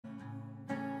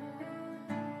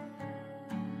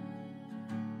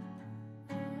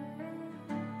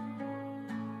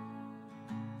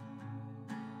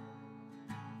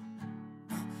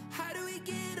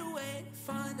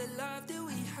the love that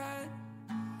we had.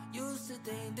 Used to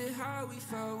think that how we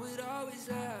felt would always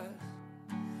last.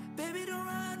 Baby, don't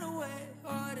run away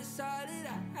or decide that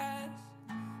I ask.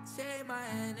 Take my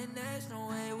hand and there's no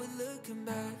way we're looking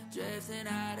back. Drifting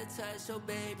out of touch, so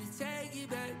baby, take it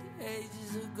back to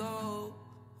ages ago.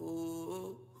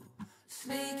 Ooh.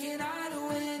 Sneaking out the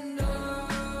window,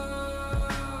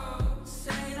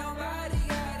 say nobody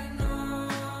gotta know.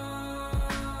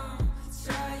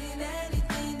 Trying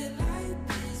anything to light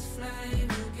this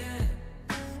flame again.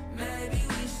 Maybe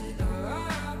we should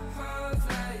love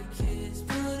like kids.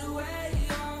 Put away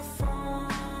your phone,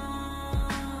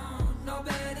 no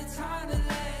better time to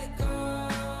let go.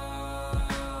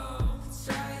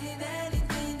 Trying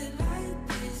anything to light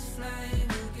this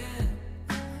flame again.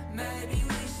 Maybe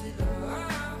we should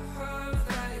love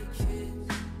like kids,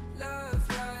 love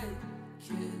like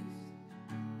kids.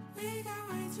 We got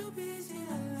way too busy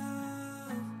to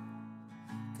love,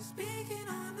 'cause speaking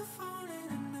on the phone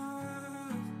ain't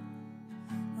enough.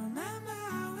 Remember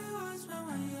how it was when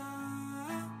we were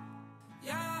young,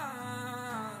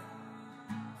 young.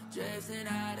 Drifting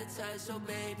out of touch, so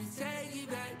baby, take it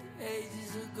back to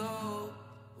ages ago.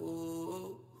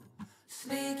 Ooh.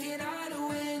 Sneaking out the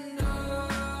window,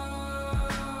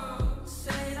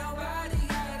 say nobody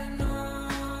gotta know.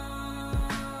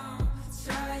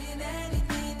 Trying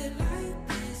anything to light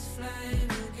this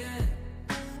flame again.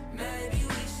 Maybe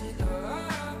we should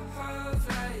love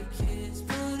like kids.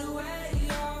 Put away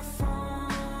your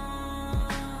phone,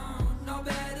 no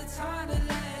better time to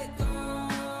let go.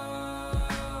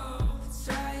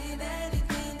 Trying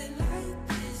anything to light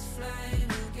this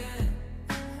flame again.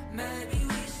 Maybe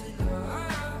we should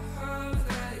love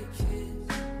like kids,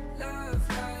 love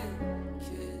like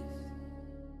kids.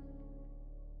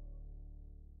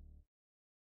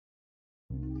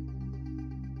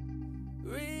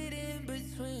 Reading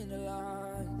between the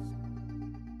lines,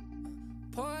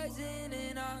 poison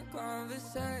in our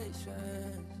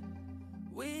conversations.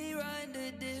 We run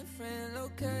to different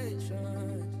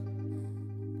locations.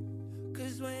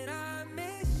 'Cause when I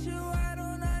miss you, I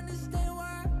don't understand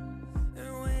why.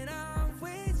 And when I'm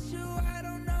with you, I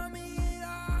don't know me at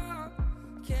all.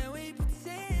 Can we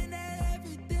pretend that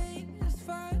everything is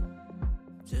fine?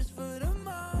 Just for the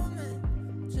moment,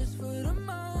 just for the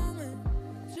moment,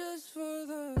 just for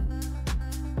the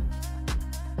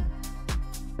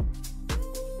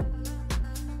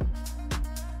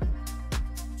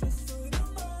just for the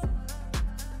moment,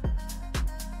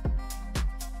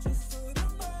 just for the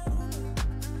moment,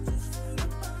 just for the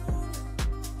moment,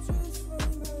 just for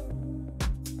the.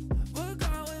 We're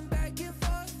going back and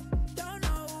forth, don't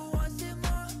know who wants it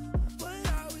more. What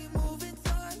are we moving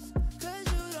towards? 'Cause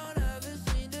you don't ever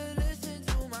seem to listen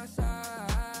to my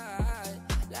side.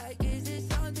 Like, is it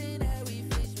something that we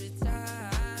fix with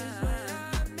time? 'Cause when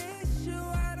I miss you,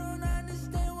 I don't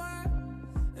understand why.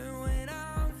 And when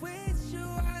I'm with you,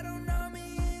 I don't know me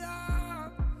at all.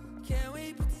 Can we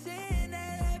pretend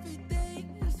that everything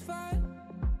is fine?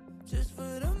 Just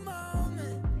for the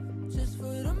moment, just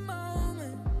for the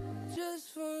moment, just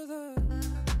for the.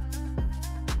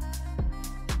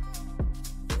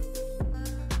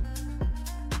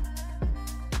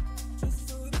 Just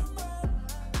for the moment,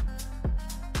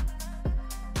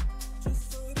 just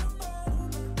for the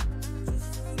moment, just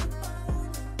for the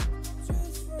moment,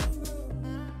 just for the.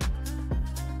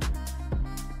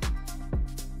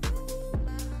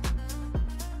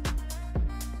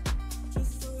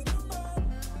 Just for the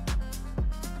moment,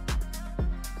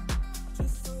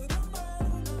 just for the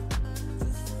moment,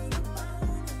 just for the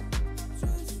moment,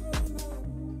 just for the.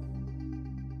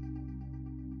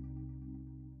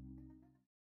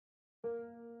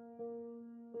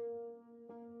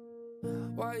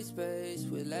 White space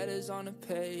with letters on the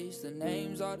page. The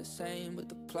names are the same, but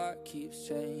the plot keeps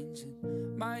changing.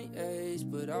 My age,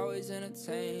 but always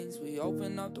entertains. We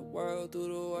open up the world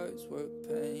through the words we're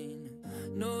pain.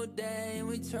 New day, and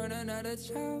we turn another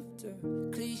chapter.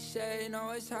 Cliche,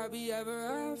 no, it's happy ever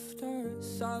after.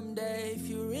 Someday, if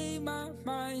you read my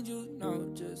mind, you know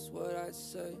just what I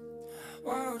say.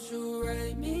 Why don't you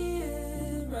write me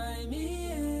in, write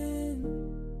me in?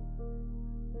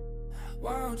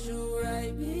 Why don't you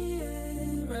write me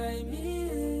in, write me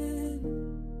in?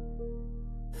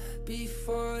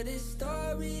 Before this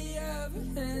story ever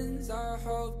ends, I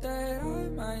hope that I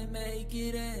might make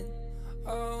it in.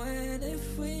 Oh, and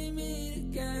if we meet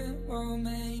again, well,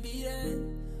 maybe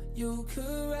then you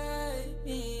could write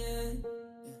me in.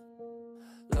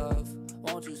 Love,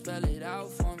 won't you spell it out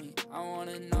for me? I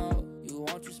wanna know you,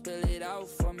 won't you spell it out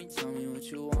for me? Tell me what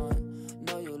you want,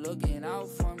 know you're looking out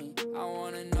for me. I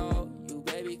wanna know you,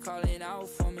 baby, calling out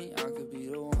for me. I could be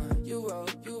the one. You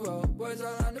wrote words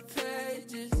all on the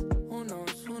pages. Who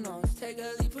knows, take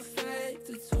a leap of faith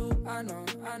or two. I know,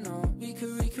 we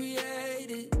could recreate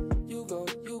it. You go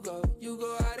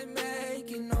out and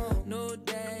make it. No, new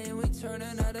day and we turn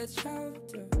another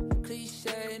chapter.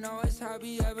 Cliche, no, it's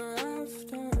happy ever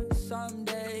after.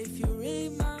 Someday, if you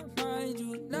read my mind,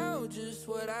 you know just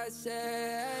what I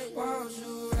say. Won't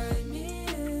you write me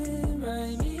in,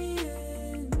 write me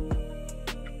in?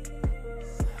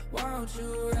 Won't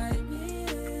you write me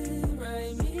in,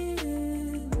 write me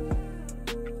in?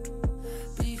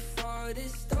 Before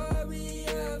this story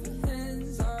ever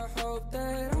ends, I hope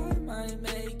that I might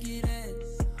make it in.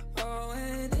 Oh,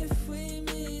 and if we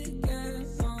meet again,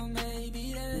 well,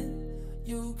 maybe then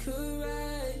you could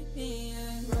write me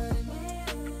in, write me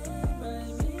in,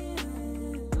 write me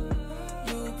in.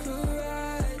 You could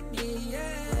write me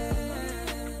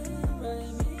in,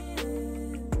 write me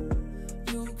in.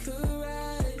 You could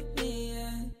write me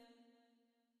in.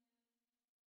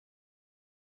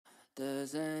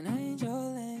 There's an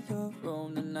angel in your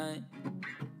room tonight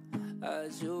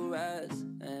as you rest,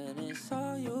 and it's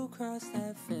saw you cross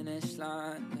that finish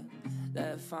line,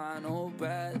 that final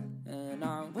breath. And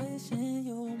I'm wishing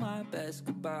you my best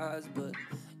goodbyes, but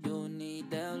you need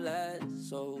them less.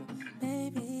 So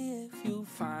maybe if you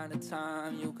find a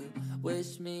time, you could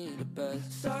wish me the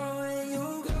best. So when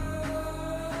you go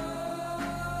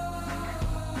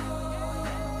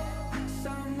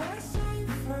somewhere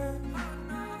safer,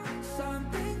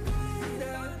 something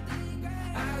greater,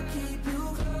 I'll keep you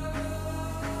close.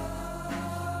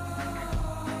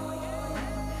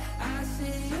 I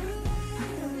see you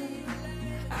later,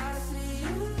 I see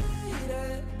you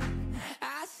later,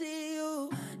 I see you.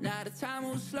 Now the time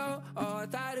moves slow, oh I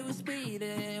thought it was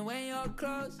speeding. When you're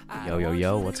close,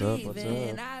 Yo, what's up? What's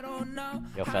up? I don't know.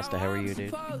 Yo, Festa, how are you,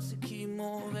 dude? Keep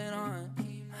moving on.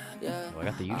 Yeah. I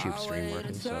got the YouTube stream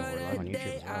working, so we're live on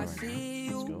YouTube as well right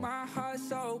now. Let's go. My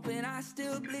heart's open, I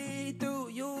still bleed through.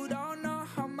 You don't know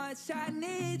how much I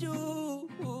need you.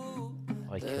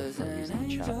 Like Kill Freeze in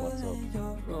the chat, what's up?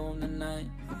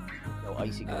 Yo,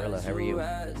 Icy Gorilla, how are you?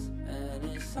 And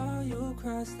it's all you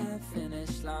cross that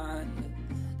finish line,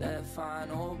 that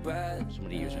final breath. Some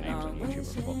of the usernames on YouTube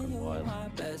are fucking wild. My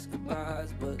best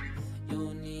goodbyes, but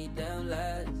you need them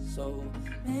less. So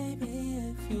maybe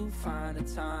if you find a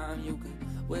time, you could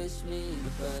wish me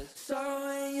the best. So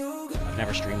when you go, I've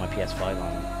never streamed my PS5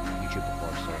 on YouTube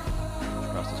before, so fingers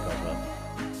crossed this goes well.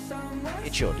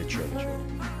 It should.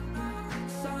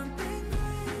 something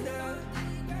greater,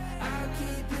 I'll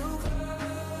keep you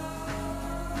close.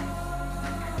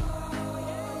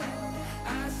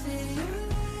 I see you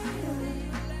later,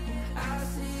 I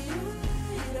see you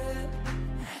later,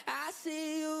 I see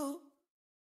you.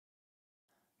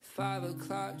 5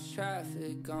 o'clock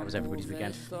traffic. How was everybody's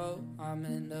weekend? Slow. I'm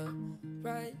in the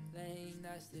right lane,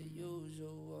 that's the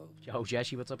usual. Yo,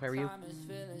 Jesse, what's up? How are you? Time is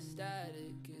feeling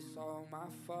static, it's all my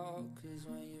fault. Cause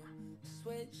when you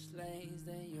switch lanes,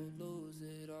 then you lose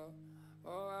it all.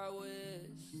 Oh, I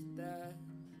wish that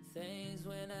things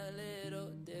went a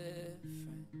little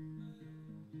different.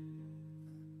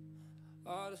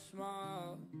 All the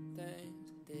small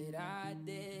things that I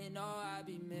didn't know I'd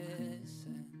be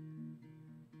missing.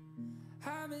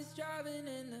 I miss driving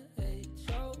in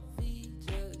the HOV,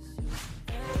 just you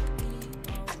and me,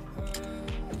 no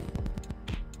hurry.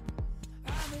 I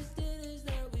miss dinners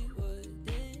that we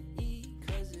wouldn't eat,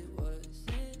 cause it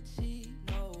wasn't cheap,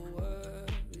 no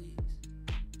worries.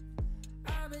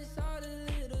 I miss all the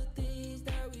little things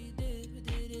that we did but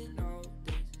didn't notice.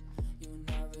 You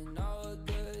never know a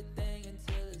good thing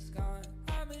until it's gone.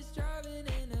 I miss driving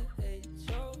in the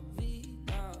HOV,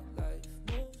 now life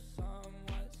moves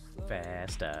somewhat slow.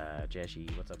 Festa, Jesse,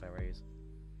 what's up? How are you?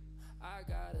 I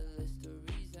got a list of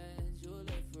reasons you'll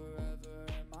live forever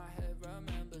in my head.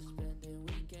 Remember spending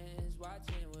weekends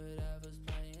watching whatever's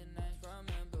playing next.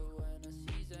 Remember when the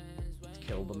seasons when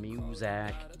Kill the you were cold, music.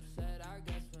 got upset, I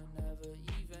guess whenever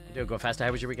even Dude, go Festa,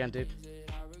 how was your weekend, dude?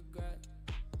 that I regret.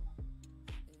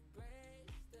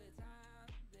 Embrace the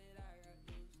time that I got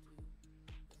used to.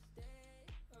 A state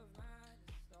of mind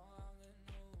that's no longer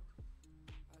new.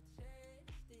 I'll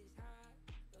chase this high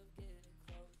of getting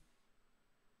close.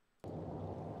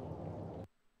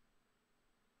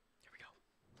 Here we go.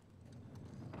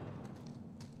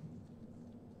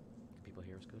 Can people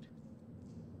hear us good?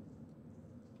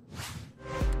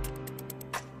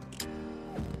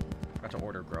 Forgot to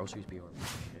order groceries before.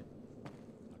 Shit.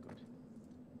 Not good.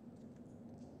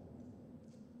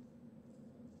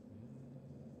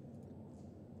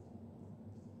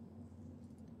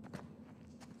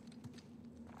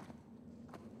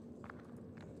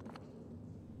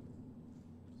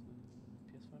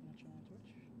 PS5 not showing on Twitch?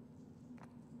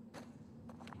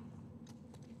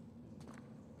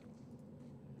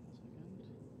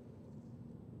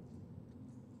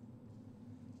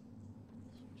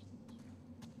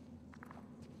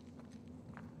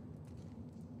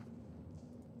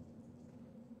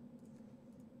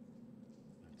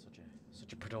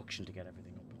 your production to get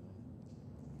everything up.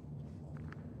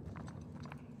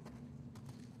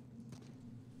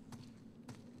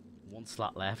 One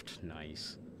slot left.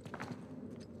 Nice.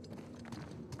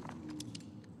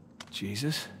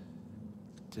 Jesus.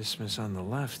 Dismiss on the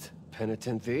left.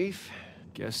 Penitent thief?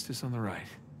 Guest is on the right.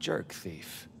 Jerk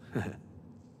thief.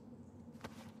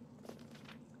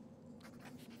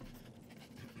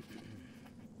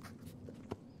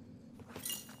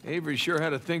 Avery sure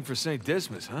had a thing for St.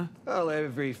 Dismas, huh? Well,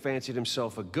 Avery fancied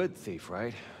himself a good thief,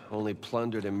 right? Only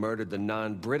plundered and murdered the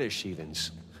non-British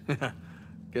heathens.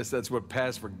 Guess that's what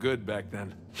passed for good back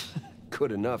then.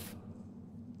 Good enough.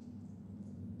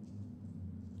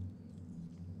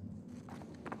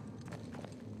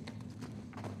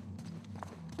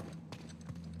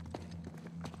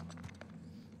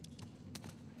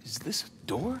 Is this a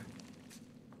door?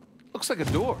 Looks like a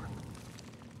door.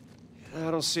 I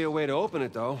don't see a way to open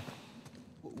it, though.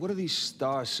 What are these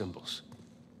star symbols?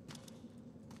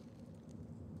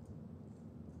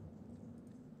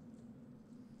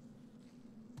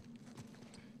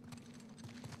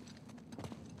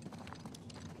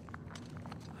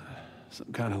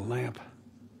 Some kind of lamp.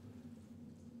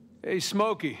 Hey,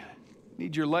 Smokey.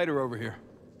 Need your lighter over here.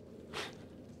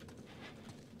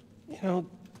 You know,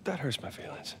 that hurts my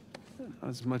feelings. Not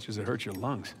as much as it hurts your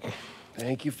lungs.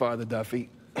 Thank you, Father Duffy.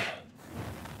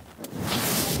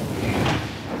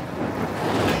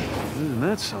 Isn't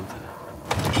that something?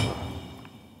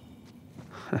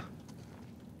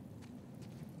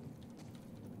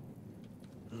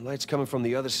 The light's coming from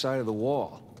the other side of the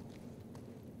wall.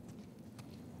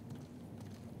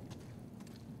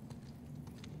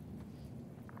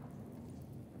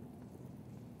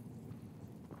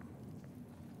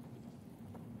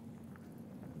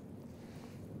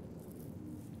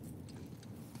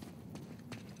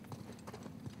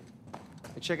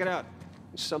 Hey, check it out.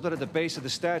 There's something at the base of the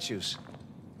statues.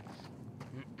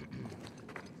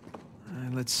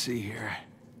 Let's see here.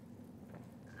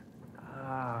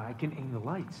 Ah, I can aim the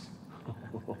lights.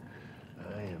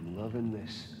 I am loving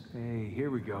this. Hey,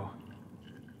 here we go.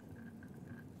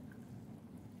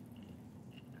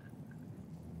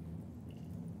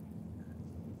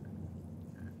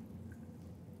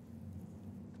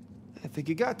 I think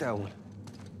you got that one.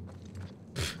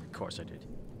 Of course I did.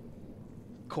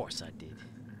 Of course I did.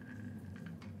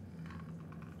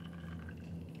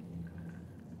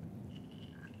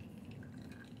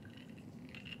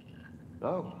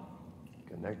 Oh,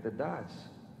 connect the dots.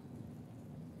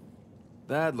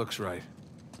 That looks right.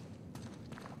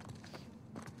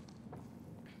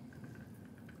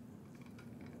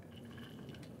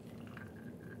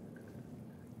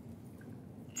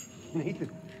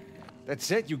 Nathan, that's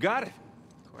it, you got it.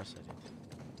 Of course I did.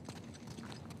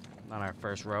 Not our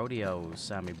first rodeo,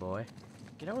 Sammy boy.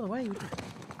 Get out of the way.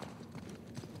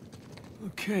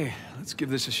 Okay, let's give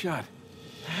this a shot.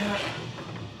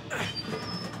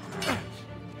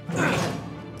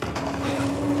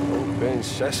 Open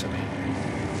sesame.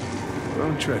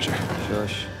 Wrong treasure.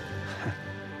 Shush.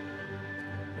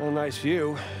 Well, nice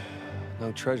view.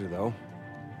 No treasure, though.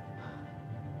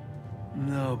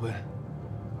 No, but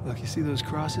look, you see those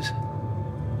crosses?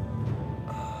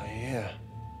 Oh, yeah.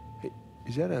 Hey,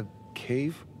 is that a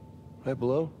cave right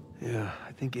below? Yeah,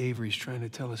 I think Avery's trying to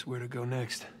tell us where to go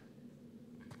next.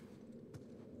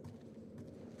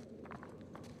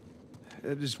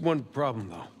 There's one problem,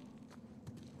 though.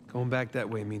 Going back that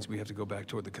way means we have to go back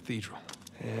toward the cathedral.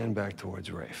 And back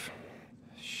towards Rafe.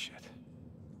 Shit.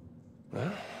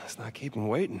 Well, let's not keep him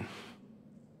waiting.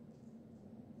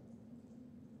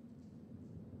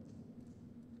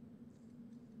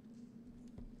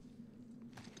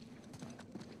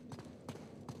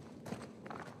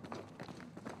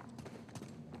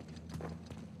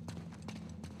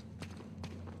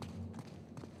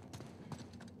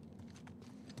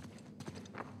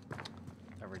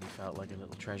 That really felt like a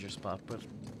little treasure spot, but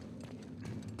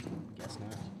guess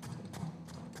not.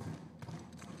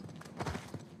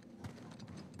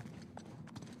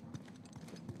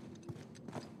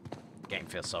 Game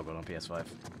feels so good on PS5.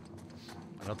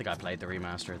 I don't think I played the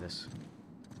remaster of this.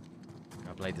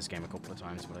 I played this game a couple of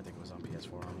times, but I think it was on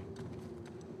PS4 only.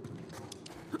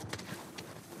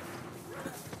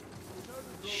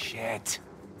 Shit.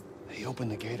 They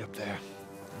opened the gate up there.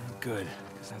 Good,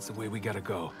 because that's the way we gotta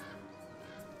go.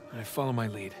 All right, follow my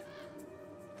lead.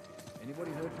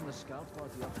 Anybody heard from the scout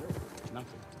party up there? No.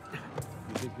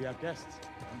 You think we have guests?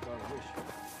 I'm glad I wish.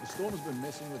 The storm's been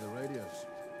messing with the radios.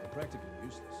 They're practically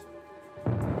useless.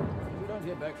 If we don't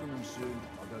hear back from them soon,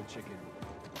 I'll go check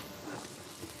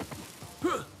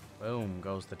in. Boom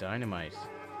goes the dynamite.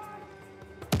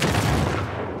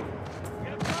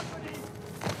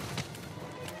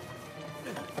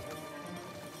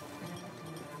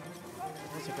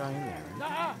 There's a guy in there.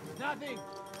 Nothing.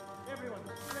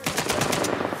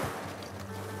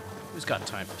 Who's got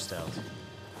time for stealth?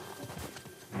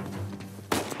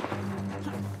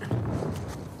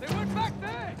 They went back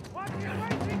there! What are you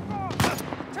waiting for?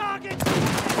 Target!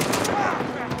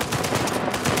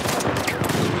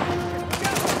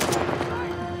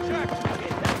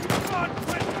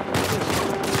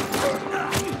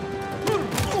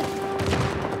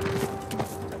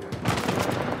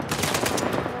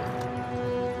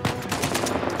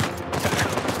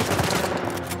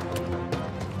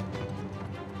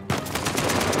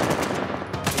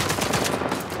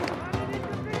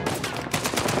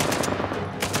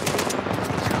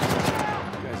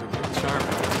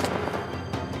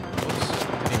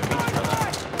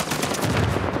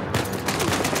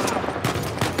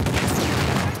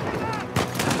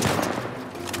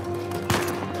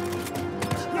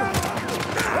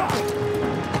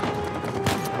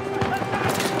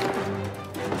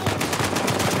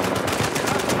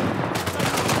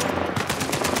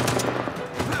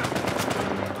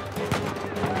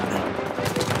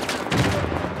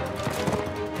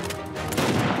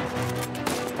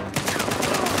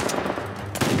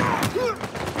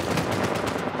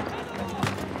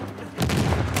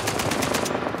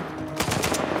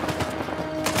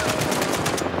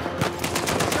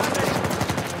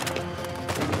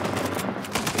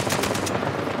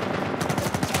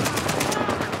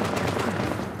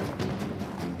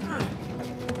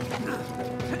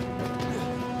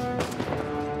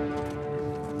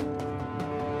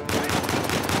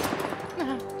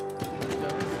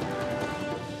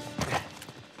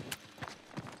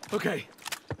 Okay,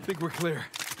 I think we're clear.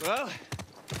 Well,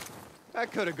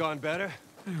 that could have gone better.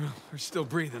 We're still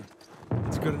breathing.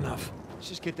 That's good enough. Let's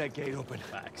just get that gate open.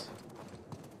 Facts.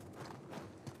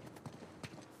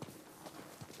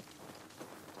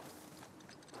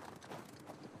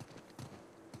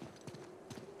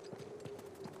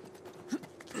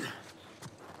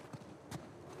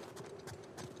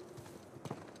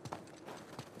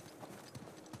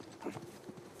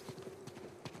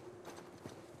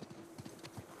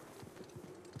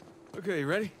 Okay, you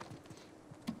ready?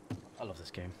 I love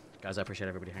this game. Guys, I appreciate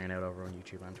everybody hanging out over on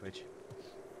YouTube and Twitch.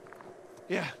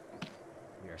 Yeah.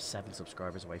 We are 7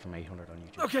 subscribers away from 800 on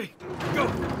YouTube. Okay, go!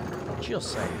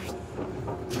 Just saying.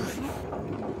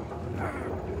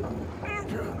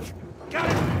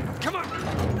 Got it! Come on!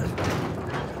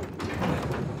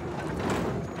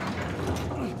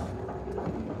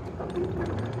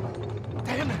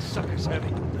 Damn, that sucker's heavy.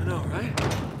 I know, right?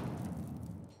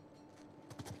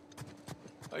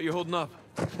 How you holding up?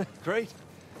 Great.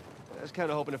 I was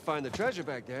kind of hoping to find the treasure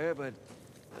back there, but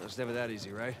it's never that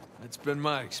easy, right? That's been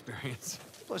my experience.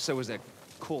 Plus, there was that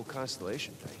cool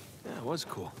constellation thing. Yeah, it was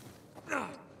cool. That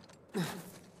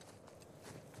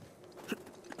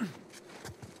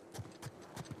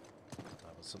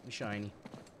was something shiny.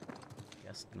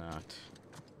 Guess not.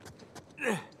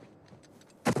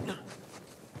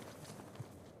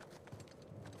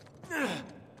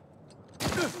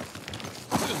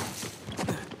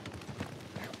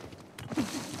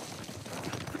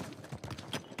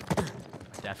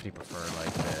 I definitely prefer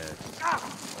like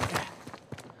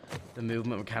the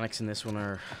movement mechanics in this one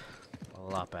are a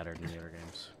lot better than the other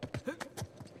games.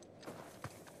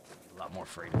 A lot more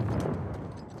freedom.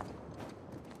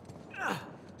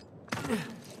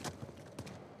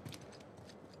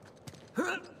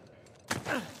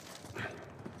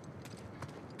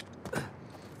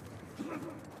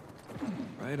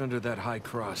 Right under that high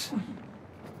cross.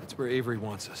 That's where Avery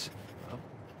wants us. Well,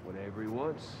 what Avery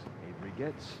wants, Avery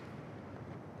gets.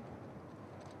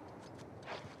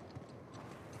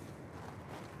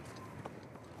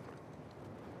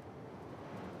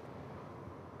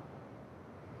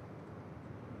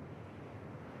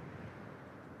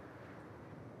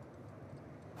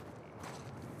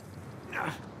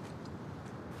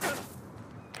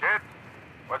 Kid,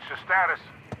 what's your status?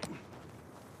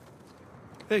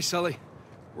 Hey, Sully.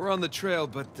 We're on the trail,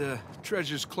 but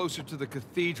treasure's closer to the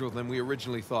cathedral than we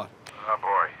originally thought. Oh,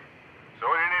 boy. So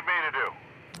what do you need me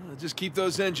to do? Just keep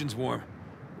those engines warm.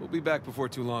 We'll be back before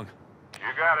too long.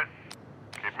 You got it.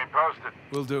 Keep me posted.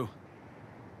 Will do.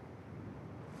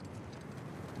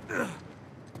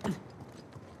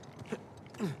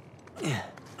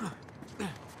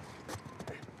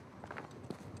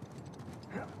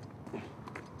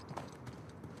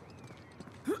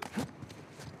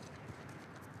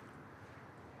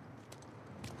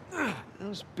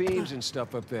 Those beams and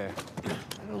stuff up there. They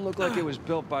don't look like it was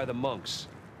built by the monks.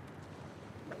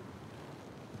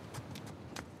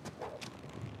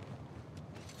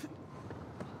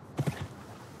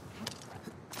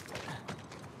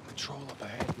 Patrol up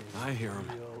ahead. I hear him.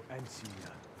 Yo,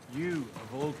 Antia, you,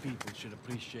 of all people, should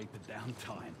appreciate the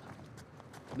downtime.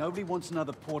 Nobody wants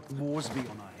another Port Moresby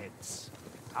on our heads.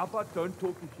 How about don't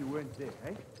talk if you weren't there,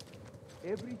 eh?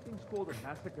 Everything's called a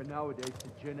massacre nowadays to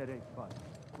generate funds.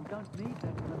 We don't need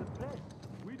that in another place.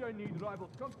 We don't need rival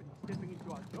companies stepping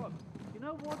into our job. You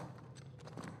know what?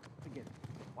 Forget it.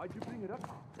 Why'd you bring it up?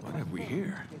 What have we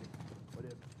here? Forget it.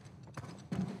 Whatever.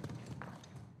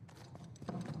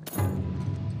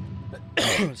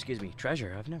 Excuse me.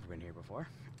 Treasure. I've never been here before.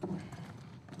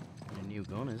 A new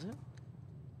gun, is it?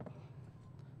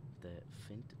 The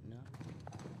Finto? No.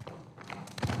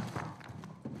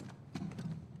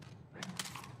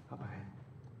 Up ahead.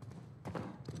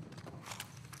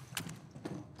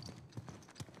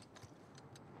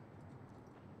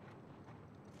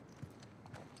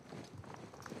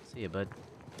 See ya, bud.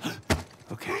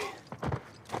 Okay.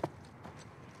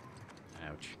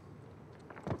 Ouch.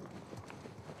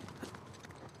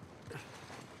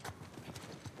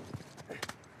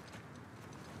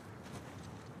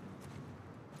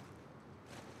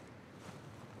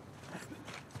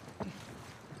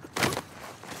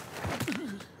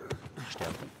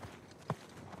 Stealthy.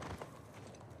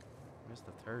 Where's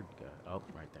the third guy? Oh,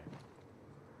 right there.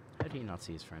 How did he not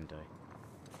see his friend die?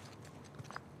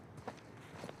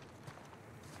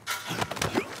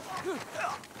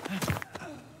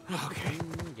 Okay.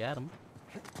 Got him.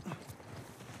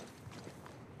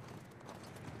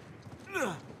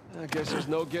 I guess there's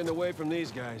no getting away from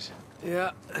these guys.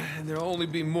 Yeah, and there'll only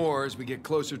be more as we get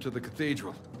closer to the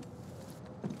cathedral.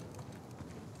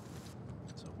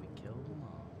 So we killed them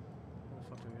all. Where the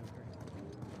fuck are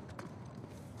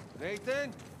we going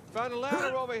Nathan, found a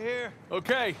ladder over here.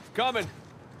 Okay, coming.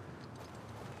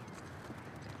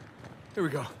 Here we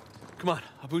go. Come on,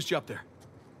 I'll boost you up there.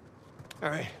 All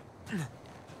right.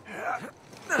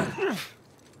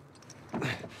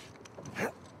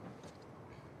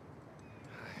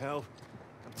 Hell,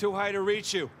 I'm too high to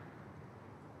reach you.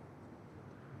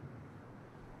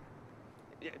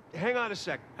 Yeah, hang on a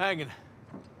sec. Hanging.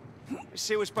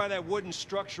 See what's by that wooden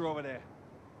structure over there.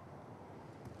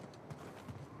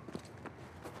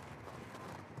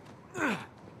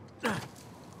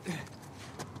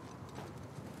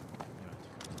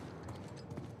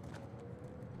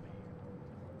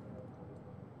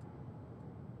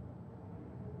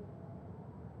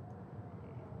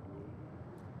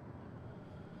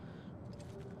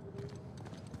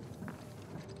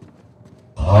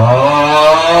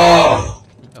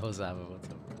 Oh, Zava, what's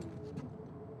up?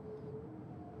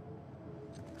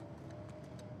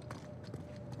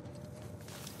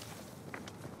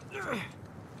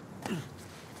 Is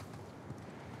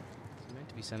he meant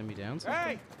to be sending me down something?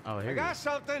 Hey! Oh, here I you got go.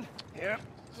 something. Here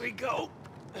we go.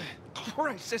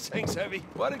 Christ, this thing's heavy.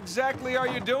 What exactly are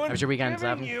you doing? How's your weekend,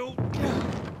 Giving Zava? you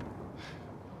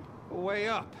a way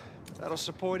up. That'll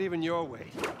support even your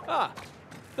weight. Ah,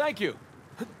 thank you.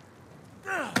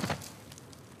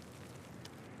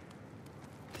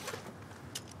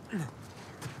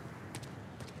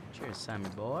 Cheers, Sammy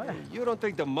boy. You don't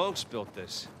think the monks built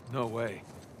this? No way.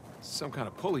 It's some kind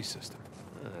of pulley system.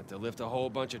 To lift a whole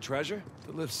bunch of treasure?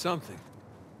 To lift something.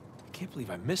 I can't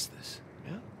believe I missed this.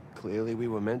 Yeah. Clearly we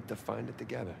were meant to find it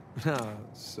together. Ah,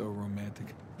 so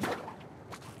romantic.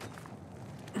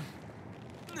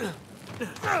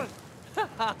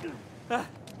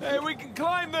 Hey, we can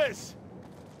climb this!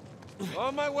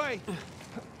 On my way.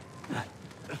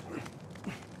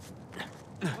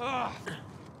 Ah,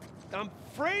 I'm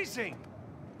freezing.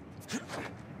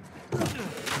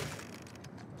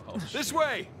 Oh, This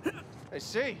way! I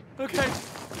see. Okay,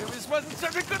 maybe this wasn't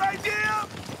such a good idea!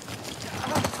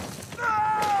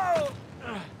 No!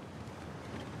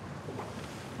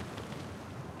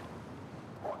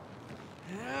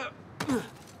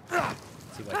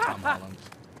 see why Tom Holland,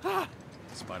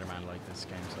 Spider-Man like this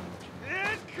game so much.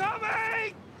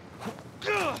 Incoming!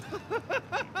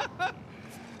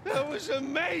 That was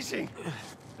amazing.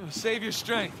 Save your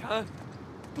strength, huh?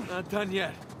 Not done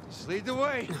yet. Just lead the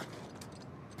way.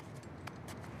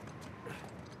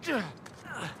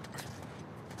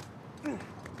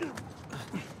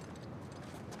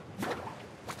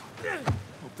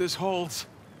 Hope this holds.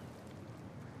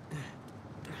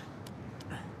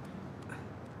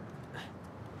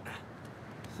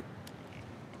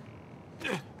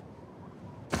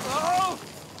 Oh!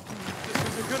 This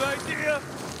is a good idea!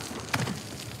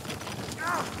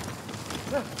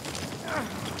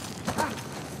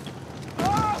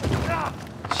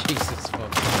 Jesus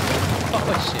fuck.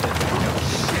 Oh shit.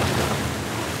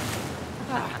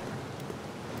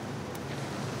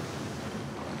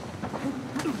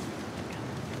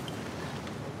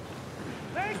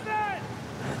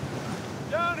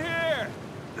 Down here!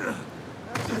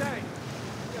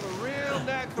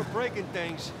 for breaking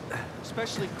things,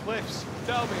 especially cliffs.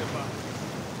 Tell me about it.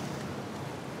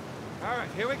 All right,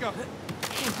 here we go.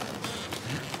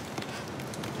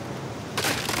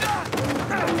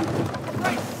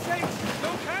 Christ's sakes, you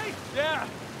okay? Yeah.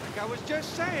 Like I was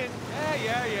just saying.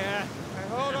 Yeah. All right,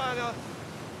 hold on.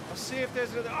 I'll see if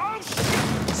there's another. Oh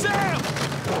shit! Sam!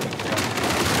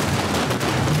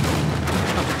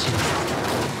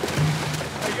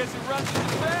 I guess it runs in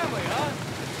the family, huh?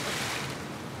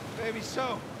 Maybe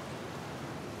so.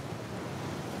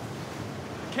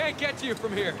 Can't get to you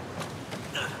from here.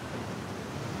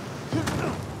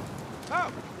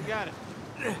 Oh, you got it.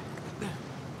 I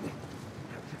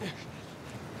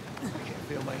can't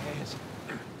feel my hands.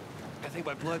 I think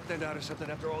my blood thinned out or something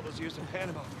after all those years in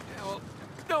Panama. Yeah, well,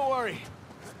 don't worry.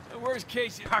 The worst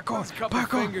case, you Parkour, lose a couple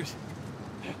parkour. fingers.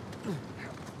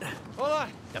 Hold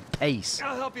on. The pace.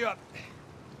 I'll help you up.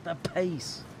 The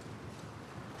pace.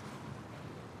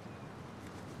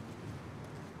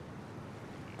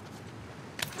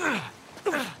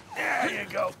 There you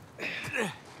go.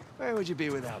 Where would you be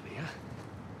without me,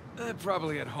 huh?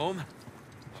 Probably at home.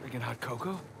 Drinking hot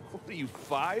cocoa. What are you,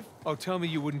 5? Oh, tell me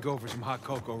you wouldn't go for some hot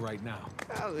cocoa right now.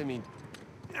 Well, I mean,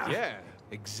 yeah.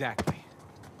 Exactly.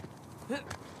 Here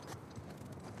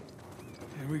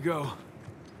we go.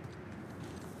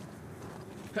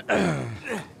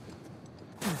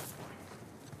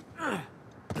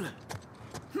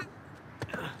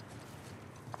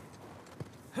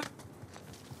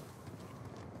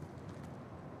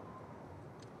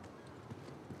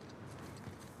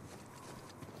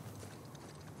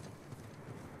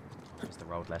 Is the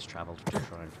road less traveled to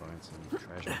try and find some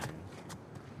treasure?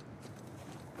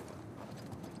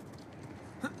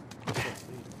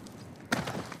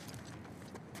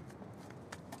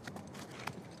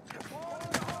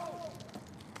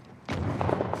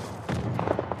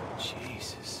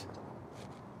 Jesus.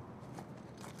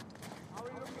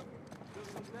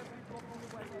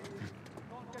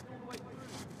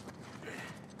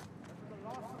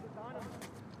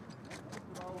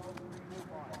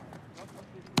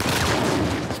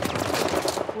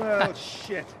 Well,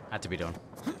 shit. Had to be done.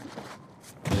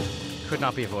 Could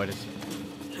not be avoided.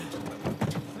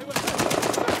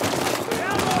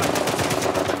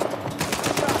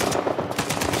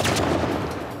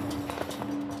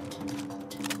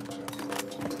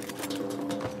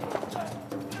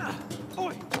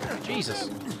 Jesus.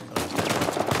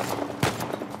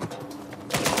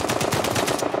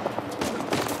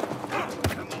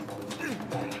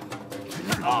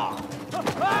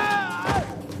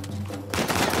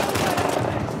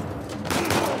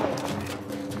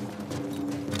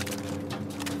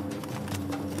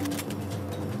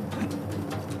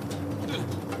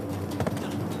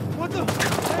 What the?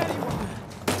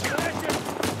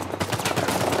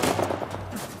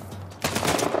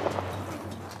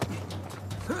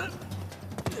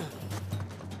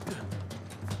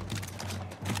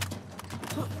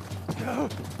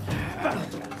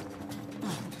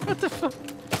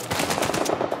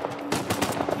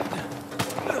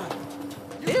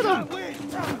 Hit him!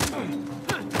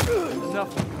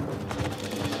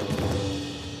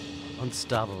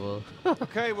 Unstoppable.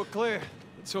 Okay, we're clear.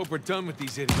 Let's hope we're done with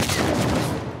these idiots.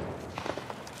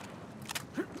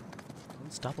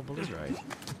 Unstoppable is right.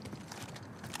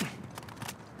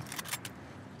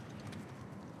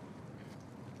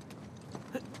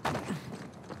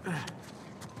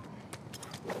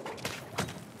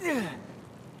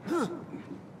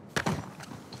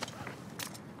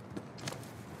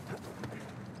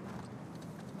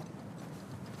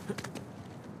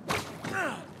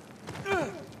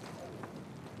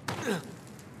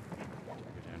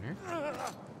 Down here.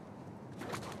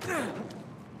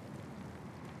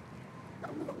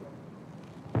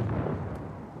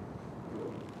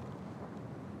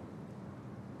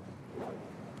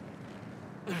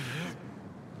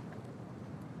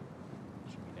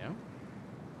 Should we down?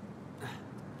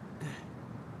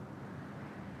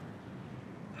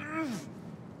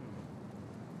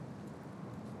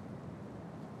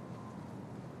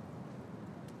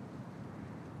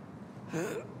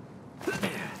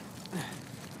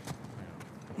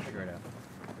 Figure it out.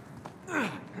 I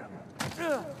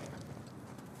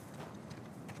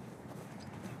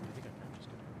think I can just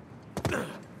go down.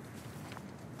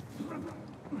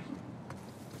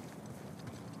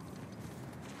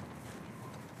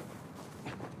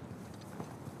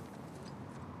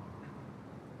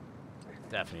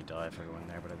 Definitely die if I go in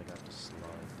there, but I think I have to slide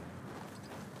down.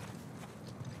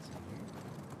 What's in here?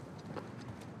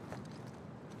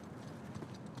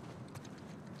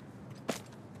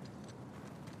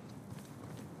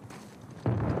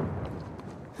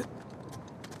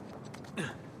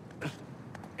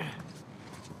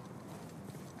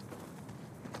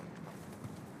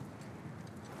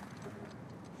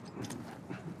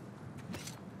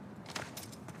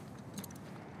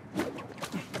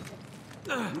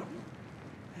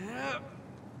 Weren't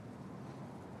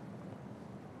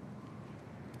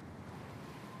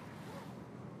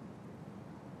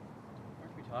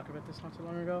we talking about this not too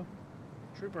long ago?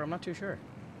 Trooper, I'm not too sure.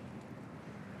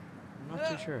 I'm not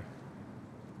too sure.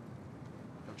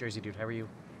 Oh, Jersey dude, how are you?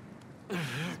 You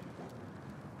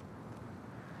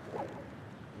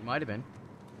might have been.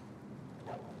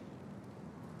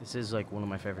 This is like one of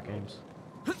my favorite games.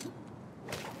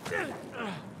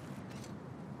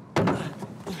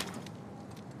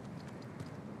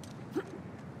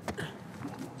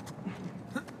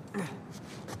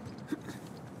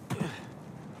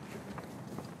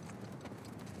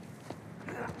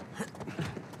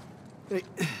 Hey,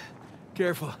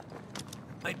 careful.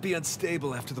 Might be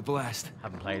unstable after the blast.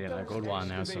 Haven't played it in a good while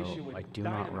now, so I do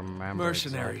not remember.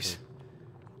 Mercenaries. Exactly.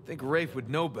 Think Rafe would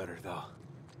know better, though.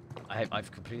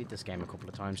 I've completed this game a couple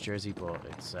of times, Jersey, but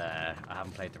it's I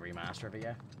haven't played the remaster of it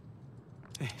yet.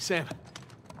 Hey, Sam,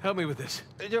 help me with this.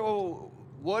 Oh,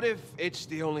 what if it's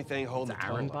the only thing holding It's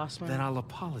the Aaron tunnel up? Bossman. Then I'll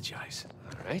apologize.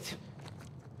 All right.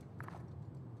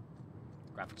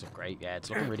 Graphics are great. Yeah, it's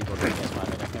looking really good on PS5. I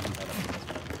definitely haven't played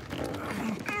it on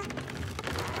PS5.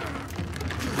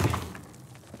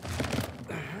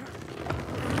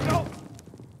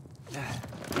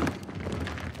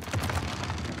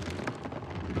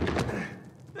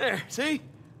 There, see?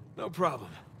 No problem.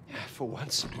 Yeah, for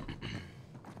once.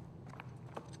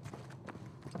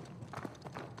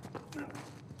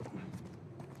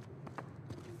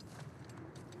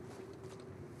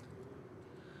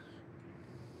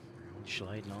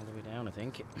 Sliding all the way down, I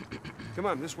think. Come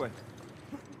on, this way.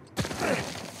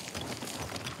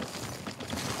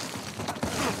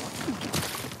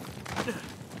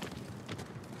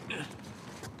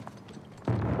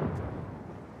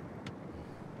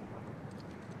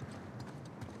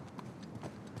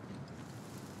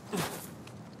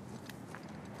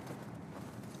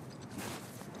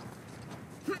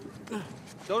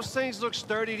 Those things look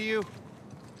sturdy to you?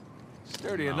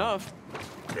 Sturdy enough.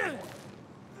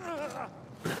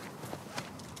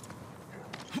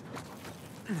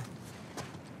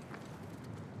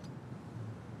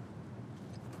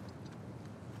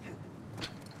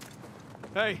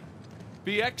 Hey,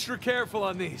 be extra careful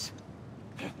on these.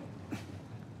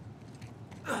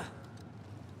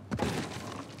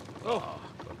 Oh,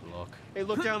 good luck. Hey,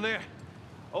 look down there.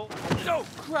 Oh, Oh,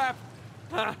 crap!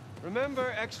 Ah,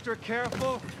 remember, extra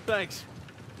careful. thanks.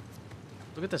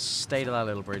 Look at the state of that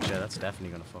little bridge there. That's definitely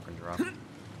gonna fucking drop.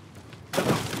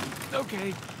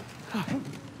 Okay.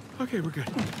 Okay, we're good.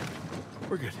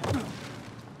 We're good.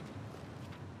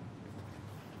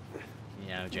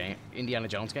 Indiana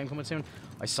Jones game coming soon.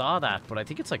 I saw that, but I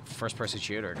think it's like first-person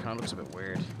shooter. It kind of looks a bit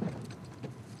weird.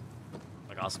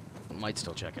 Like I might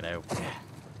still check it out. I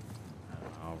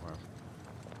don't know.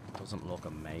 It doesn't look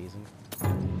amazing.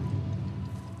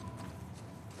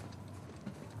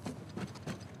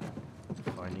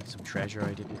 Finding some treasure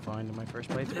I didn't find in my first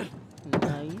playthrough.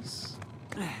 Nice.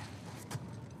 You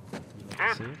like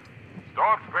to see it?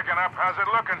 Storm's picking up. How's it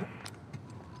looking?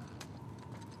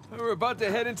 We're about to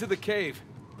head into the cave.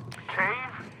 Cave?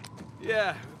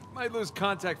 Yeah, might lose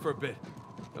contact for a bit.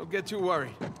 Don't get too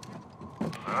worried. All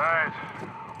right.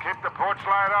 Keep the porch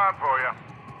light on for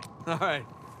you. All right.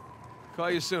 Call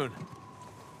you soon.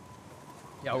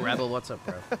 Yo, Rebel, what's up,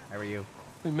 bro? How are you?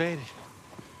 We made it.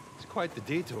 It's quite the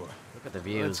detour. Look at the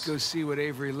views. Let's go see what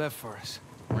Avery left for us.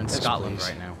 We're in Yes, Scotland please.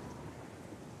 right now.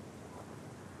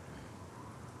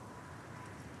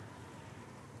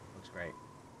 Looks great.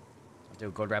 I'm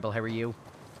doing good, Rebel. How are you?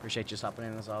 Appreciate you stopping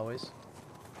in as always.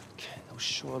 Those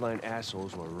shoreline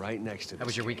assholes were right next to this. How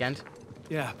was your cave. weekend?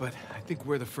 Yeah, but I think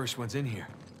we're the first ones in here.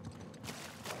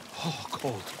 Oh,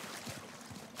 cold.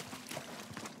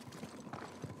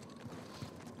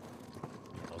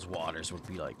 Those waters would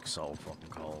be like so fucking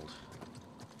cold.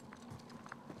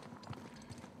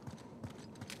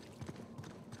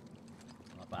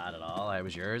 Not bad at all. How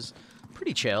was yours?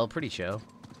 Pretty chill, pretty chill.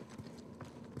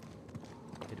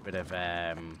 Did a bit of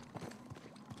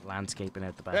landscaping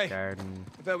out the back Hey, garden.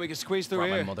 I bet we could squeeze through Brought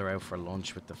my here. mother out for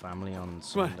lunch with the family on Come on,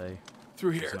 Sunday.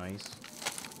 through It was here. nice.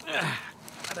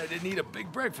 And I didn't eat a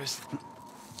big breakfast.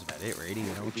 That's about it, really.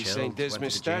 You know, Maybe chilled, St. went to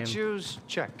Dismas the gym. statues?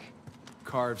 Check.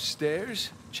 Carved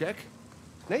stairs? Check.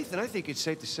 Nathan, I think it's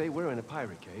safe to say we're in a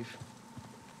pirate cave.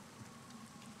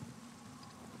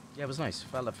 Yeah, it was nice.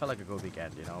 Felt like a good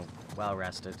weekend, you know. Well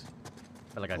rested.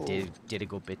 Felt like I Oh. did a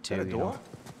good bit Is that too, a you door?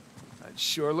 know. It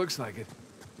sure looks like it.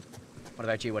 What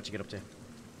about you? What'd you get up to?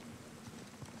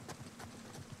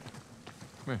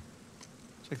 Come here.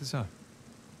 Check this out.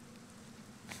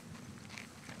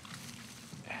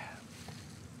 A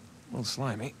little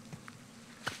slimy.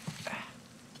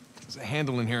 There's a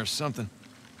handle in here or something.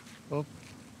 Well,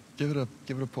 give it a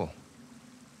pull.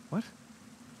 What?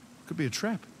 Could be a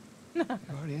trap. You're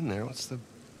already in there. What's the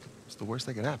worst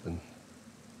that could happen?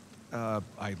 I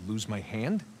lose my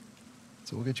hand?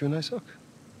 So we'll get you a nice hook.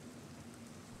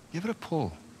 Give it a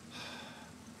pull.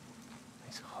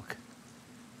 Nice hook.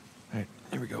 All right,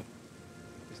 here we go.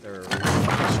 Is there a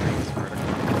stream with vertical?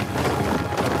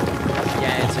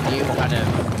 Yeah, it's a new kind of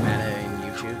meta in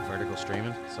YouTube, vertical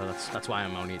streaming. So that's why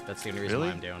that's the only reason why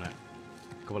I'm doing it.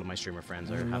 A couple of my streamer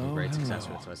friends are having great success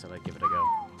with it, so I said I'd give it a go.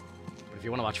 But if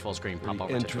you want to watch full screen, pop over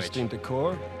to Twitch. Interesting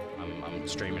decor. I'm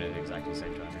streaming it at exactly the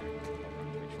same time here.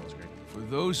 Twitch full screen. For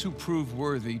those who prove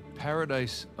worthy,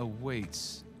 paradise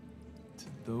awaits. To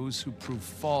those who prove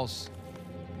false,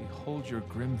 behold your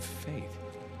grim fate.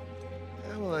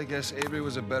 Yeah, well, I guess Avery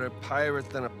was a better pirate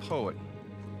than a poet.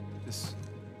 This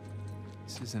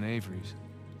isn't Avery's.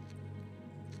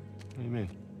 What do you mean?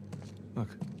 Look,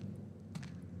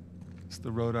 It's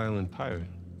the Rhode Island pirate.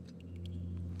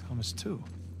 Thomas too.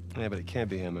 Yeah, but it can't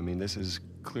be him. I mean, this is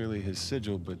clearly his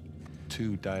sigil, but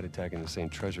 2 died attacking the same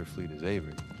treasure fleet as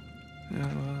Avery. Yeah,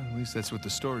 well, at least that's what the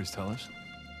stories tell us.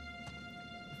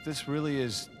 If this really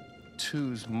is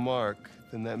 2's mark,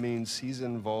 then that means he's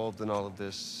involved in all of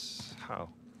this. How?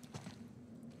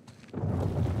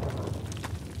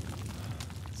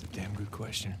 It's a damn good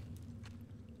question.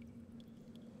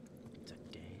 It's a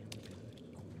damn good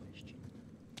question.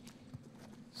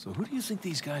 So who do you think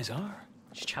these guys are?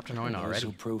 It's chapter 9 Those already.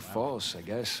 who prove false, I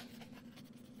guess.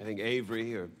 I think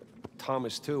Avery or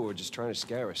Thomas too were just trying to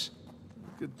scare us.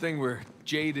 Good thing we're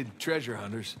jaded treasure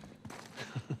hunters.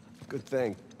 Good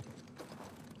thing.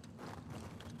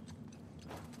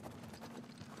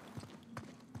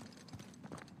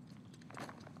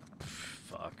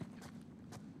 Fuck.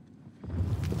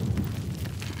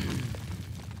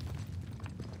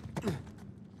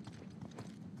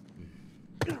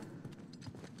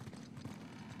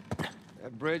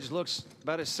 That bridge looks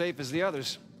about as safe as the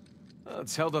others. Well,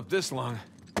 it's held up this long.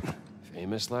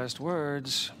 Famous last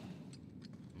words.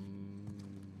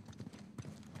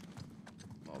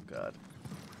 Oh god.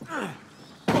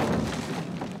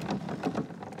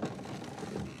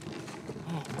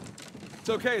 It's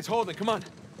okay, it's holding. Come on.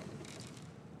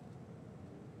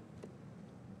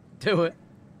 Do it.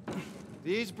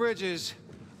 These bridges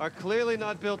are clearly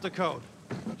not built to code.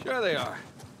 Sure they are.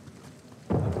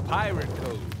 Pirate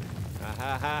code. Ha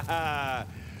ha ha ha.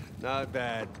 Not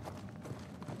bad.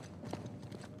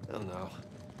 Oh no.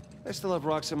 I still have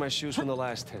rocks in my shoes from the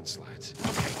last 10 slides.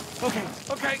 Okay.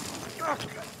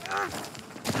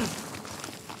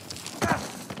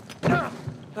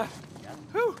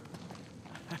 Whew.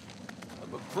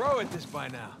 I'm a pro at this by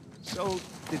now. So,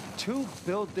 did 2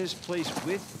 build this place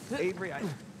with Avery? I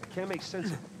can't make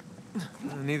sense of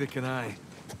it. Neither can I. I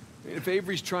mean, if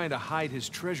Avery's trying to hide his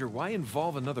treasure, why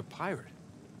involve another pirate?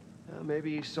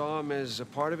 Maybe he saw him as a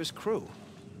part of his crew.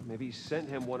 Maybe he sent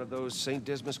him one of those St.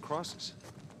 Dismas crosses.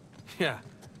 Yeah,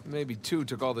 maybe 2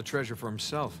 took all the treasure for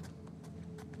himself.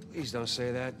 Please don't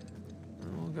say that.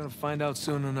 We're gonna find out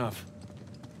soon enough.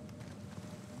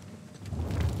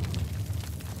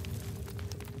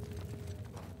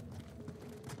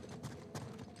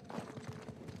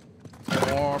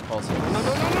 More puzzles. No.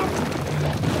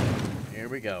 Here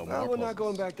we go. More Well, we're not puzzles.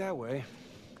 going back that way.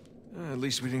 At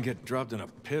least we didn't get dropped in a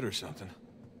pit or something.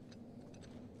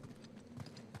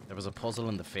 There was a puzzle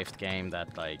in the 5th game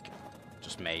that, like,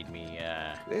 just made me,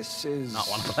 This is not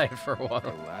want to play it for a while.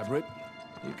 elaborate.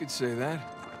 You could say that.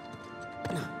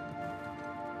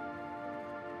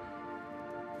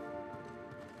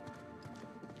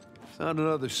 Found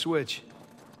another switch.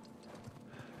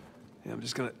 Yeah, I'm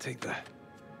just gonna take the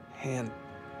hand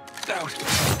out.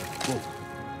 Whoa.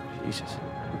 Jesus.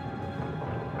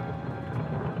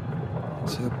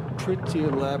 It's a pretty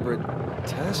elaborate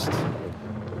test.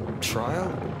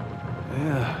 Trial?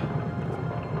 Yeah.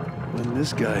 And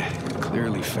this guy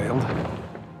clearly failed.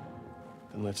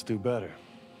 Then let's do better.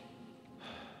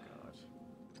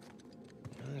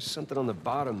 There's something on the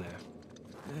bottom there.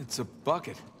 It's a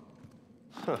bucket.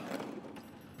 Huh.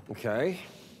 Okay.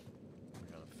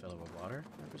 We gotta fill it with water,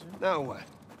 I presume? Now what?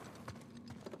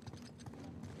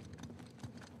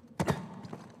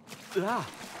 Ah!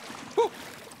 Whew.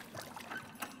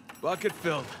 Bucket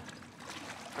filled.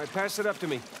 All right, pass it up to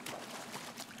me.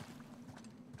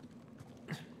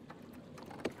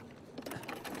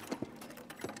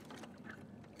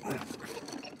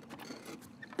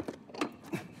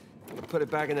 Put it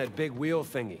back in that big wheel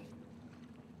thingy.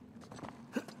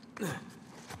 All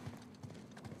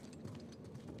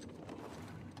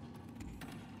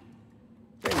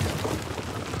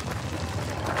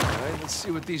right, let's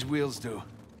see what these wheels do.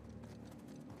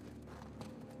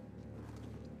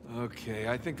 Okay,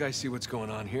 I think I see what's going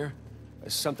on here.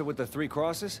 Something with the 3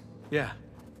 crosses? Yeah.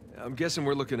 I'm guessing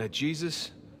we're looking at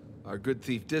Jesus, our good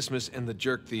thief Dismas, and the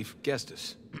jerk thief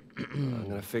Gestus. I'm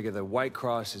gonna figure the white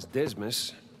cross is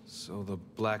Dismas. So the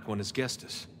black one is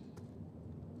Gestus.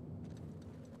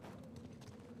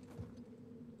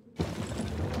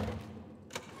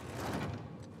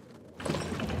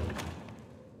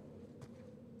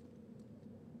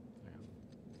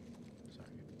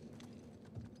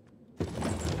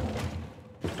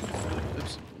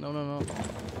 Oops. No, no, no.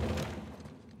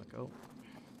 Let go.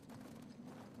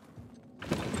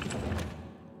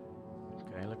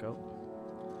 Okay, let go.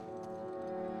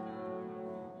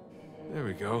 There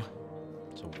we go.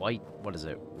 So white, what is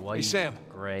it? White, Hey, Sam.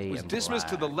 gray, Was and Dismas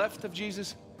to the black. left of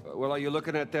Jesus? Well, are you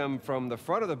looking at them from the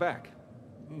front or the back?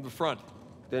 The front.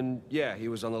 Then, yeah, he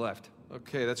was on the left.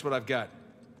 Okay, that's what I've got.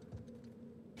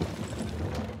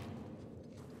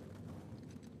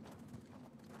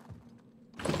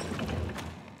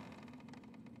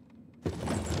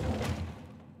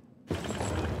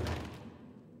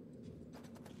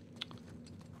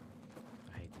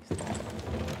 I hate these things.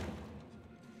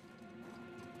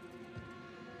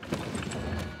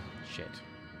 Shit.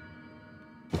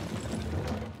 I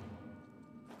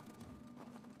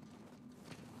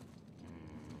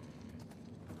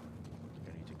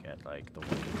need to get like the white.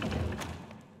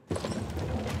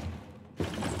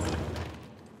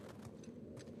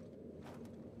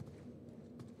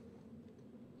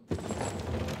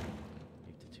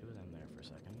 Leave the 2 of them there for a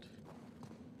second.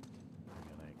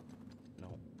 Maybe like,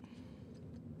 no.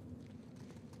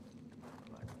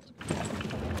 Black one's good.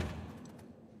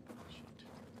 Shit.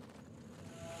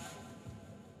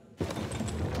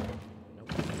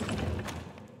 Nope.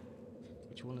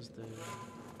 Which one is the...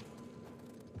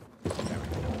 There we go.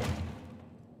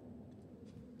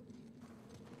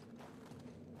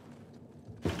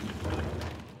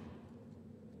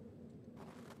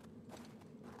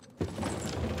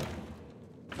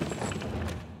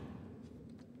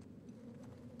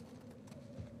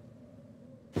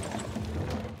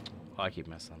 Oh, I keep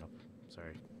messing up.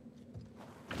 Sorry.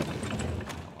 That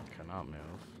one cannot move.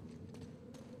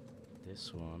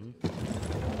 This one.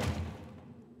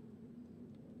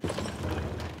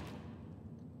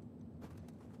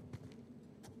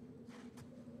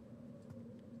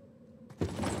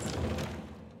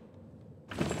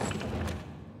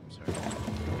 Sorry.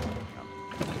 No.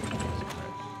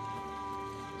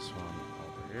 This one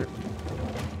over here.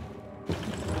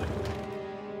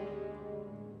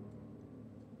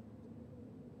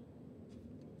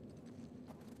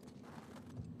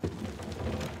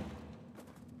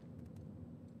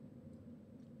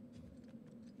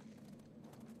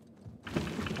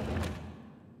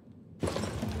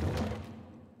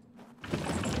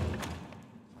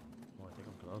 Oh, I think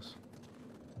I'm close.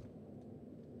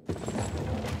 I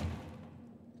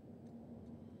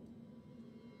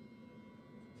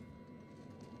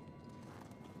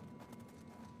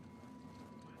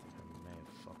think I may have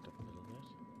fucked up a little bit.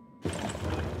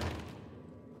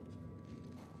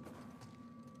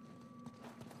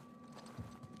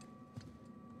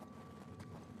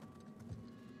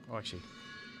 Oh, actually,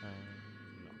 no.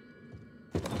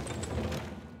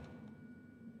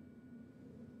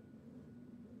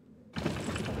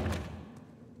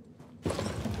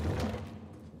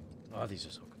 Oh, these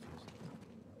are so confusing.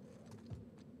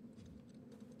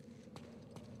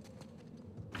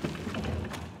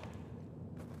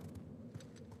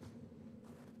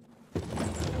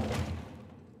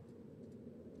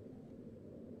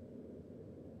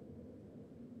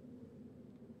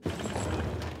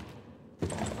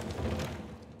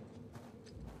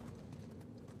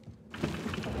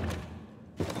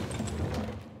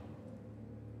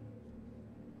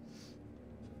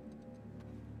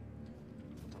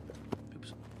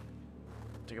 Oops.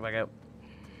 Take it back out.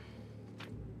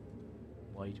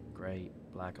 White, grey,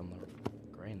 black on the...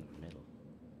 Grey in the middle.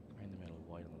 Grey in the middle,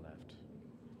 white on the left.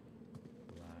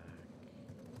 Black.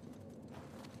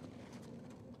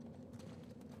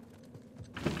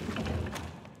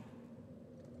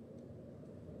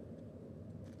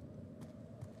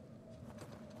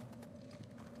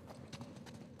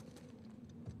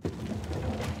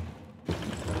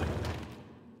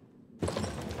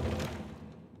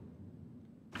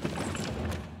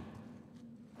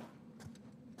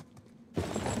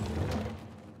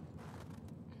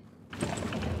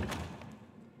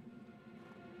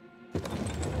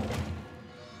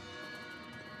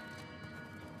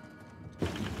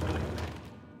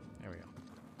 There we go.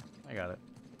 I got it.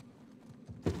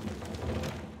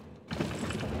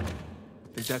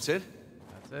 Think that's it?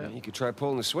 That's it. You could try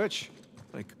pulling the switch.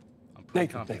 Like, I'm pretty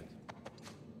Nathan, confident.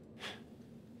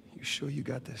 You sure? sure you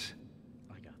got this?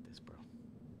 I got this, bro.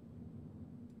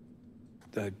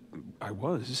 I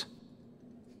was.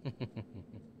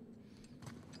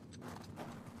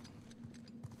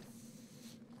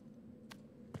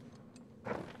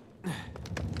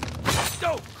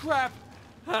 Oh, crap!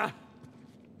 Ha!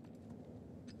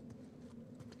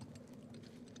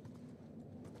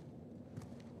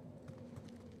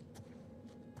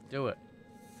 Do it.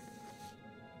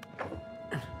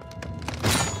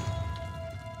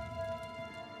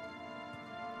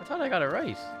 I thought I got it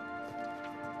right.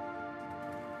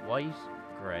 White,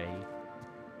 grey,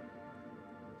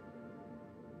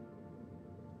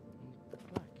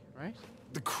 black, right?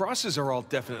 The crosses are all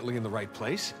definitely in the right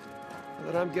place.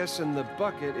 But I'm guessing the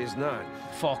bucket is not.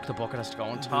 Fuck, the bucket has to go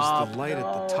on There's top. the light at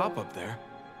the top up there.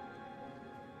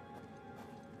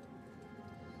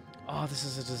 Oh, this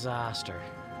is a disaster.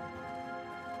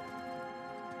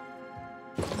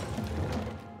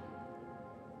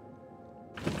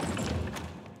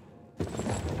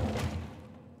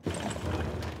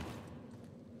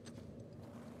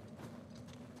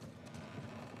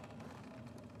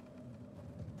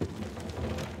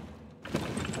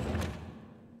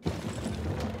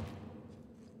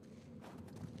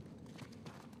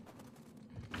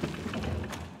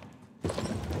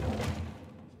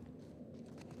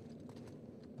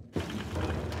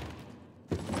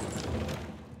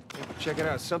 Check it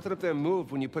out. Something up there moved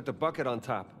when you put the bucket on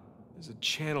top. There's a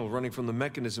channel running from the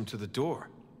mechanism to the door.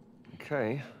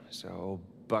 Okay, so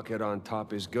bucket on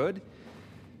top is good.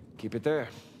 Keep it there.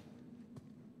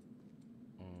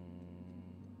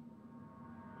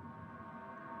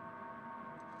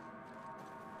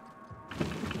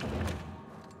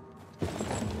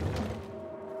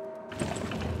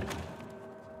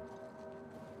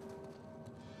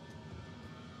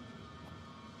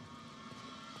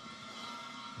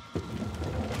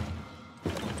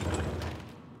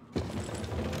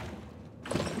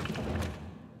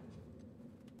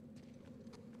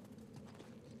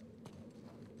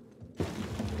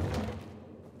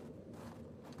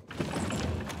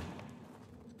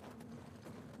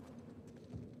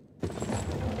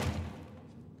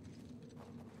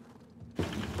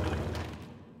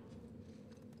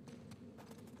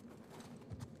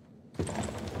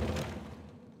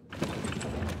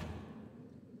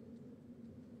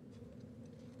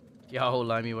 Yo,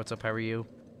 Limey, what's up? How are you?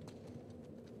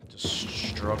 Just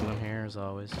struggling here as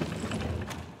always.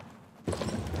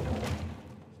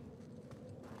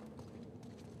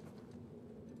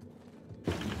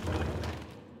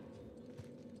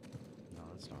 No,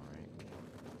 that's not right.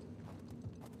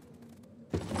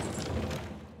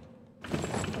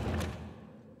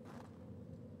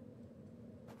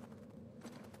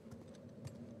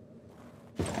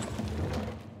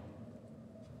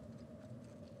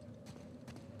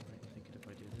 Thinking if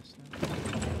I do this now?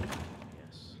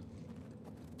 Yes.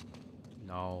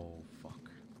 No, fuck.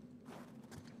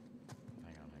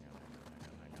 Hang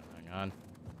on.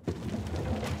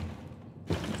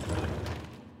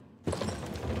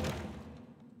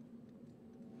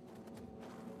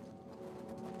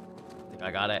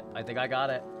 I think I got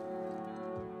it.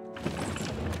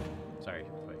 Sorry.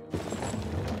 Wait.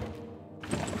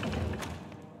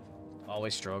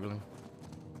 Always struggling.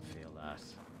 Feel that.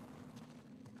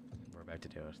 We're about to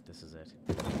do it. This is it.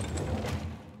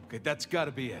 Okay, that's gotta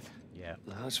be it. Yeah,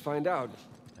 Let's find out.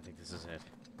 I think this is it.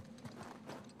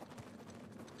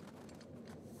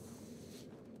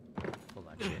 Pull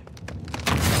that shit.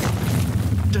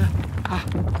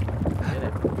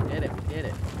 Did it. We did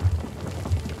it.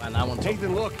 Man, that one took.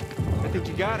 Nathan, look. I think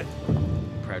you got it.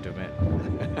 Proud to admit.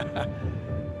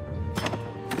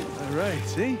 All right,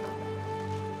 see?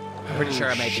 I'm pretty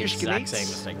sure I made the Shish exact canates. same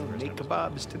mistake the first Make time.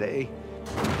 kebabs today.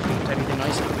 Anything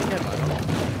nice at the weekend? I don't know.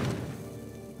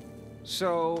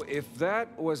 So, if that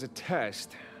was a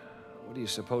test, what do you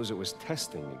suppose it was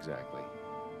testing exactly?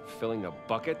 Filling a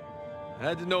bucket? I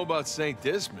had to know about St.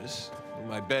 Dismas,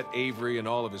 whom I bet Avery and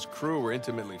all of his crew were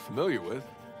intimately familiar with.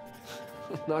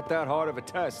 Not that hard of a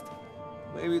test.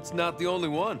 Maybe it's not the only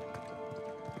one.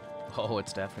 Oh,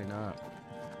 it's definitely not.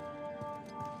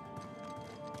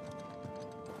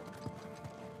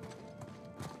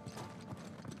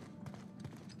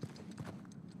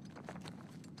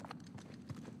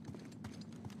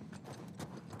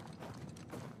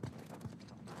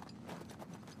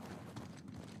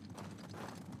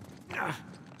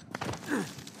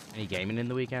 Any gaming in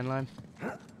the weekend, Lime?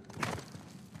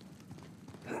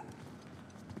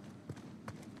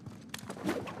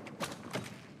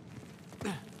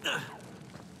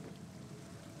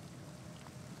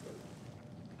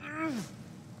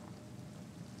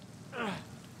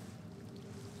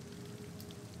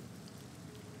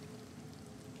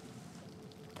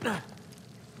 Yeah,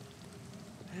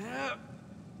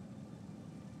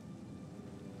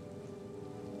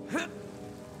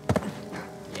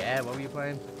 what were you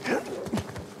playing?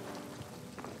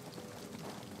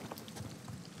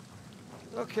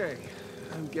 Okay,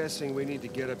 I'm guessing we need to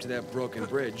get up to that broken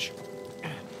bridge.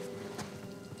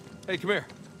 Hey, come here.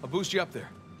 I'll boost you up there.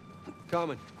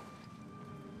 Coming.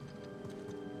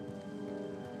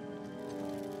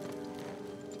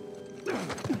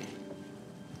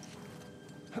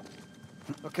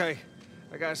 Okay,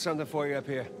 I got something for you up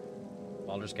here.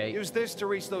 Baldur's Gate. Use this to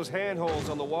reach those handholds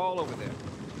on the wall over there.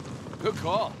 Good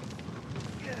call.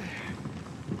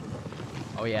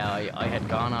 Oh yeah, I had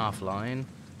gone offline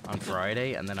on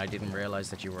Friday, and then I didn't realize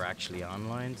that you were actually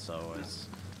online, so I was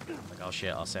like, oh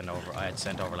shit, I had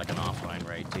sent over like an offline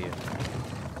raid to you.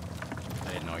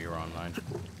 I didn't know you were online.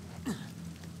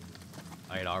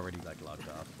 I had already like logged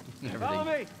off. and Follow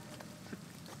everything.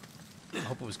 me! I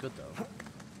hope it was good though.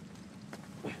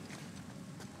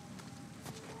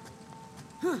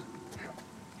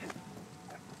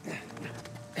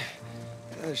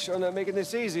 They're sure not making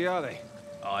this easy, are they?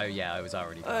 Oh yeah, I was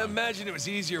already I gone. imagine it was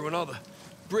easier when all the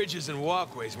bridges and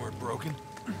walkways weren't broken.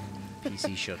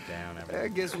 PC shut down, I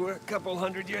everything. guess we're a couple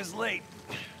hundred years late.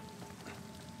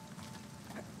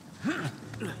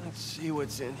 Let's see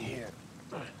what's in here.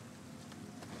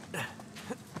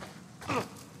 Oh,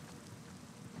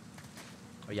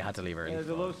 you had to leave early. There's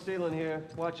a low ceiling here.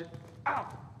 Watch it. Ow!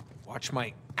 Watch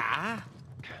my... Ah?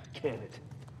 Can it?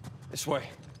 This way.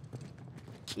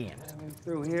 Can't. Coming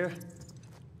through here.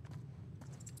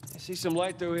 I see some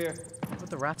light through here. What would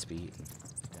the rats be eating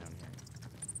down here?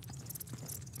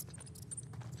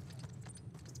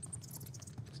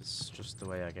 Is this just the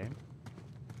way I came?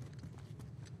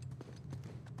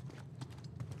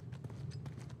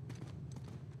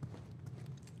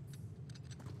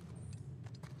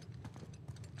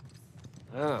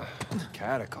 Ah,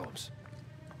 catacombs.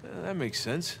 That makes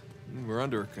sense. We're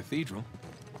under a cathedral.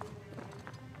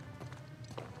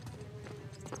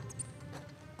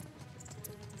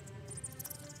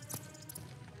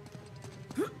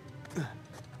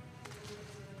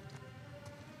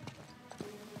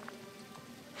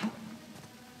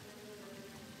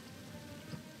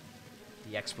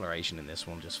 The exploration in this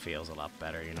one just feels a lot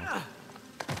better, you know?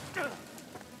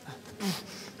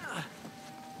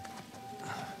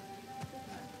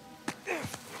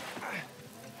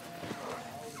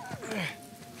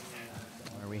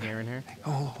 What are we hearing here?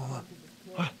 Oh, hold on.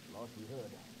 What?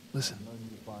 Listen.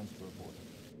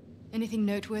 Anything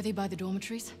noteworthy by the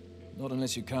dormitories? Not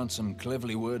unless you count some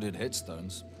cleverly worded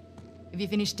headstones. Have you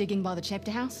finished digging by the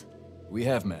chapter house? We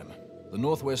have, ma'am. The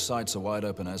northwest sites are wide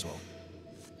open as well.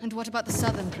 And what about the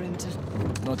southern perimeter?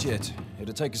 Not yet.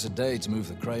 It'll take us a day to move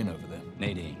the crane over there.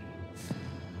 Nadine.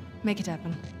 Make it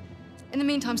happen. In the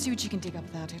meantime, see what you can dig up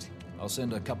without it. I'll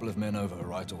send a couple of men over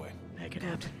right away. Make it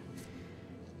happen.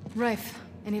 Rafe,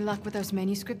 any luck with those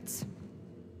manuscripts?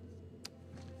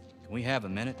 Can we have a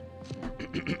minute?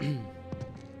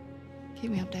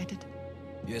 Keep me updated.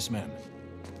 Yes, ma'am.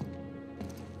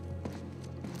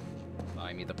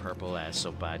 Buy me the purple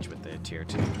sub badge with the tier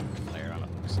 2 player on it.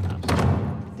 Looks absolutely.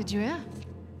 Did you hear?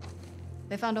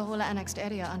 They found a whole annexed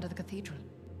area under the cathedral.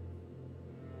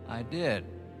 I did.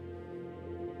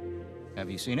 Have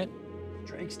you seen it?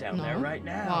 Drake's down No? there right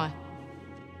now. Why?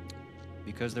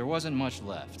 Because there wasn't much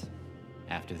left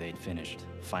after they'd finished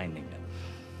finding them.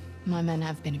 My men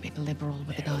have been a bit liberal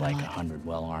with the They were like dynamite. 100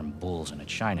 well-armed bulls in a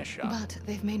china shop. But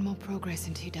they've made more progress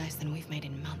in 2 days than we've made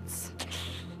in months.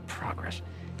 Progress.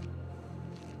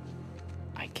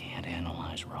 I can't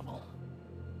analyze rubble.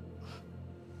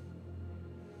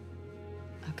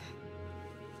 Okay.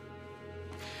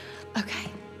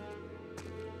 Okay.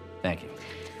 Thank you.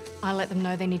 I'll let them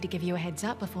know they need to give you a heads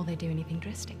up before they do anything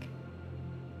drastic.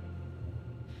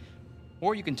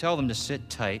 Or you can tell them to sit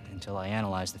tight until I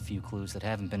analyze the few clues that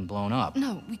haven't been blown up.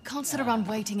 No, we can't sit around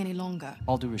waiting any longer.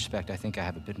 All due respect, I think I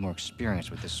have a bit more experience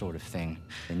with this sort of thing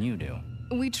than you do.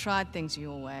 We tried things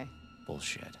your way.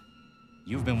 Bullshit.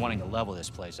 You've been wanting to level this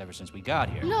place ever since we got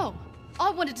here. No! I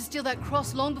wanted to steal that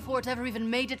cross long before it ever even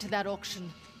made it to that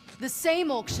auction. The same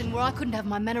auction where I couldn't have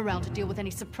my men around to deal with any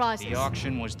surprises. The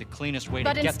auction was the cleanest way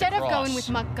But to get the instead of cross. going with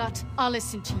my gut, I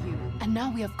listened to you. And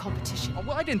now we have competition. Oh,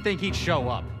 well, I didn't think he'd show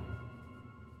up.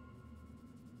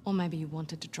 Or maybe you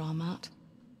wanted to draw him out.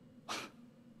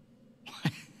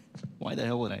 Why the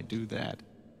hell would I do that?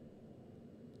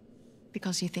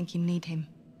 Because you think you need him.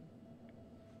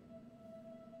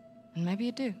 And maybe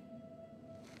you do.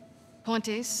 Point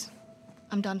is,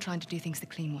 I'm done trying to do things the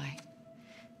clean way.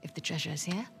 If the treasure is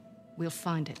here, we'll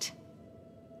find it.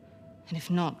 And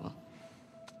if not, well,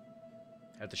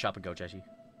 How'd the shopping go, Jesse?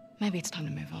 Maybe it's time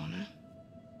to move on, huh?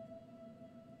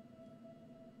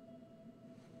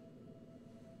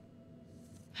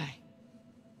 Hey.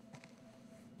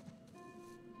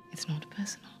 It's not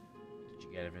personal. Did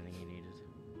you get everything you needed?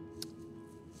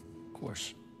 Of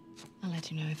course. I'll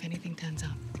let you know if anything turns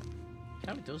up.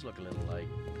 Kind of does look a little like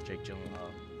Jake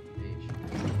Gyllenhaal age.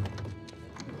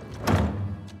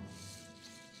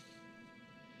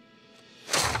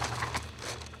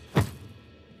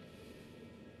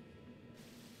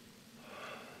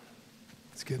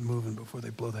 Let's get moving before they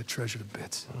blow that treasure to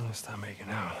bits. Oh, let's not making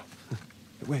out.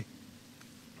 Wait.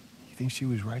 You think she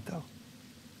was right, though?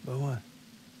 About what?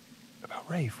 About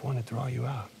Rafe wanting to draw you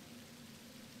out.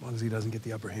 As long as he doesn't get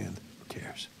the upper hand, who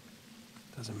cares?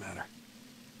 Doesn't matter.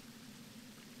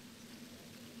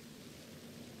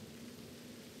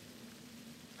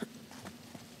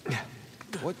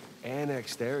 What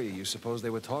annexed area you suppose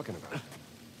they were talking about?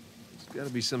 There's got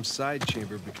to be some side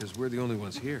chamber because we're the only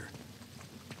ones here.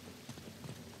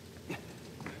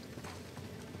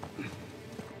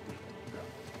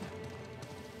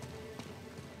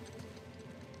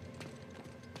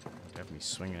 Got me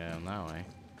swinging down that way.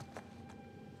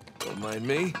 Don't mind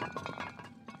me.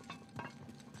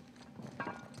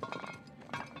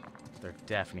 There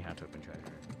definitely had to have been treasure.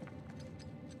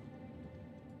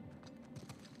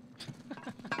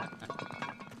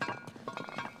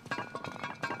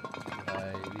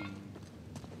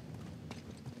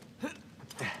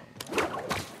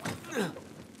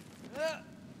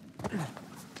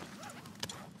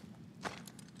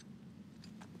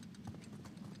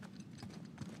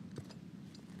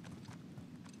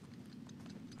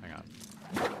 Hang on.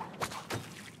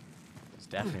 There's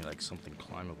definitely like something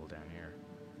climbable down here.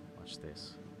 Watch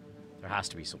this. There has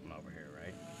to be something over here,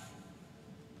 right?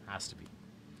 Has to be.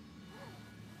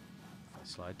 If I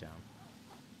slide down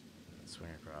and swing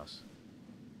across.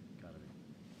 Gotta be.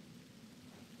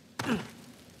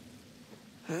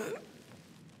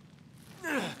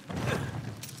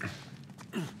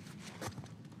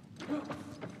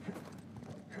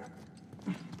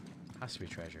 Has to be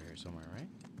treasure here somewhere, right?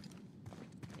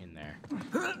 In there.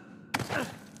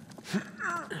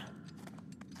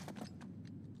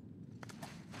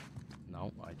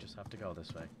 No, I just have to go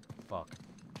this way. Fuck.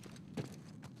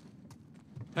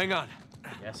 Hang on.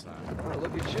 Yes, no. Oh,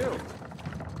 look at you.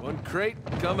 One crate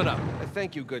coming up.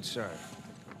 Thank you, good sir.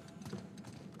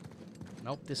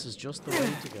 Nope, this is just the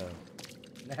way to go.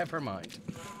 Never mind.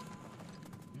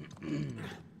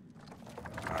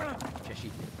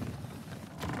 Cheshi.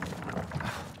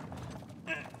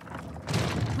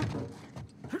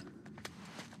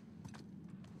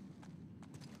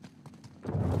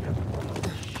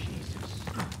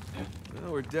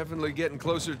 Well, we're definitely getting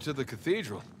closer to the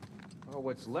cathedral. Oh,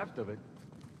 what's left of it?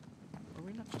 Are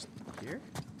we not just here?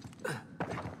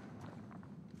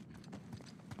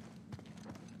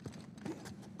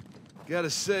 Gotta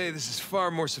say, this is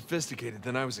far more sophisticated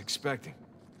than I was expecting.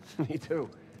 Me too.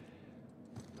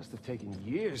 Must have taken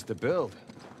years to build.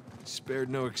 Spared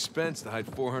no expense to hide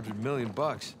 400 million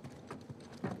bucks.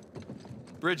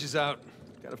 Bridge is out.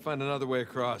 Gotta find another way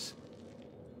across.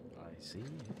 I see it.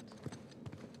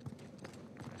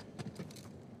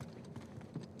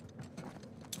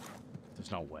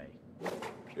 There's no way.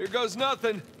 Here goes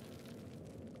nothing.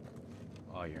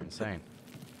 Oh, you're insane.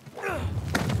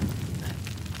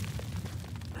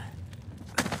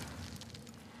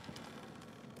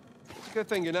 Good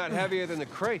thing you're not heavier than the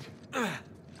crate.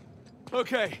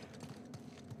 Okay.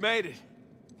 Made it.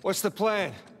 What's the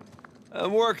plan?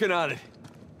 I'm working on it.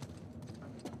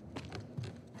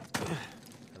 Hello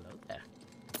there.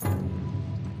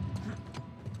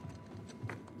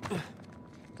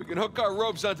 We can hook our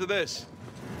ropes onto this.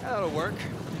 That'll work.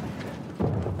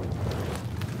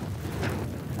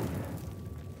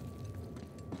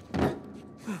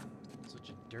 Such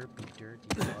a dirty vibe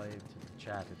to the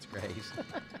chat. It's great.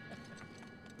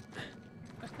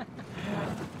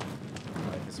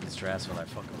 Like, this was stressful. I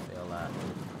fucking feel that.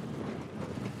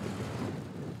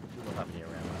 What happened here,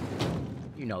 Rama?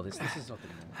 You know this. This is nothing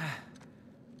new.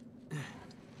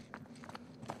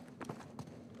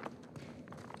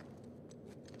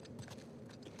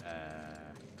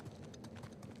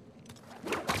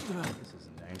 This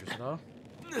isn't dangerous at all.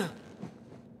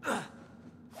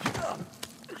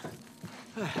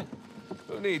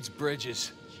 Who needs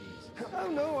bridges? Jesus. Oh,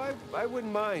 no, I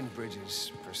wouldn't mind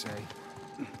bridges, per se.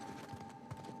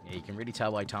 Yeah, you can really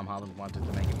tell why Tom Holland wanted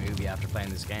to make a movie after playing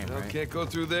this game, No, right? can't go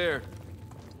through there.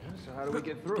 So how do we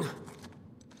get through?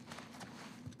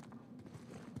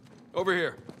 Over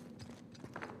here.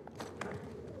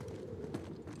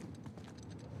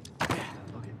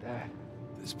 Look at that.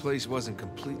 This place wasn't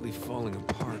completely falling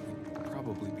apart. We'd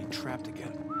probably be trapped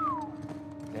again.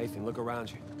 Nathan, look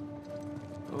around you.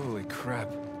 Holy crap.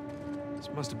 This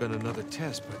must have been another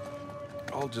test, but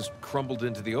it all just crumbled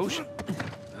into the ocean.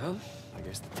 Well, I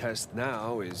guess the test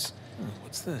now is...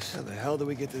 What's this? How the hell do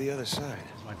we get to the other side?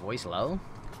 Is my voice low?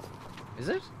 Is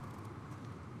it?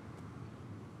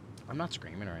 I'm not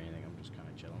screaming or anything. I'm just kind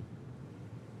of chilling.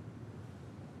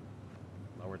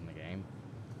 Lower than the game.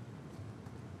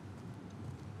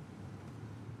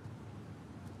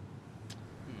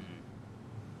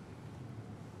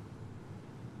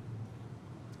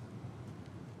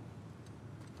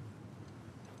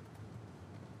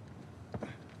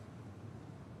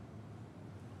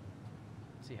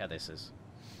 See how this is.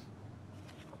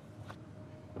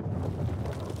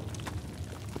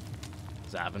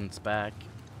 Zavin's back.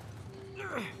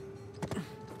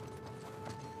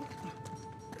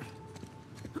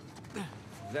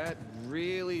 That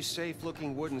really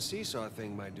safe-looking wooden seesaw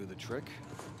thing might do the trick.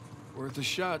 Worth a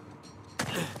shot.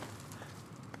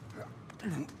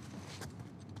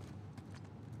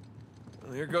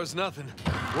 Well, here goes nothing.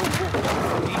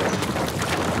 Whoa,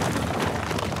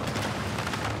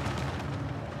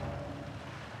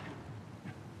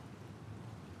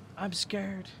 I'm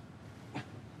scared.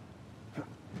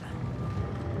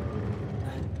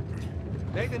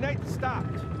 Nathan, stop!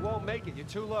 You won't make it. You're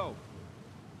too low.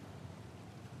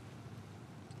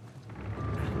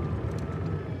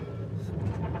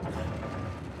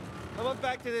 Come on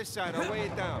back to this side. I'll weigh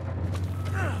it down.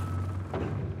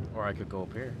 Or I could go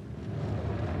up here.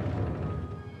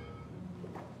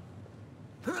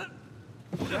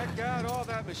 Check out all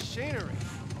that machinery.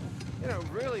 You know, it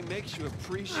really makes you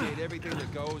appreciate everything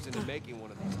that goes into making one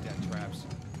of these death traps.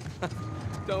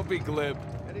 Don't be glib.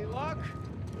 Any luck?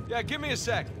 Yeah, give me a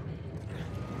sec.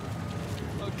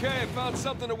 Okay, I found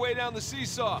something to weigh down the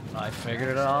seesaw. I figured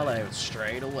it all out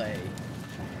straight away.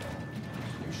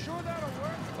 You sure that'll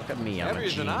work? Look at me, I'm a Heavier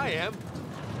than genius. I am.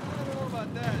 I don't know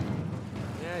about that.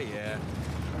 Yeah.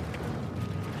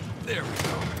 There we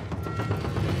go.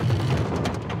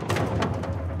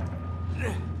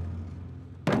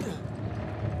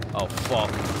 Oh, fuck.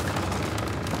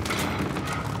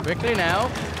 Quickly now.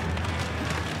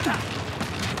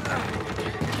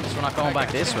 So we're not going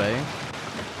back this way.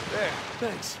 There,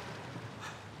 thanks.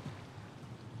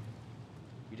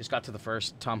 You just got to the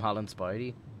first Tom Holland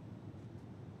Spidey.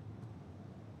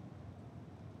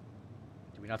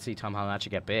 Did we not see Tom Holland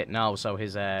actually get bit? No, so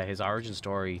his origin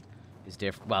story is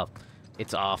different. Well,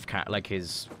 it's off like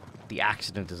the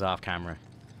accident is off camera.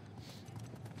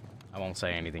 I won't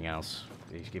say anything else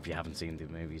if you haven't seen the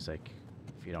movies, like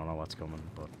if you don't know what's coming,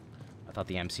 but I thought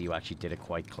the MCU actually did it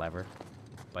quite clever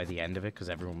by the end of it, because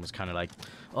everyone was kind of like,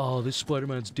 oh, this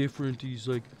Spider-Man's different, he's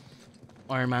like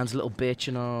Iron Man's a little bitch,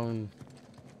 you know, and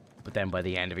but then by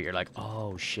the end of it you're like,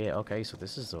 oh shit, okay, so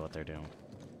this is what they're doing.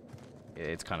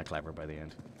 It's kind of clever by the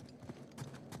end.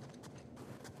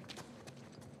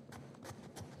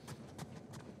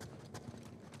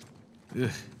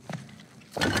 Ugh.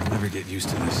 I'll never get used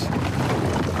to this.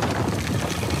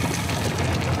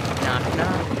 Knock,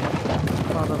 knock,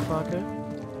 motherfucker.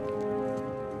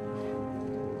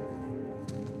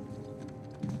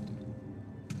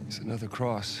 It's another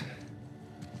cross.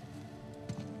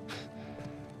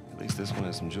 At least this one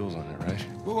has some jewels on it, right?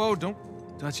 Whoa, don't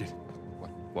touch it.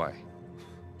 Why?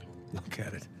 Look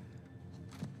at it.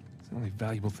 It's the only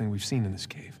valuable thing we've seen in this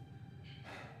cave.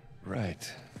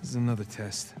 Right. This is another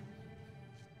test.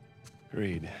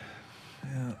 Agreed.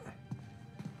 Yeah.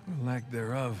 Or lack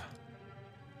thereof.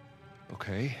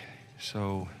 Okay,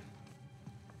 so...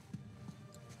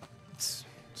 It's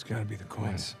gotta be the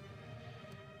coins.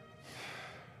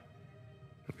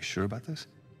 Are we sure about this?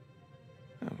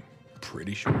 I'm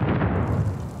pretty sure.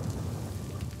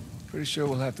 Pretty sure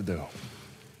we'll have to do.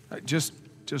 Just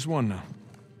one now.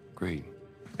 Agreed.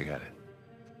 I got it.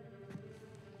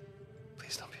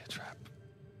 Please don't be a trap.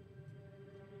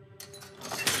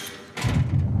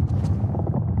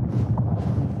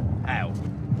 Ow.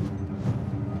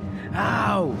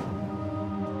 Ow!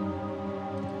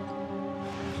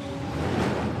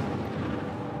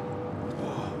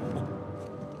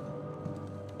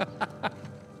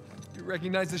 You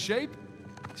recognize the shape?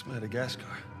 It's Madagascar.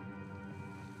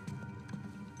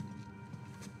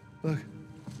 Look.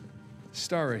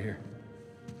 Star right here.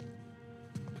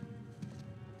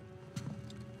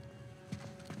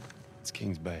 It's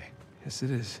King's Bay. Yes,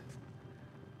 it is.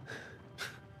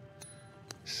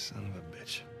 Son of a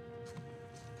bitch.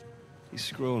 He's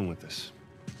screwing with us.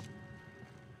 What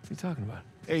are you talking about?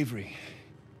 Avery,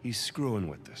 he's screwing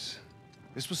with us.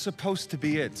 This was supposed to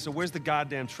be it, so where's the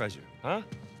goddamn treasure, huh?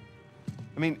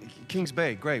 I mean, King's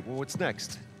Bay, great. Well, what's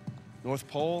next? North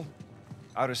Pole?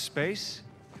 Outer space?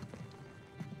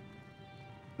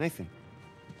 Nathan.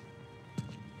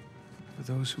 For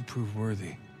those who prove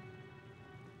worthy,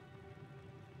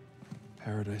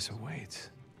 paradise awaits.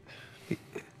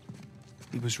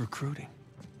 He was recruiting.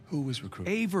 Who was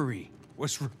recruiting? Avery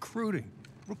was recruiting.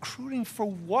 Recruiting for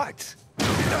what?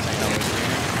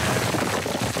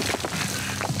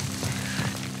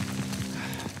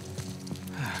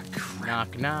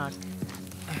 Knock, knock.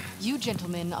 You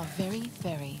gentlemen are very,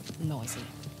 very noisy.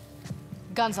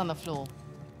 Guns on the floor.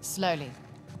 Slowly.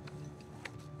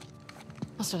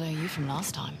 Must have known you from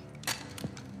last time.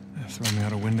 Throwing me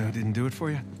out a window didn't do it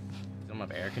for you? Some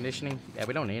have air conditioning? Yeah,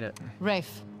 we don't need it.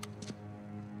 Rafe.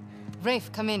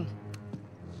 Rafe, come in.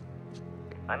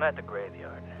 I'm at the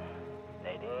graveyard.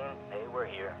 Nadine, hey, we're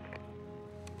here.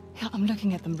 Yeah, I'm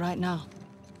looking at them right now.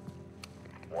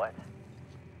 What?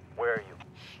 Where are you?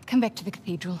 Come back to the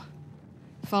cathedral.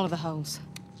 Follow the holes.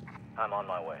 I'm on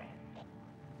my way.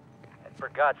 And for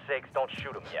God's sakes, don't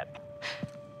shoot him yet.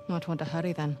 Might want to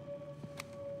hurry then.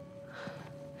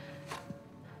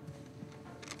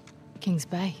 Kings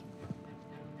Bay.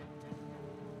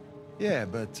 Yeah,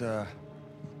 but,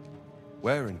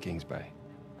 where in Kings Bay?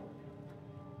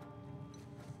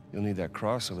 You'll need that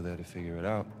cross over there to figure it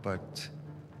out, but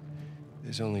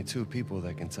there's only 2 people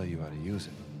that can tell you how to use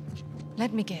it.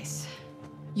 Let me guess.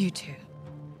 You two.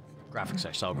 Graphics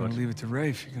are so I'm good. gonna leave it to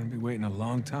Rafe. You're gonna be waiting a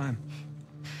long time.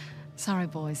 Sorry,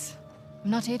 boys. I'm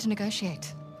not here to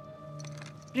negotiate.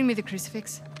 Bring me the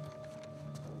crucifix.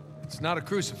 It's not a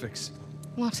crucifix.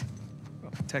 What?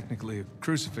 Well, technically, a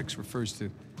crucifix refers to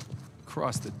a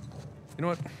cross that... You know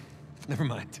what? Never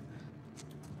mind.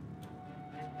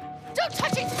 Don't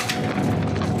touch it!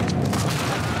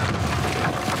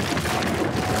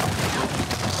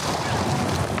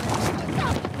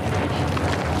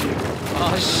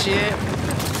 Oh shit!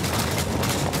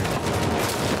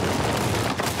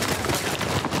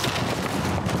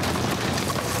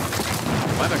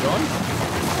 Where am I going?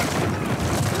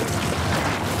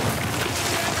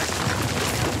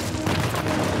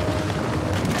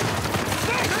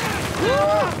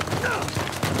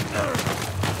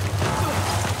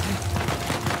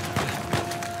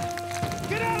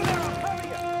 Get out of there, I'll cover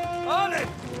you! On it!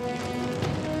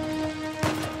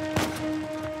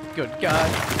 Good God.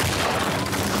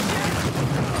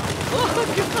 Oh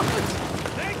God!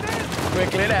 Nathan!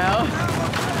 Quickly now.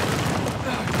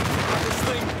 This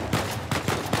thing.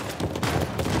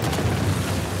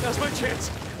 Now's my chance.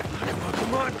 Come on,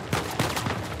 come on.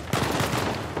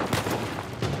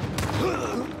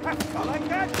 I like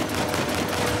that.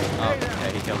 Oh, yeah,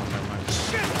 he killed him. Never mind.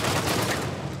 Shit!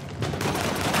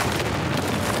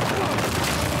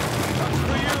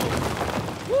 For you.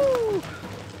 Woo!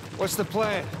 What's the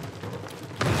plan?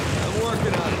 I'm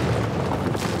working on it.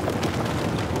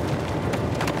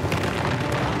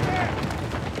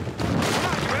 Come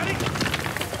on, you ready?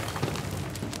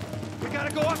 We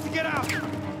gotta go up to get out.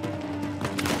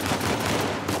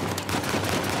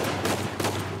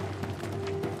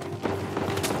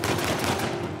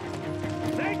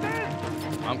 Nathan!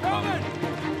 I'm coming.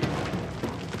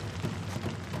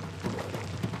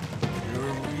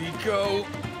 Here we go.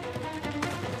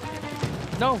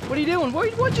 No, what are you doing?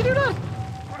 Why'd you do that?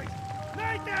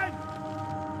 Nathan!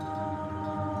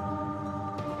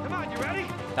 Come on, you ready?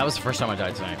 That was the first time I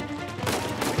died tonight. We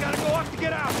gotta go up to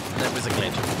get out. That was a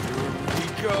glitch. Here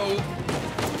we go.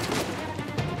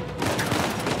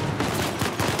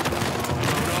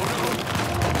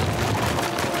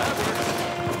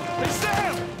 Hey,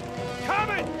 Sam!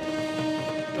 Coming!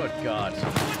 Good God.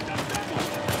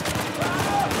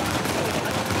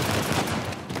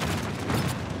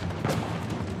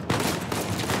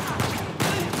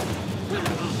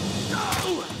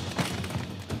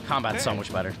 Combat's so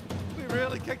much better. We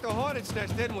really kicked the hornet's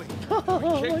nest, didn't we?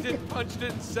 We kicked it, punched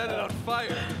it, and set it on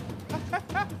fire.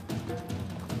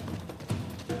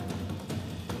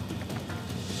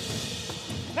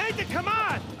 Nathan, come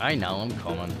on! I know, I'm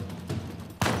coming.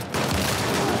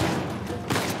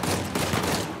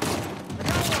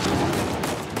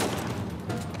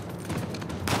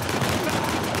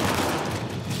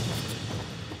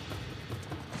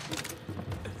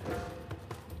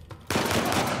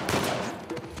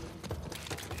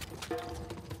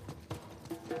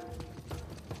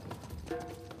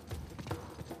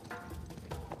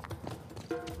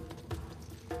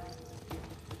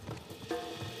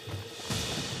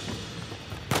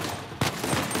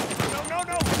 No, no,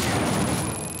 no!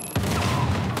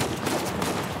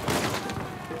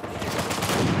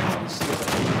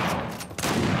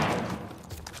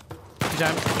 Good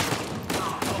time. Got it!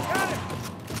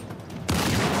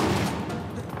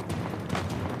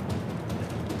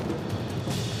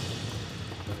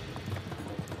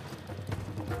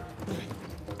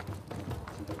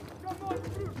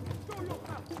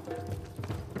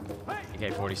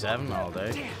 AK-47 all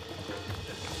day.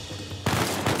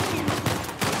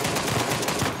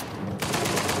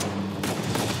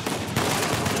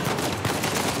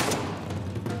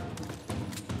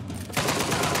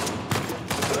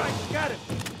 Got it.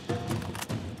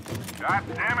 God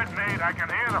damn it, Nate. I can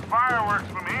hear the fireworks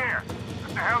from here.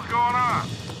 What the hell's going on?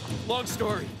 Long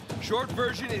story. Short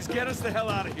version is get us the hell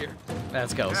out of here.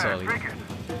 Let's go, Yeah, Sully. figures.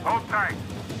 Hold tight.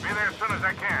 Be there as soon as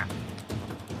I can.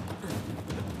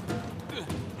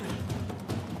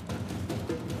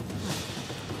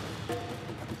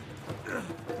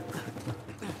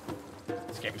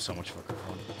 This game is so much fucking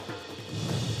fun.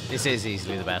 This is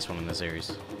easily the best one in the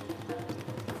series.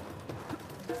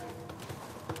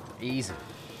 Easy.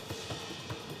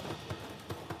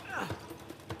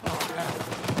 Oh,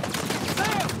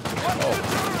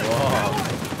 whoa.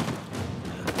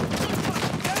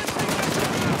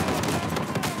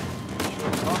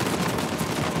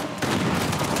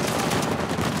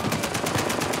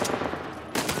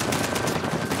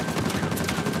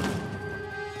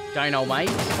 Dynamite.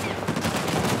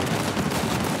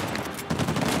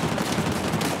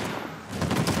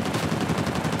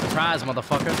 Surprise,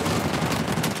 motherfucker.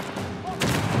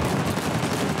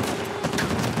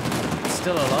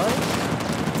 Still alive?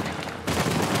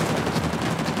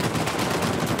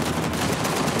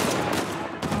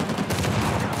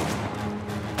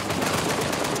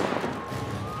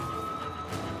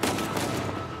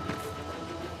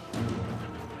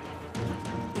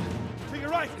 To your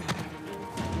right.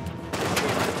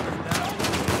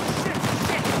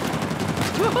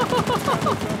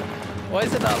 Why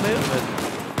is it not moving?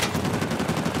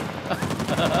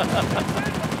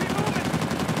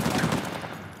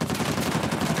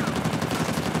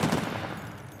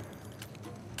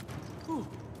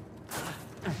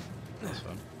 That's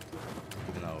fun.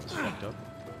 Even though it's fucked up.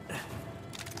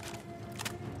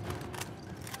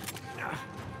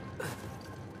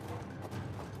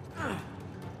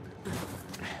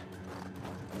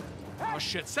 Oh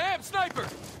shit, Sam, sniper!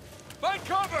 Find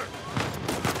cover!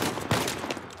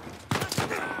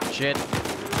 Shit.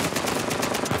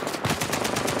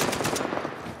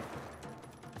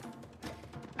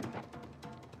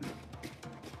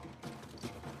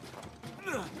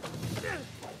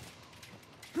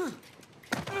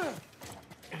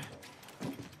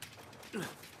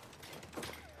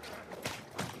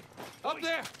 Up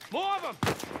there! More of them!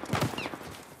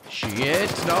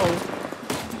 Shit, no.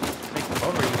 Take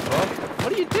cover, you fuck.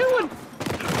 What are you doing?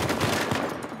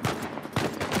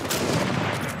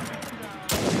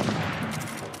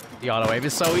 The auto aim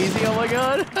is so easy, oh my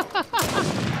god.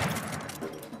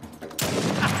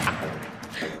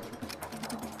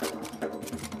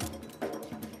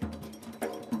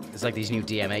 It's like these new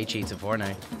DMA cheats in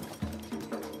Fortnite.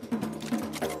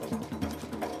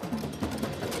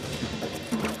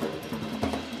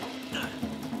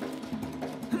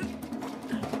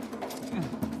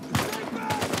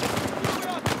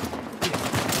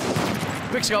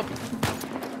 Quick scope.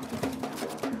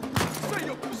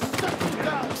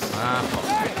 Ah, fuck.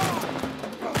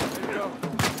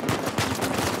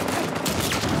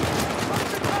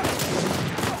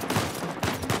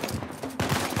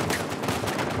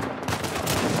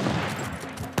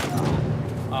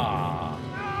 Ah.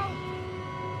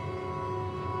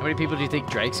 How many people do you think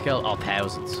Drake's killed? Oh,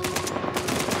 thousands.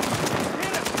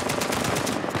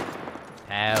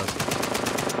 Thousands.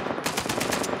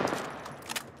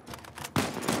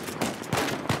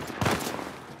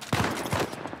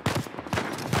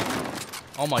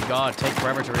 Oh my god, take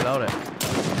forever to reload it.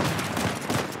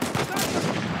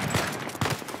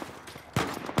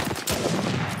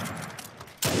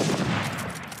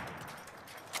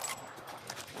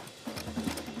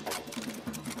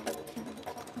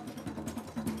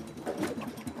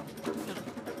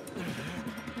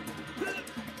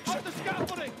 Up the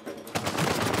scaffolding!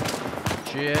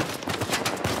 Shit.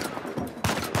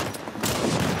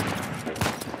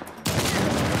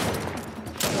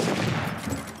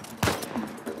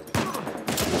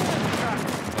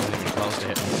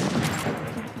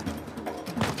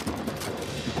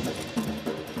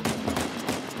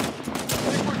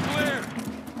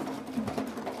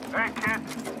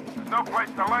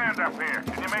 Up here.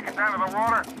 Can you make it down to the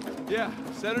water? Yeah,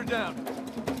 set her down.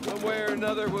 One way or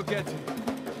another, we'll get to you.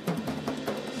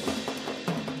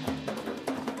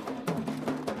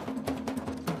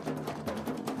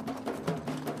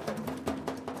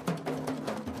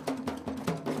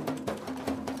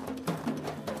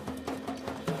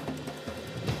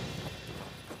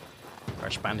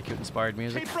 Crash Bandicoot inspired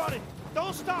music. Keep running!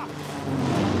 Don't stop!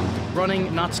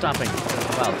 Running, not stopping.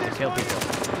 Well, to kill people.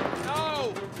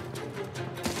 No!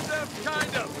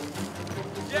 Kind of.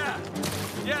 Yeah.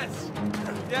 Yes.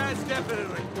 Yes,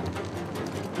 definitely.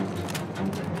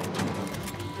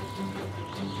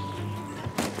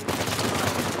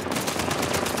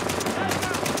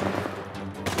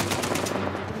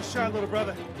 Good shot, little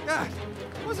brother. God,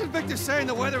 wasn't Victor saying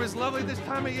the weather is lovely this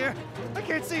time of year? I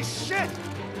can't see shit!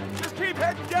 Just keep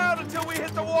heading down until we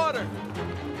hit the water!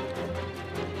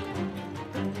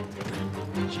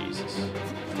 Jesus.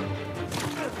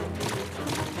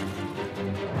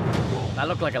 That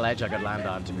looked like a ledge I could land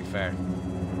on, to be fair.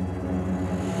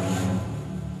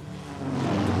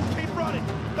 Keep running.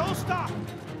 Don't stop.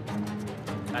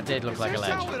 That did look like a Is this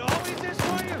ledge. how it always is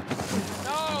for you?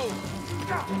 No!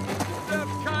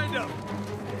 Kind of.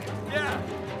 Yeah.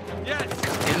 Yes.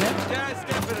 Isn't it? Yes,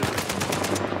 definitely.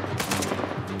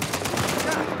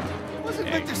 God, wasn't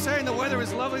Victor saying the weather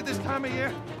is lovely this time of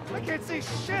year? I can't see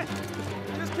shit!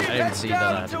 Just keep I didn't see heading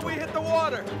that. down until we hit the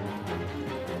water!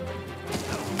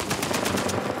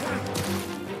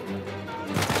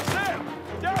 Sam!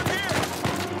 Down here!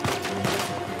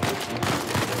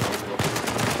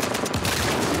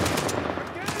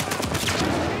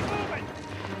 Keep moving!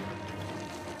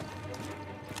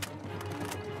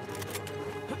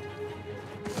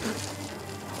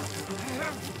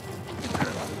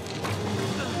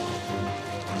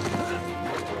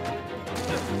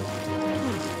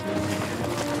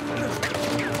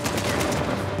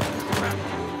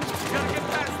 Gotta get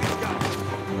past these guys!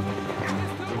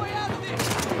 There's no way out of this!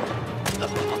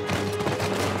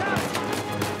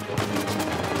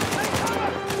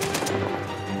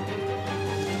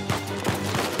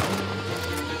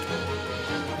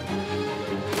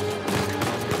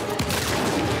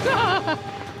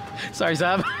 Sorry,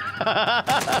 Sam. Boys, they're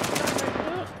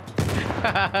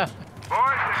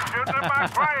shooting at my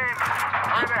plane.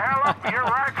 Hurry the hell up, your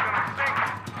right's gonna sink.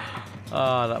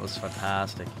 Oh, that was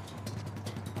fantastic.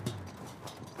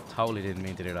 Totally didn't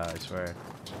mean to do that, I swear.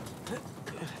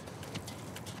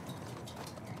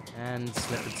 And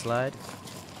slip and slide.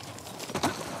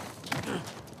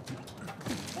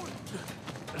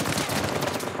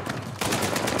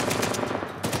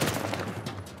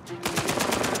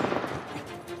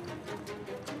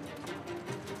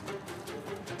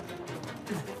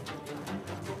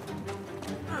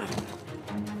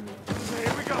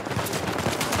 Here we go!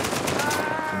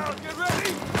 Now, get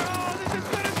ready! Oh, this is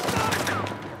gonna suck!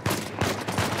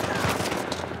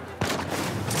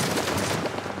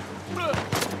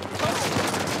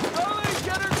 Ollie,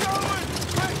 get her going!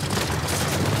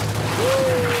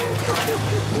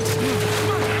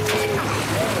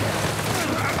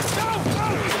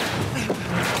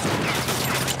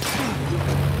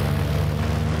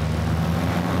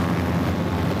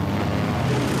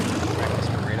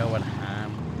 Breakfast burrito with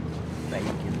ham,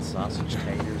 bacon, sausage,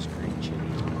 taters, green chili,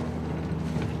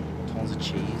 tons of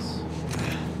cheese.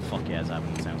 Fuck yeah, that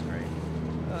sounds great.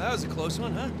 That was a close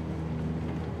one, huh?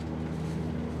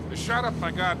 They shot up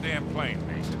my goddamn plane,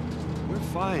 mate. We're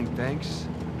fine, thanks.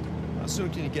 How soon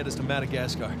can you get us to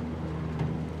Madagascar?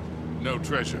 No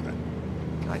treasure, then.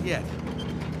 Not yet.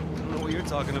 I don't know what you're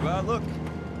talking about. Look,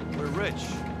 we're rich.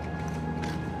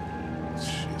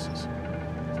 Jesus.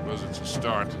 Suppose it's a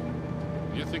start.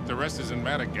 You think the rest is in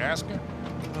Madagascar?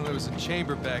 Well, there was a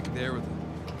chamber back there with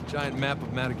a giant map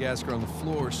of Madagascar on the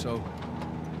floor, so...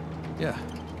 yeah,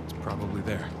 it's probably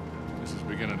there. This is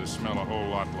beginning to smell a whole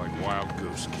lot like Wild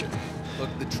Goose, kid. Look,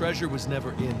 the treasure was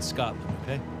never in Scotland,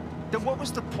 okay? Then what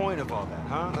was the point of all that,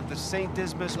 huh? Of the St.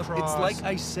 Dismas Look, cross? it's like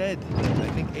I said. I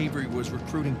think Avery was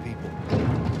recruiting people.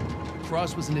 The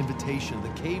cross was an invitation. The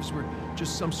caves were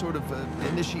just some sort of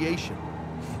initiation.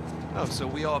 Oh, so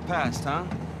we all passed, huh?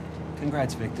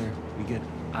 Congrats, Victor. We get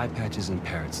eye patches and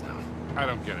parrots now. I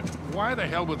don't get it. Why the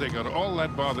hell would they go to all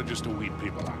that bother just to weed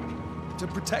people out? To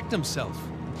protect himself.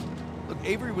 Look,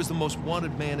 Avery was the most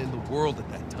wanted man in the world at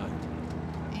that time.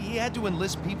 He had to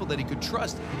enlist people that he could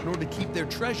trust in order to keep their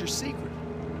treasure secret.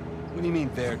 What do you mean,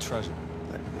 their treasure?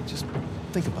 Just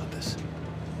think about this.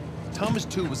 Thomas,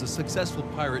 too, was a successful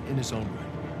pirate in his own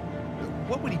right.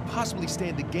 What would he possibly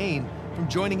stand to gain from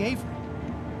joining Avery?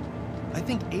 I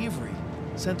think Avery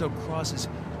sent out crosses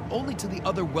only to the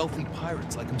other wealthy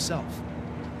pirates like himself.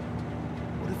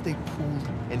 What if they pooled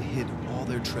and hid all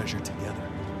their treasure together?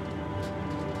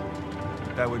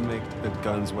 That would make the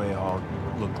Gunsway all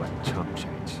look like chump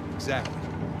change. Exactly.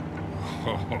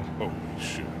 Oh, holy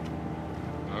shit.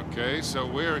 Okay, so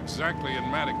where exactly in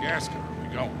Madagascar are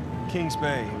we going? Kings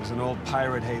Bay. It was an old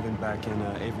pirate haven back in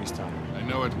Avery's time. I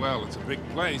know it well. It's a big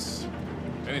place.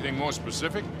 Anything more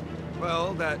specific?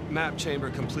 Well, that map chamber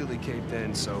completely caved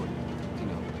in, so, you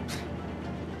know.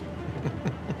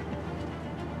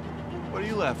 What are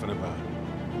you laughing about?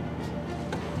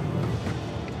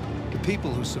 The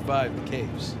people who survived the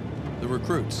caves. the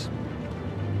recruits.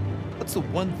 What's the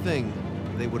one thing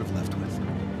they would have left with?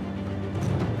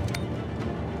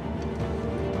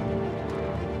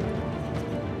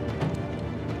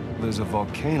 There's a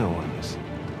volcano on this.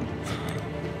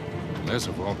 There's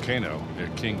a volcano near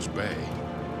Kings Bay.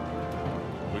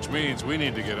 Which means we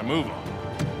need to get a move on.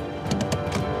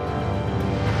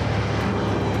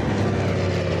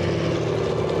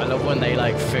 I love when they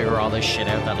like figure all this shit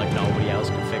out that like nobody else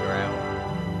can figure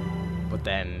out. But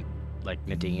then like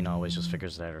Nadine always just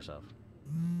figures it out herself.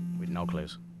 With no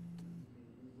clues.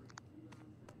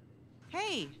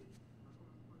 Hey.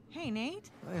 Hey,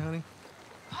 Nate. Hi, honey.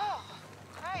 Oh,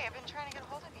 hi. I've been trying to get a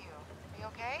hold of you. Are you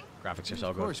okay? Graphics are so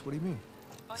Of good. course, what do you mean?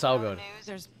 So good. News.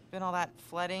 There's been all that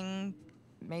flooding.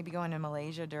 Maybe going to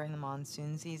Malaysia during the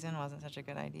monsoon season wasn't such a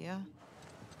good idea.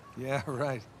 Yeah,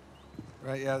 right.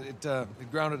 Right, yeah,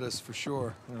 it grounded us for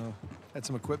sure. You know, had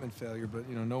some equipment failure, but,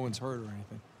 you know, no one's hurt or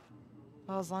anything.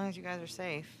 Well, as long as you guys are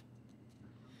safe.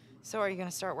 So are you going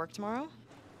to start work tomorrow?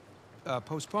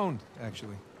 Postponed,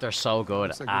 actually. They're so good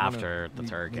Looks like we're after gonna the need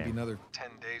third maybe game. another 10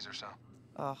 days or so.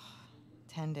 Ugh,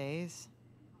 10 days.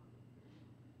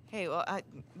 Hey, well,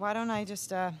 why don't I just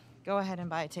go ahead and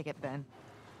buy a ticket then?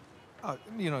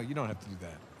 You know, you don't have to do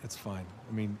that. It's fine.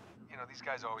 I mean, you know, these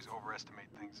guys always overestimate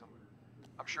things.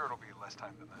 I'm sure it'll be less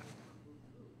time than that.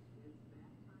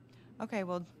 Okay,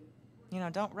 well, you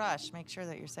know, don't rush. Make sure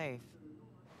that you're safe.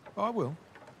 Oh, I will.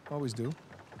 Always do.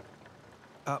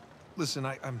 Listen,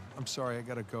 I'm sorry. I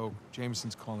gotta go.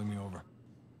 Jameson's calling me over.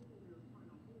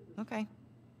 Okay.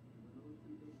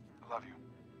 I love you.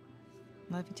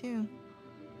 Love you too.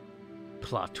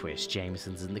 Plot twist,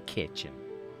 Jameson's in the kitchen.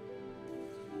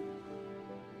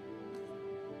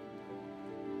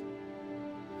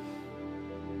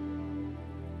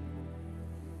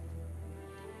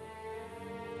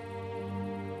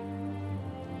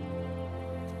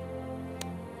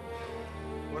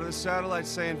 What are the satellites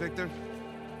saying, Victor?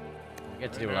 We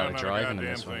get to do a lot of driving in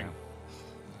this one now.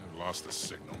 I've lost the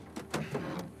signal.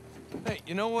 Hey,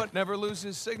 you know what never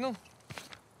loses signal?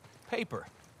 Paper.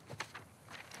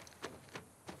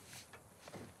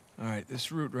 All right,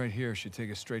 this route right here should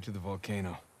take us straight to the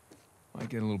volcano. Might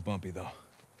get a little bumpy, though.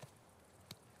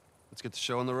 Let's get the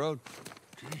show on the road.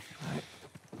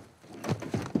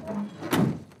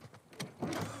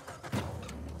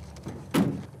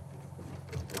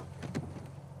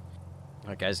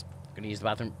 Alright guys, gonna use the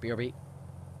bathroom. BRB.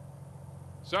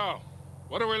 So,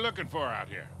 what are we looking for out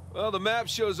here? Well, the map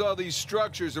shows all these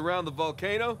structures around the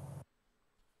volcano.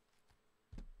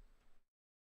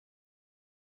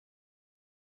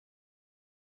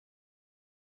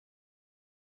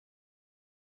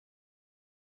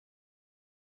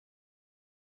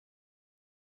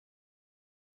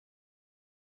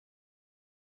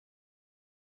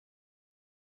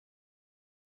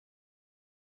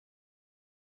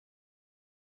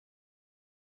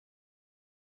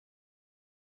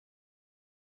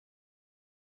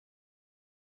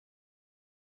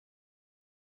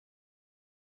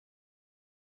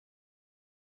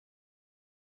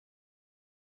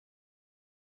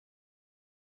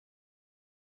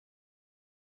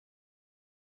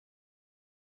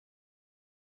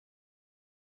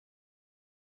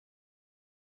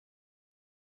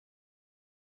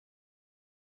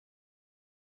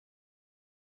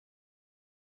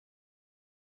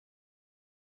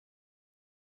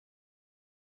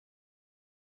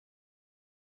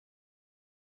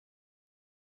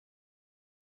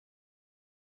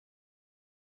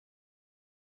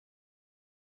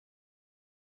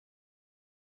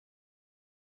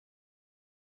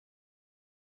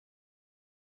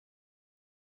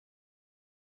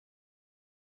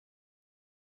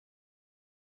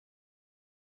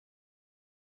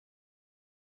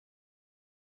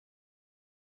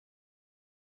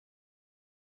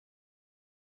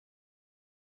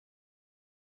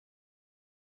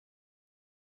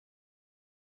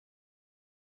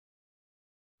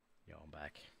 Yo, I'm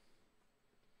back.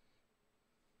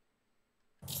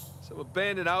 Some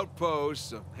abandoned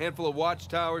outposts, a handful of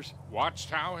watchtowers.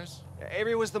 Watchtowers?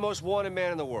 Avery was the most wanted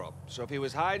man in the world, so if he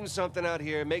was hiding something out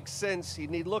here, it makes sense he'd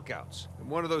need lookouts. And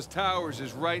one of those towers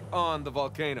is right on the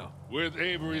volcano. With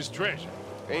Avery's treasure.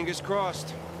 Fingers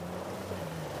crossed.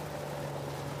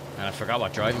 And I forgot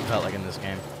what driving felt like in this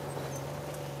game.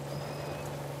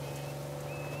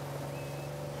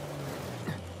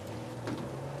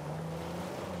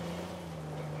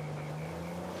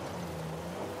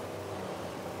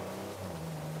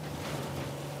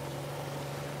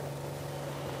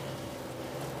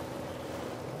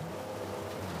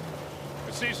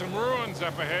 I see some ruins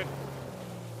up ahead.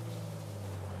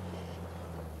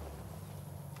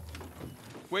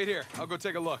 Wait here. I'll go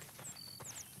take a look.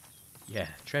 Yeah,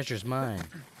 treasure's mine.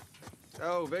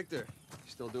 Oh, Victor.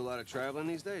 You still do a lot of traveling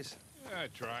these days? Yeah, I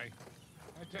try.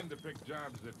 I tend to pick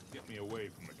jobs that get me away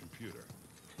from the computer.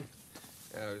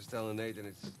 Yeah, I was telling Nathan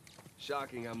it's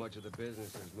shocking how much of the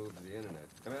business has moved to the internet.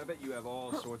 I mean, I bet you have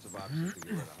all sorts of options to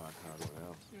get rid of hot hardware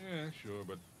else. Yeah, sure,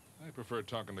 but I prefer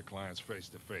talking to clients face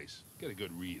to face. Get a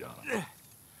good read on them.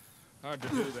 Hard to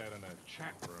do that in a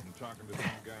chat room talking to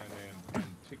some guy named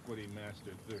Antiquity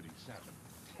Master 37.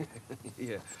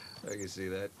 Yeah, I can see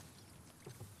that.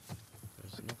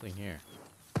 There's nothing here.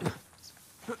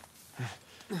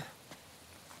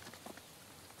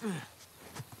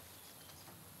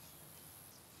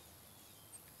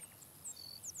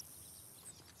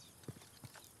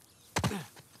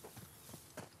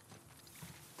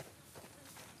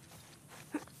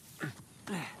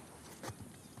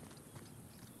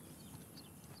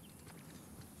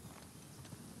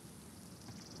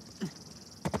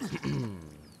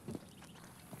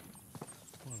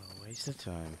 What a waste of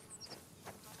time.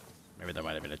 Maybe there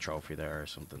might have been a trophy there or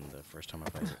something the first time I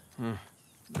played it.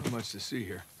 Not much to see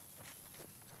here.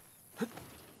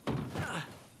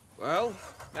 Well?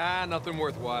 Nothing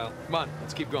worthwhile. Come on,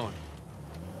 let's keep going.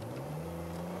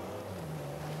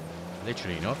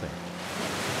 Literally nothing.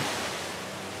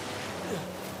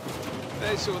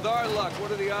 Hey, so with our luck,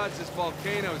 what are the odds this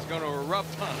volcano is going to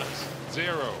erupt on us?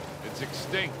 0. It's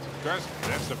extinct. Trust me,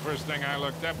 that's the first thing I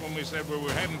looked up when we said we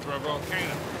were heading for a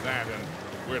volcano. That and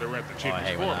where to rent the Oh, I cheapest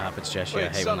hate when that format. happens, Jesse. I Wait,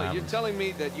 hate when Sully, that you're happens. telling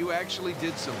me that you actually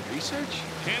did some research?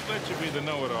 Can't let you be the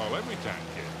know-it-all every time,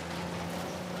 kid.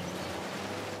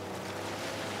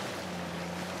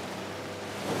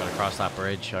 Gotta cross that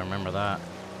bridge. I remember that.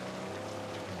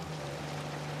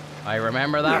 I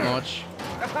remember that much.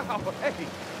 Ow, hey!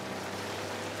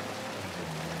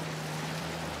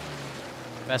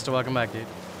 Best of welcome back, dude.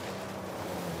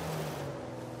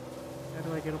 How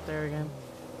do I get up there again?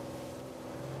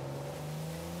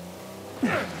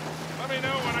 Let me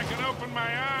know when I can open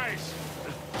my eyes.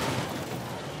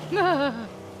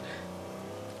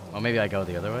 Well, maybe I go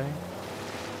the other way.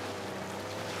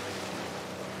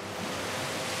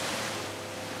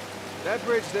 That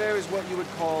bridge there is what you would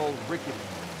call rickety.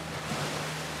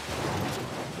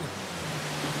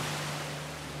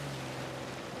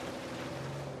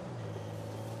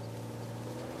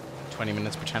 20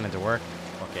 minutes pretending to work.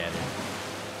 Fuck yeah,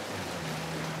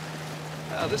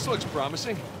 dude. This looks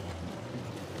promising.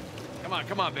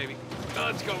 Come on, baby.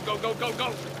 Let's go, go, go, go,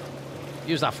 go!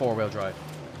 Use that 4-wheel drive.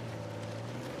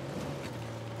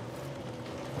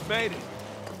 Made it.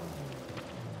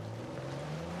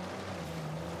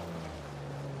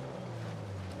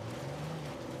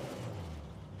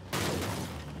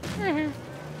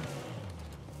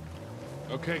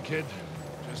 Okay, kid.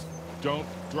 Just don't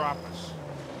drop us.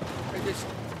 Hey, just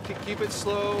keep it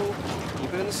slow.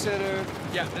 Keep it in the center.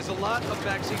 Yeah, there's a lot of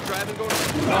backseat driving going on.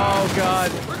 Oh,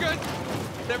 God. We're good.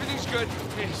 Everything's good.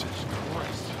 Jesus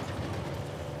Christ.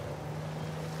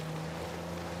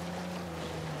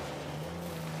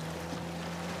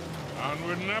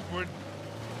 Onward and upward.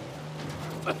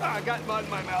 I got mud in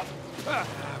my mouth.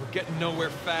 We're getting nowhere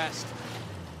fast.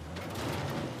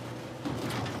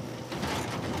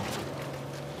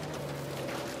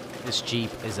 This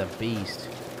Jeep is a beast.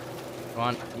 Come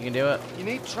on, you can do it. You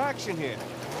need traction here.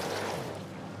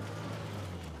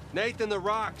 Nathan, the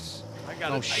rocks. I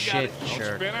got Oh, it. I got shit. it. Don't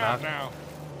Sure. spin out now.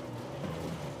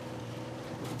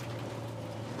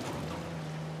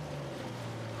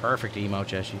 Perfect emote,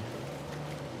 Jesse.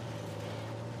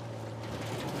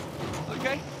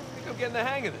 Okay, I think I'm getting the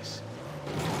hang of this.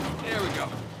 There we go.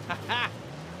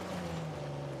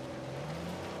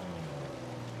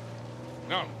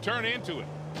 No, turn into it.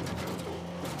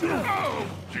 Oh,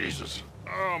 Jesus.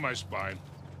 Oh, my spine.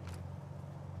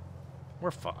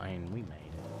 We're fine. We made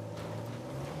it.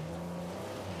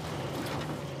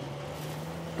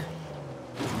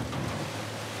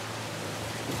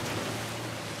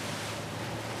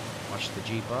 Watch the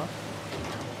Jeep up.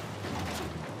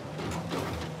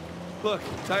 Look,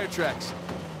 tire tracks.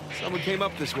 Someone came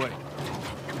up this way.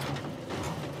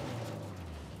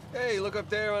 Hey, look up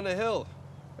there on the hill.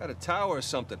 Got a tower or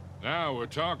something. Now we're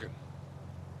talking.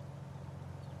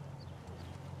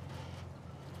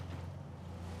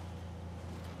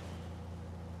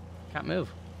 Can't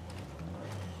move.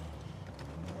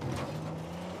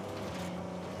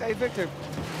 Hey, Victor,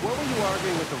 what were you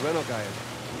arguing with the rental guy about?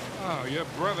 Oh, your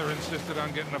brother insisted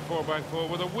on getting a 4x4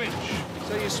 with a winch.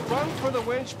 So you sprung for the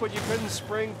winch, but you couldn't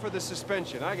spring for the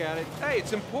suspension. I got it. Hey,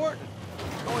 it's important.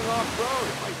 Going off-road,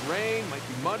 it might rain, might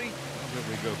be muddy. How did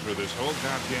we go through this whole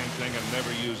goddamn thing and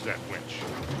never use that winch?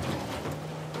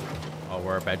 Oh,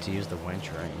 we're about to use the winch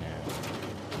right now.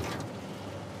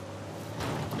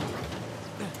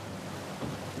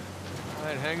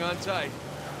 hang on tight.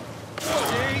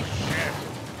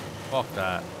 Fuck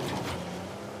that.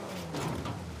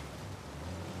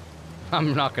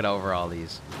 I'm knocking over all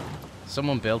these.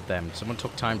 Someone built them. Someone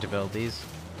took time to build these.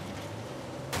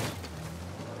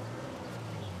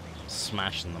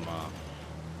 Smashing them off.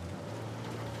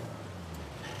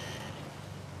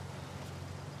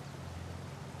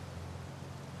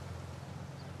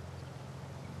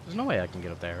 There's no way I can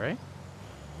get up there, right?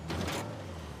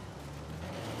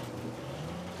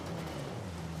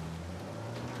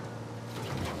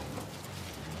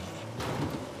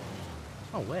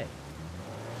 No way.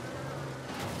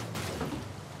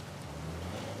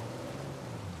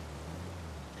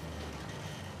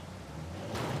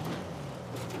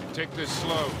 Take this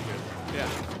slow, kid. Yeah.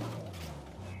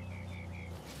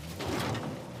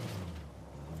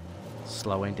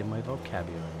 Slow ain't in my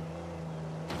vocabulary.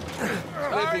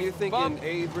 Nathan, you thinking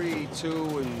Avery,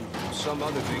 too, and some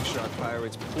other big shot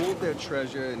pirates pooled their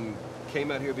treasure and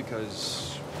came out here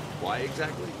because... why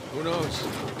exactly? Who knows?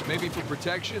 Maybe for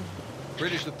protection?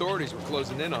 British authorities were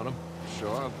closing in on him.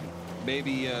 Sure.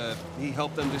 Maybe, he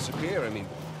helped them disappear. I mean,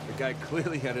 the guy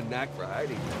clearly had a knack for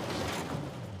hiding things.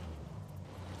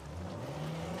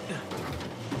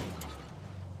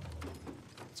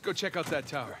 Let's go check out that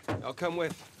tower. I'll come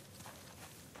with.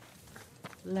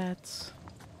 Let's.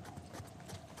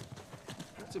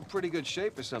 It's in pretty good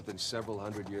shape for something several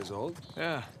hundred years old.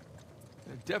 Yeah.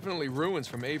 They're definitely ruins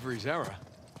from Avery's era.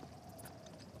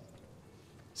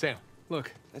 Sam,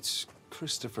 look. That's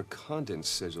Christopher Condon's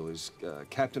sigil. He's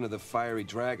captain of the Fiery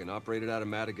Dragon, operated out of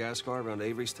Madagascar around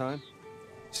Avery's time.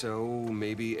 So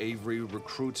maybe Avery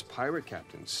recruits pirate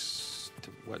captains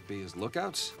to, what, be his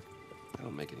lookouts? That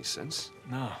don't make any sense.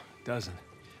 No, it doesn't.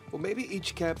 Well, maybe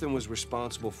each captain was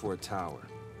responsible for a tower,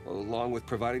 along with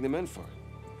providing the men for it.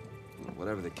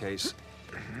 Whatever the case,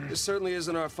 this certainly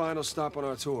isn't our final stop on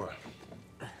our tour.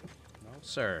 No,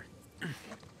 sir.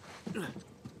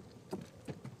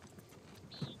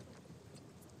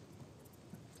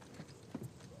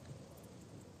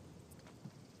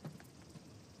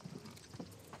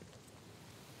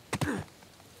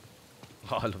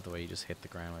 Oh, I love the way you just hit the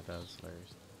ground like that. It's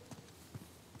hilarious.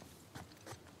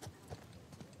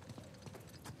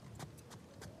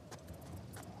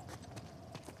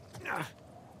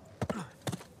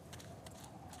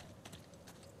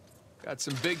 Got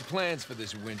some big plans for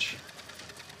this winch.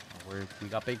 We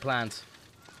got big plans.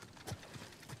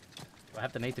 Do I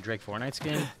have the Nate the Drake Fortnite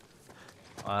skin?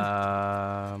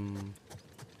 I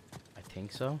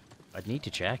think so. I'd need to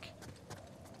check.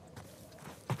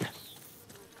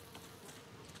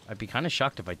 I'd be kind of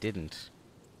shocked if I didn't.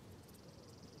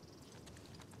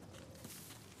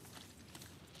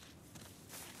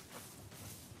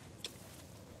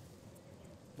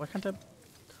 Why can't I?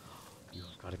 You've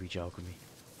got to be joking me.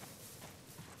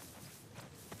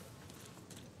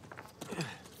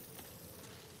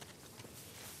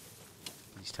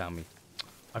 Please tell me. I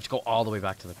have to go all the way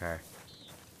back to the car.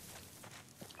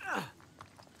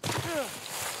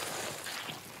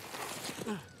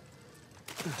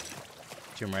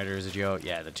 Tomb Raider is a joke.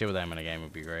 Yeah, the two of them in a game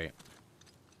would be great.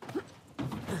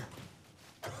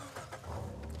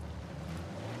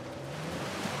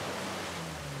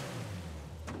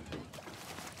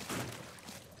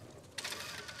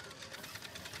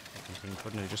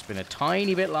 Couldn't have just been a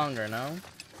tiny bit longer, no?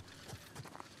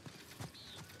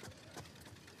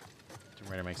 Tomb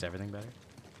Raider makes everything better.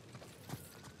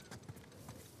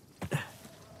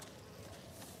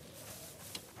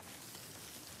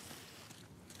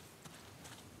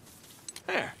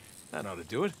 There. That ought to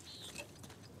do it.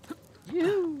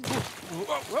 You.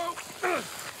 Whoa.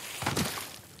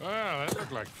 Well, that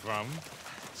looked like fun.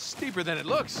 Steeper than it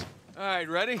looks. All right,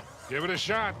 ready? Give it a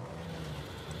shot.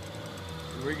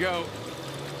 Here we go.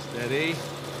 Steady.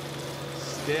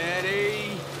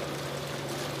 Steady.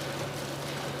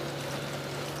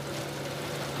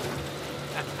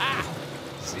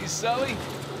 See, Sully?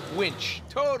 Winch.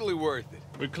 Totally worth it.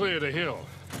 We cleared a hill.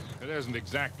 It hasn't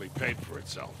exactly paid for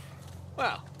itself.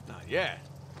 Well, not yet.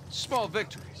 Small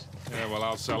victories. Yeah, well,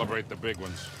 I'll celebrate the big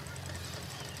ones.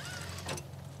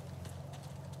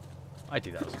 I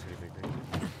think that was a pretty big thing.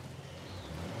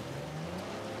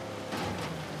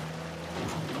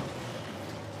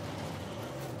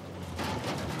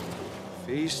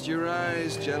 Feast your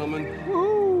eyes, gentlemen.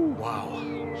 Woo! Wow.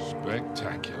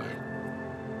 Spectacular.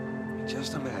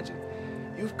 Just imagine,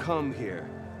 you've come here,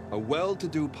 a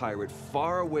well-to-do pirate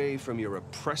far away from your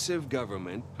oppressive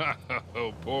government.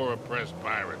 Oh, poor oppressed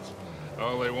pirates.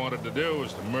 All they wanted to do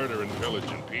was to murder and pillage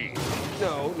in peace.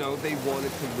 No, they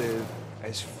wanted to live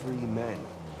as free men.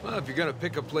 Well, if you're gonna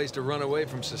pick a place to run away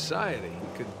from society, you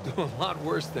could do a lot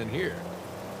worse than here.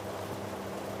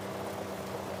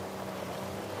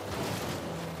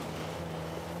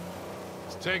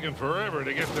 taking forever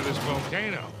to get to this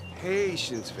volcano.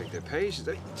 Patience, Victor, patience.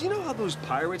 Do you know how those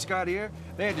pirates got here?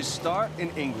 They had to start in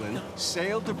England,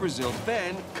 sail to Brazil,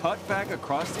 then cut back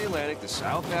across the Atlantic to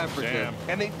South Africa. Damn.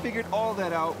 And they figured all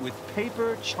that out with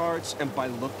paper, charts, and by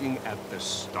looking at the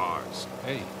stars.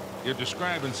 Hey, you're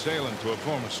describing sailing to a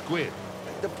former squid.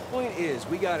 The point is,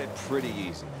 we got it pretty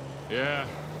easy. Yeah,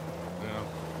 well,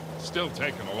 still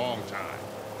taking a long time.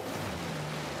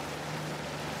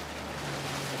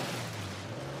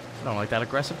 I don't like that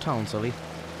aggressive tone, Sully.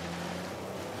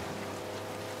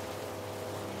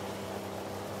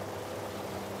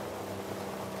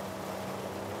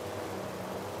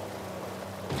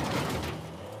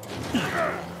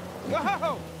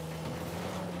 Whoa!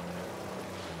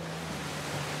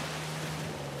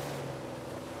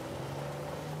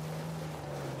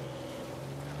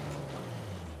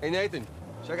 Hey, Nathan,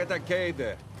 check out that cave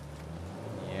there.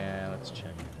 Yeah, let's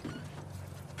check.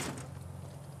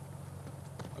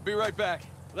 I'll be right back.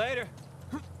 Later.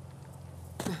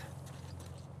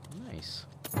 Nice.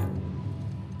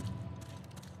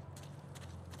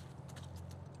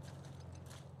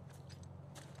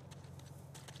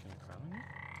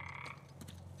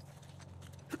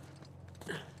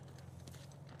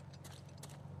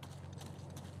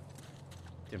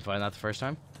 Didn't find that the first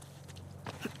time?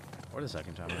 Or the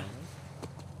second time?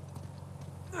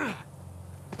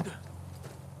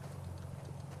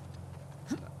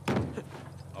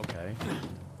 Okay.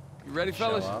 You ready,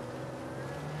 fellas? Show up.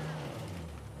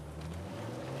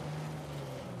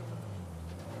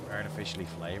 Artificially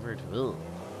flavored. Ugh.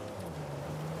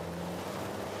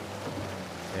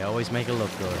 They always make it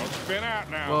look good. Don't spin out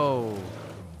now. Whoa.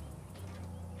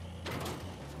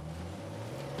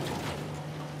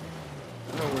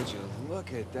 Oh, would you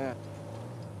look at that?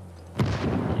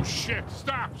 Oh, shit.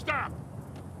 Stop, stop.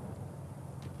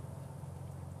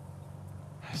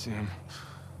 I see him.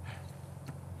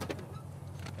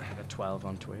 I got 12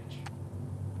 on Twitch.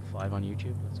 5 on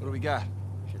YouTube. Let's What do we got?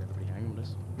 Should everybody hang with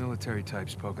us? Military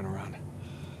types poking around.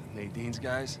 Nadine's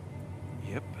guys?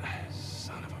 Yep.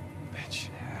 Son of a bitch.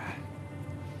 Yeah.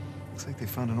 Looks like they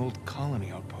found an old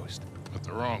colony outpost. But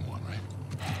the wrong one, right?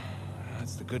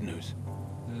 That's the good news.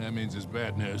 That means it's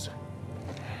bad news.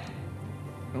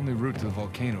 The only route to the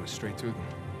volcano is straight through them.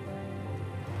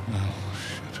 Oh,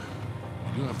 shit.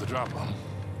 We do have the drop on them.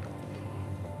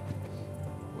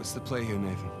 What's the play here,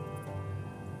 Nathan?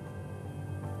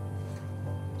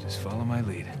 Just follow my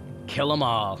lead. Kill them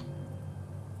all.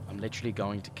 I'm literally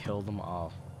going to kill them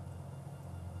all.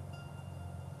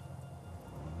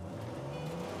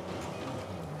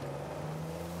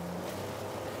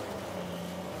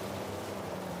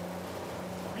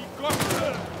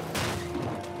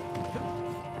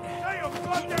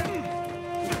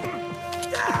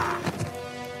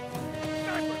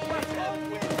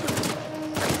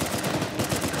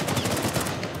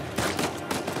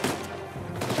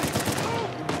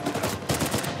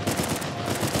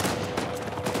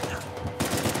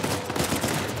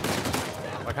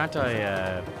 Why can't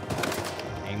I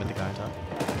aim at the guy on top?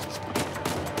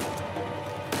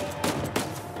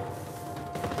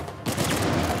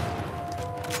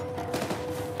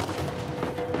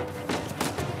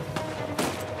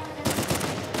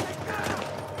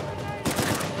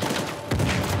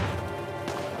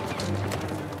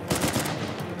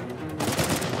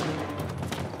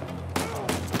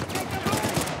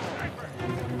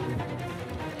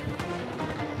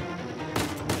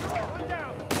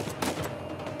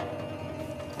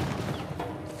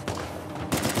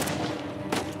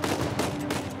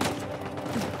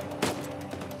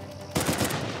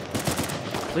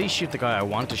 Please shoot the guy I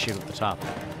want to shoot at the top.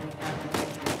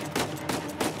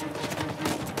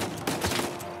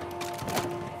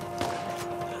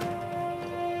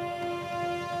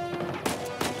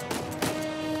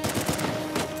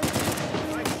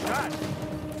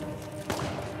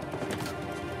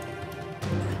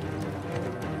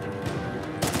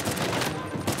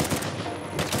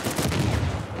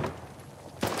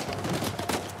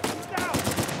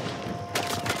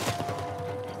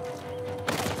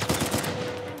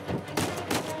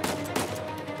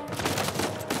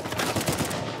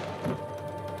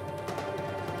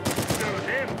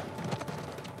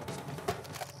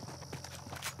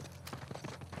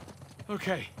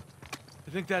 Okay.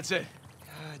 I think that's it.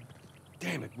 God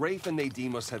damn it. Rafe and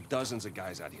Nadine must have dozens of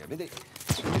guys out here. I mean, they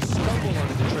stumble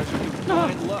onto the treasure through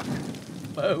blind luck.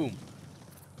 Boom.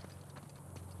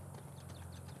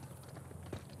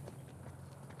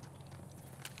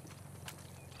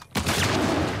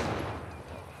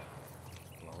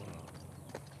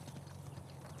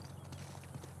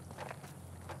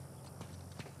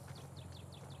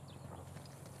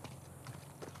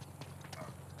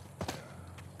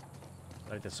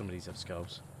 I like that some of these have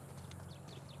scopes.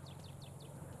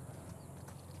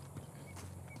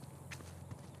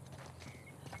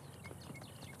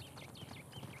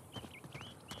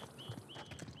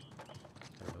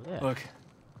 Yeah. Look,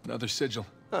 another sigil.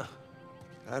 Huh.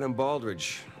 Adam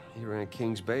Baldridge. He ran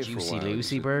Kings Bay for a Juicy while. He was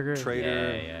Lucy a burger? Trader,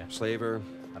 Yeah, yeah. slaver,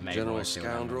 I made general one or two of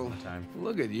them at scoundrel. one time.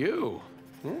 Look at you.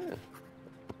 Yeah.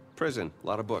 Prison. A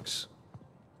lot of books.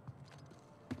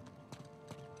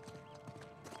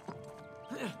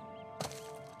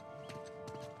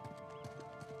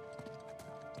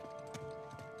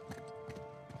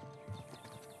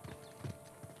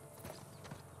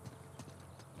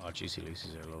 Oh, Juicy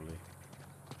Lucy's are lovely.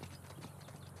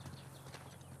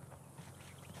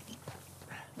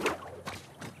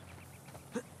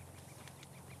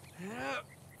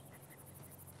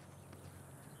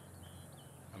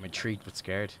 I'm intrigued but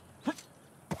scared.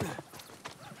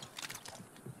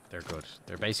 They're good.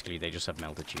 They're basically, they just have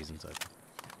melted cheese inside.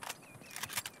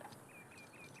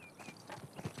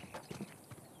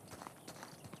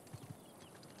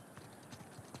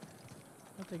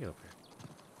 I'll take it up here.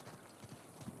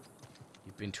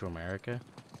 You've been to America?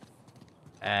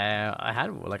 I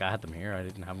had them here. I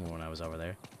didn't have them when I was over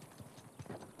there.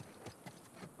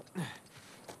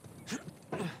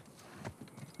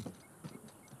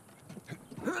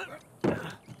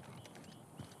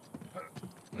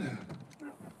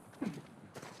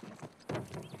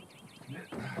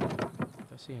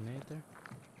 Did I see a nade there?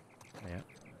 Yeah.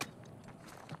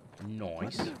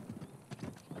 Nice.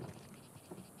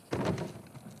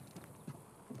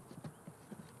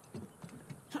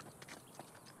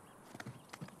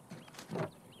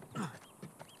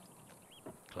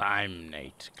 Climb,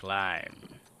 Nate, climb.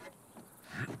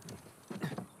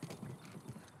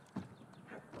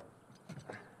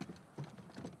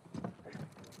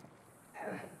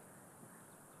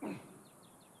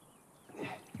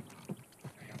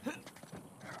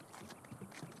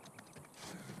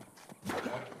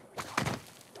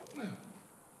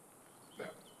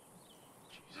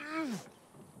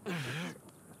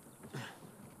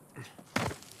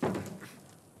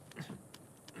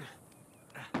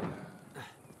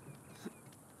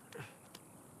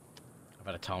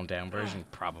 A toned down version,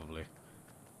 probably.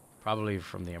 Probably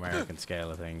from the American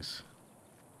scale of things.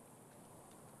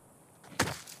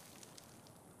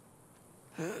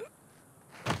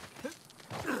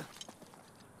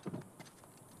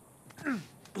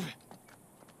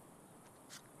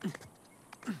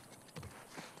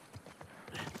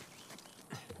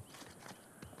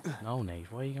 No,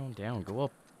 Nate, why are you going down? Go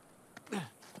up. There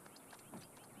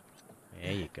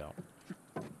you go.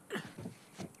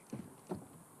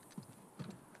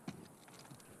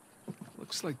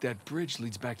 Looks like that bridge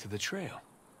leads back to the trail.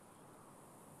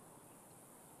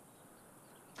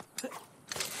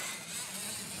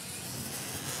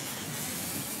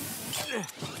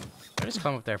 I just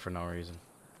climb up there for no reason.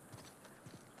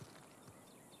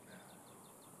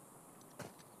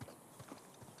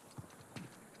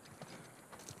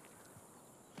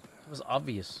 It was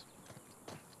obvious.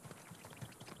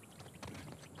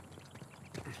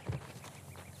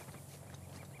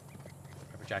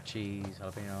 Pepper jack cheese,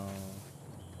 jalapeno,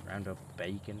 ground up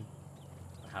bacon,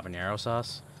 habanero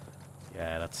sauce.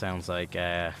 Yeah, that sounds like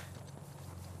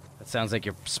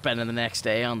you're spending the next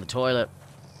day on the toilet.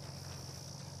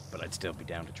 But I'd still be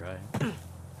down to try.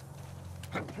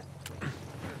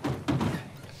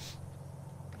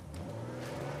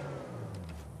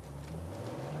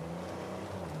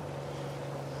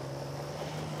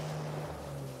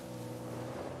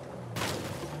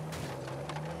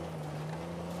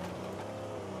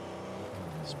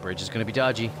 This bridge is gonna be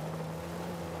dodgy.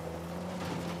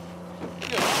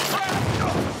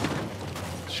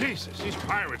 Jesus, these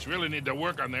pirates really need to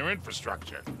work on their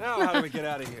infrastructure. Now, how do we get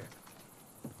out of here?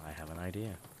 I have an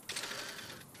idea.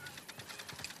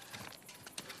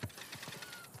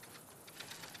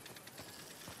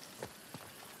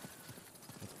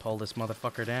 Let's pull this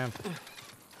motherfucker down.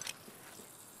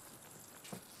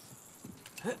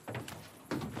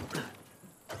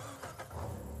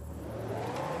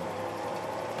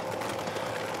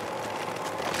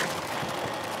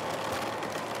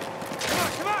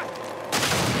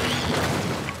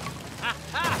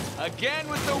 Again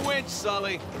with the winch,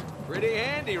 Sully. Pretty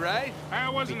handy, right? I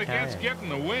wasn't against getting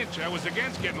the winch. I was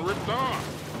against getting ripped off.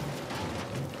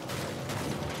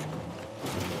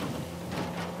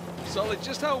 Sully,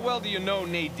 just how well do you know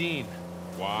Nadine?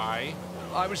 Why?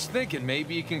 I was thinking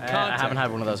maybe you can I contact haven't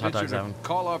had one of those hot convince her dogs, to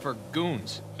call off her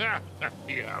goons. Yeah,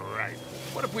 right.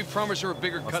 What if we promise her a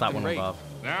bigger What's cut that than one rate? above?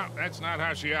 No, that's not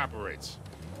how she operates.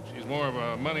 She's more of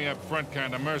a money-up-front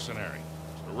kind of mercenary.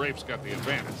 The rape's got the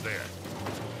advantage there.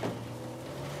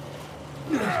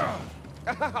 Ow,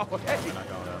 hey. We're not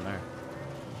going down there.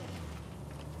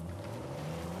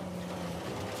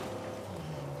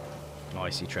 Oh, I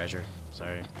see treasure.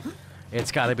 Sorry.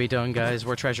 It's gotta be done, guys.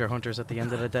 We're treasure hunters at the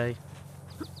end of the day.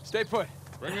 Stay put.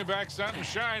 Bring me back something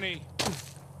shiny.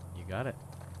 You got it.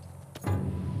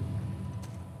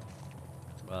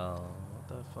 Well, what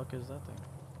the fuck is that thing?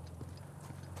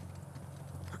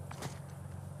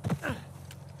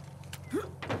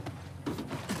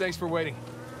 Thanks for waiting.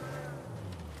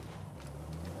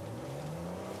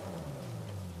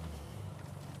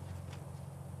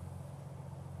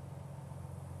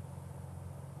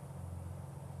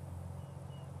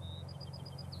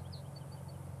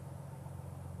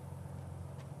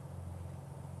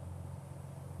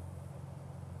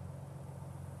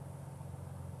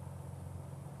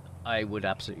 I would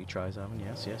absolutely try salmon.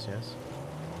 Yes, yes, yes.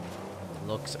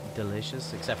 Looks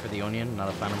delicious, except for the onion. Not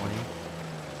a fan of onion.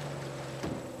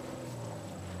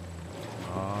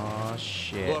 Oh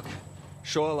shit! Look,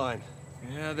 shoreline.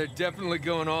 Yeah, they're definitely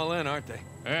going all in, aren't they?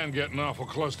 And getting awful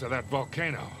close to that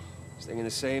volcano. Thinking the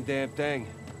same damn thing.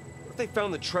 What if they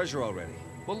found the treasure already?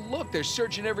 Well, look, they're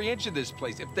searching every inch of this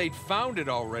place. If they'd found it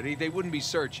already, they wouldn't be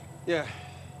searching. Yeah,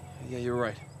 you're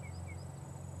right.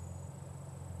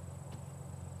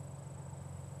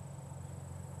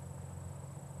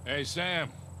 Hey, Sam.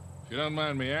 If you don't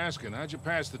mind me asking, how'd you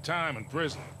pass the time in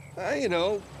prison? You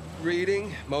know,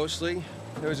 reading, mostly.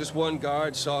 There was just one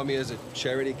guard saw me as a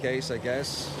charity case, I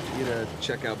guess. He'd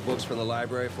check out books from the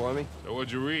library for me. So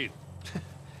what'd you read?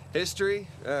 History,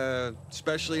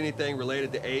 especially anything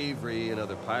related to Avery and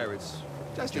other pirates.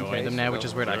 Just in Enjoy case, them now, which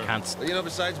is weird. I can't. You know,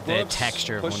 besides The books,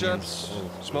 texture of push-ups,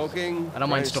 onions. smoking. I don't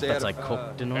mind trying to stuff stay that's out like of,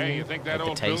 cooked in onion. Hey, you think that like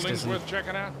old the taste building's isn't worth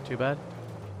checking out? too bad.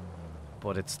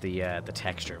 But it's the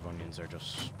texture of onions are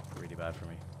just really bad for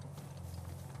me.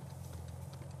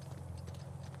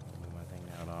 Move my thing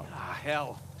now, no. Ah,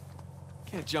 hell.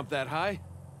 Can't jump that high.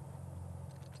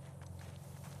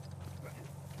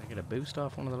 Can I get a boost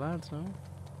off one of the lads now?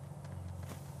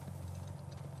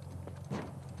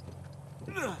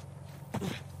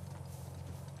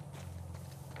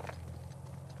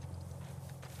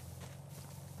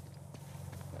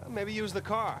 Maybe use the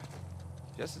car.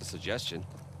 Just a suggestion.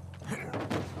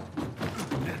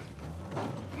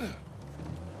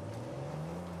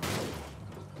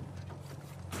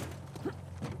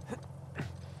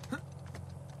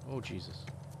 Oh, Jesus.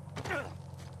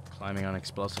 Climbing on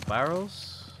explosive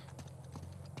barrels.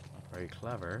 Not very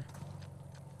clever.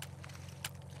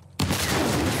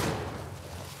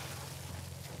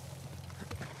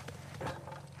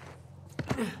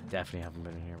 Definitely haven't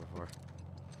been in here before.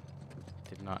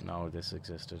 Did not know this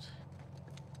existed.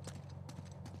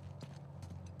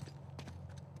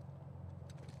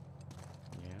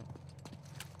 Yep.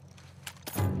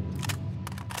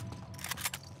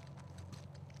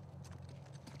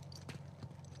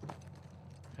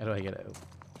 How do I get out?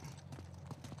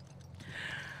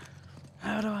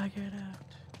 How do I get out?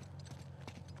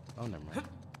 Oh, never mind.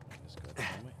 Just go this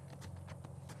way.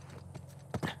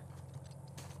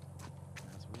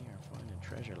 As we are finding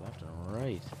treasure left and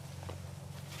right.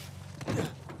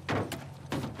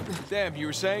 Sam, you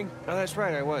were saying? Oh, that's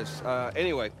right, I was.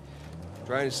 Anyway,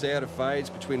 trying to stay out of fights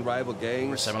between rival gangs.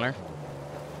 We're similar.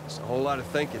 It's a whole lot of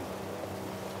thinking.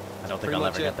 I don't think Pretty I'll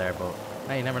much ever get it. there, but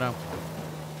hey, you never know.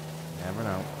 Never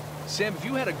know. Sam, if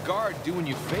you had a guard doing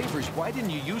you favors, why didn't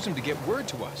you use him to get word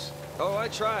to us? Oh, I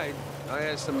tried. I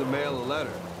asked them to mail a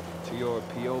letter to your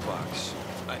P.O. box.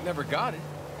 I never got it.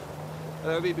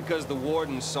 That would be because the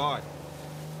warden saw it.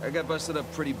 I got busted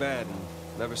up pretty bad and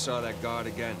never saw that guard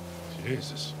again.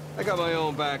 Jesus. I got my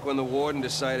own back when the warden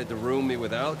decided to room me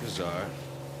with Alcazar.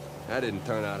 That didn't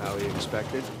turn out how he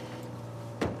expected.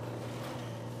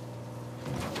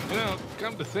 You know,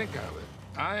 come to think of it,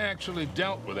 I actually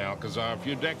dealt with Alcazar a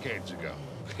few decades ago,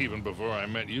 even before I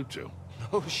met you two.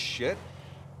 Oh, shit.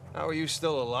 How are you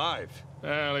still alive?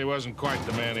 Well, he wasn't quite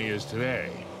the man he is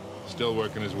today. Still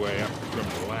working his way up the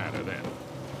criminal ladder then.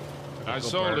 I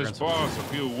sold his boss a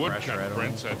few woodcut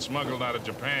prints I'd smuggled out of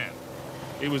Japan.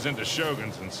 He was into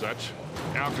shoguns and such.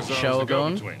 Alcazar was the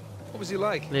go-between. What was he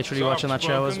like? Literally watching that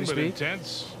show as we Soft-spoken, but speak.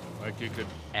 intense, like you could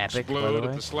Epic, by the explode way.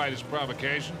 at the slightest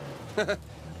provocation.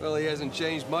 Well, he hasn't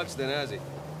changed much then, has he?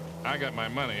 I got my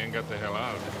money and got the hell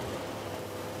out of it.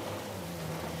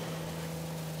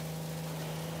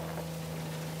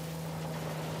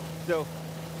 So,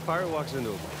 pirate walks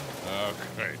into him,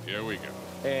 Okay, here we go.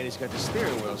 and he's got the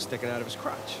steering wheel sticking out of his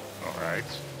crotch. All right.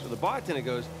 So the bartender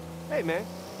goes, "Hey, man,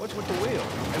 what's with the wheel?"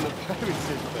 And the pirate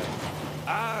says back,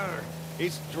 "Arr,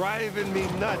 it's driving me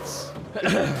nuts."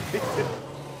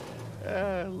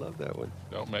 I love that one.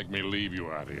 Don't make me leave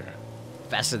you out here.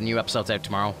 Best of the new episode's out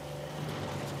tomorrow.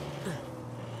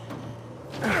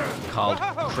 Called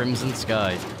Crimson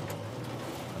Sky.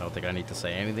 I don't think I need to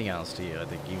say anything else to you. I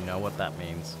think you know what that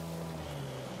means.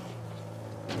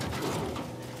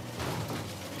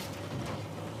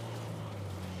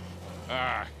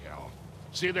 Ah, hell.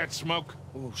 See that smoke?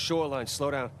 Ooh, shoreline,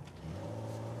 slow down.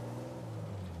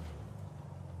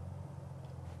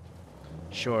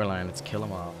 Shoreline, let's kill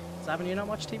them all. Savin, you not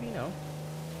watch TV, no?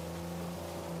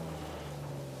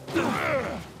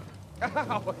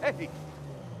 Ow, hey!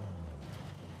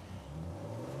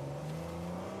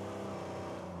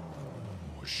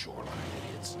 More shoreline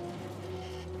idiots.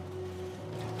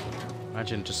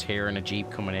 Imagine just hearing a Jeep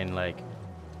coming in like,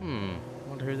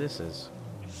 wonder who this is.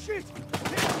 Shit!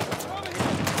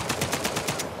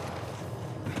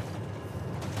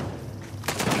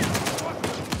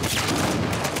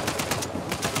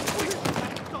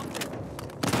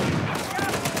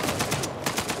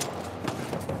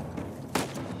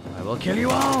 I will kill you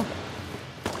all!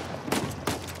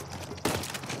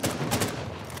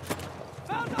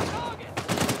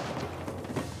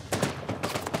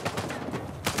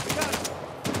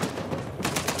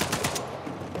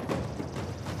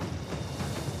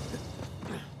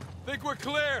 Think we're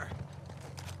clear.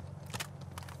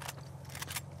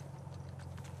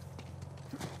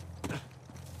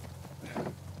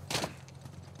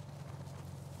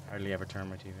 Hardly ever turn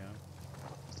my TV on.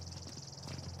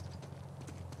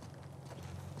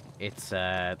 It's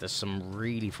there's some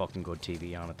really fucking good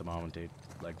TV on at the moment, dude.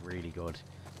 Like really good.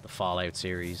 The Fallout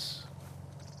series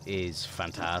is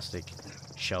fantastic.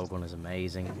 Shogun is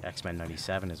amazing. X-Men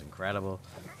 97 is incredible.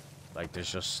 Like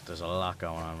there's a lot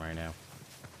going on right now.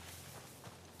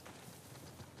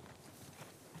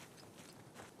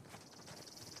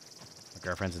 My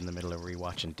girlfriend's in the middle of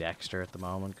rewatching Dexter at the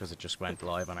moment because it just went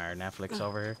live on our Netflix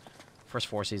over here. First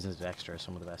 4 seasons of Dexter are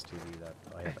some of the best TV that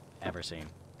I have ever seen.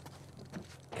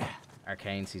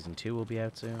 Arcane Season 2 will be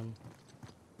out soon.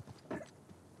 What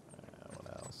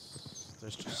else?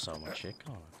 There's just so much shit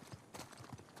going on.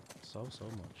 So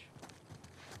much.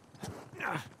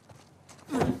 Oh,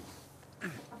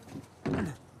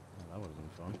 that would have been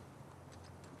fun.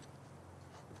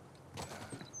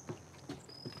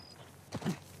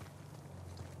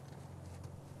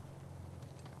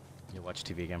 You'll watch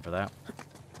TV again for that.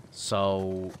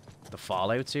 So, the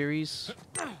Fallout series...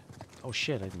 Oh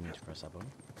shit, I didn't mean to press that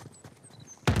button.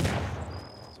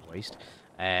 It's a waste.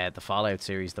 The Fallout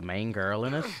series, the main girl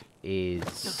in it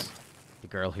is the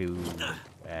girl who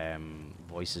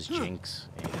voices Jinx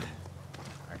in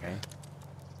Arcane.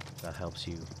 If that helps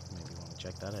you, maybe want to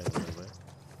check that out a little bit.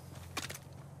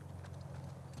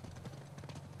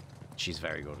 She's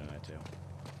very good in it too.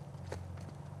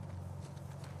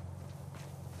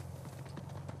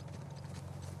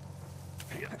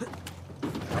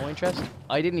 No interest?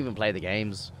 I didn't even play the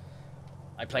games.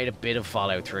 I played a bit of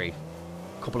Fallout 3.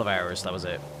 A couple of hours, that was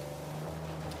it.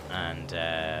 And,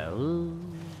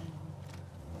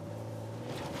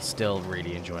 still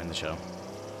really enjoying the show.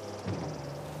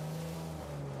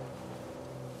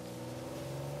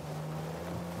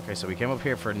 Okay, so we came up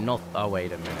here for oh,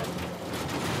 wait a minute.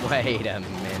 Wait a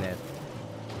minute.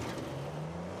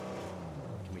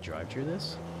 Can we drive through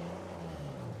this?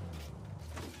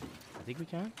 I think we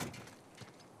can. Let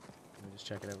me just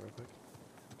check it out real quick.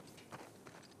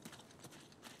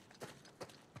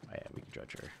 Oh yeah, we can drive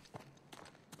through.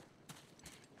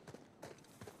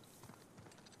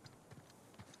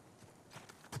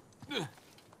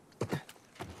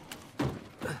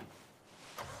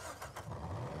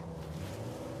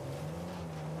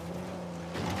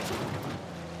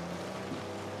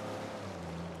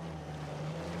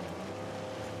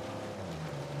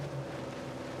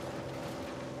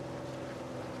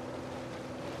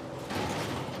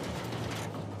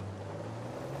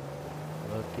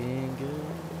 Looking good.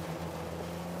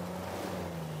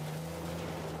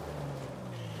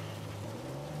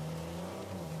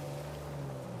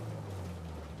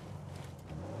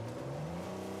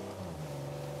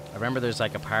 I remember there's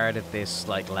like a part of this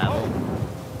like level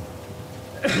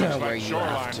where you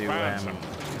have to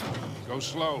go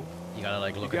slow. You gotta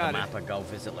like look at the map and go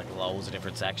visit like loads of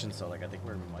different sections. So like I think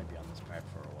we might be on this part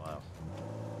for a while.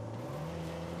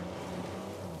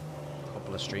 A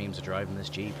couple of streams of driving this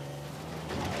Jeep.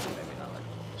 Maybe not like a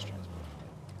couple of streams, but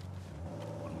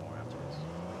one more after this.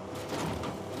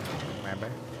 Remember?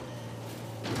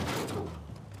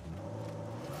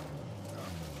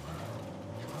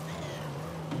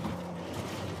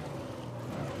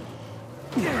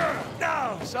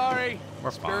 No, sorry. We're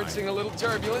experiencing a little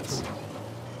turbulence.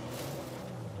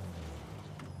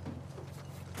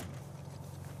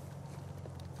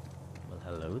 Well,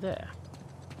 hello there.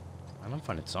 I'm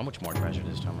finding so much more treasure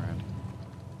this time around.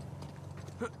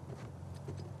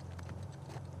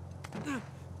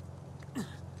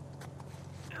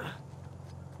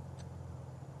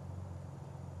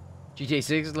 GTA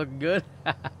 6 is looking good.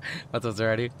 That's what's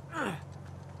already.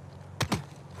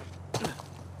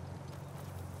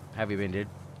 Have you been, dude?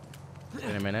 It's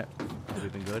been a minute. Have you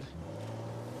been good?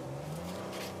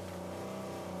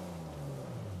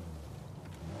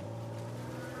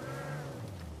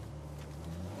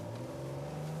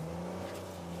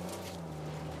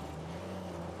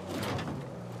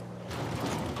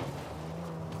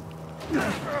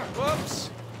 Whoops!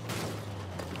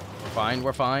 We're fine,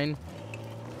 we're fine.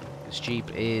 This Jeep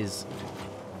is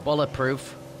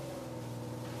bulletproof.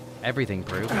 Everything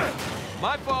proof.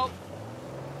 My fault!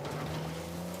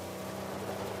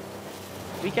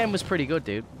 Weekend was pretty good,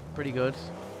 dude. Pretty good.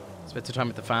 Spent some time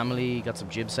with the family, got some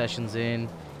jib sessions in.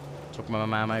 Took my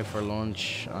mum out for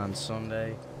lunch on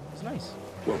Sunday. It was nice.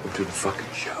 Welcome to the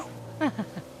fucking show. It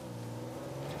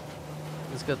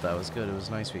was good though, it was good. It was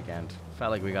a nice weekend.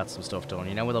 Felt like we got some stuff done.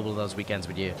 You know, with all those weekends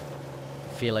with you,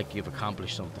 feel like you've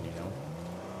accomplished something, you know?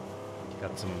 You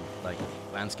got some, like,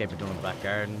 landscaping done in the back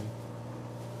garden.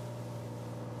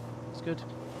 It's good.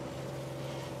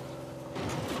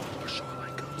 Our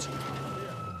shoreline codes.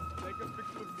 Take a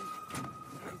picture of me.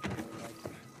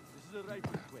 This is a right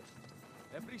request.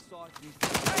 Every site needs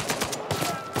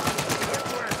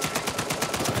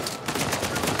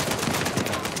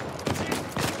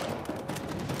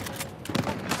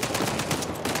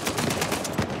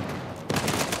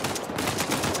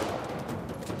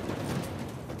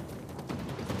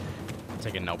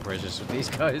Taking no prisoners with these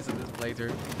guys in this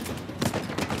playthrough.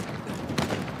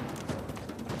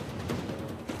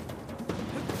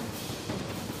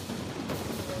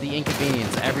 The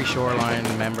inconvenience, every shoreline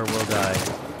member will die.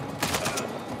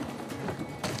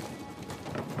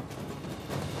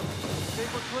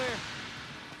 paper clear.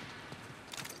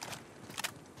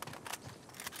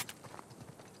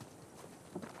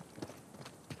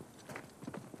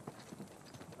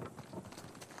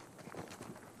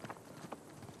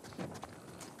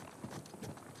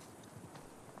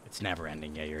 It's never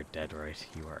ending. Yeah, you're dead right.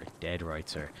 You are dead right,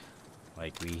 sir.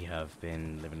 Like, we have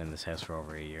been living in this house for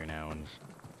over a year now, and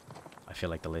I feel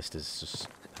like the list is just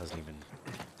hasn't even,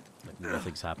 like,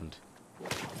 nothing's happened.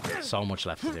 So much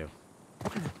left to do.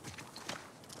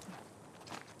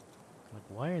 Like,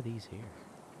 why are these here?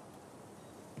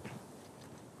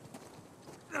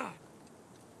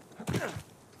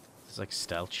 It's like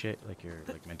stealth shit, like you're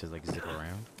like meant to like zip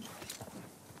around.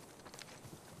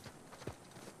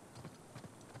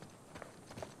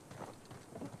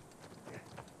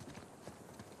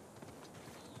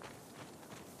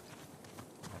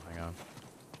 Oh, hang on.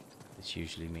 This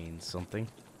usually means something.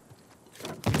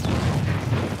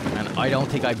 And I don't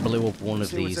think I blew up one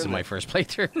of these in my first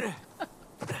playthrough.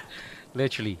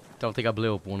 Literally, don't think I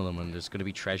blew up one of them, and there's gonna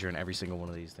be treasure in every single one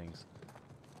of these things.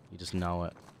 You just know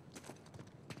it.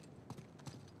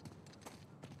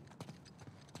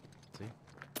 See?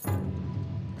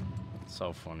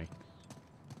 So funny.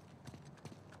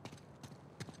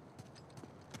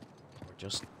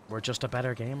 We're just a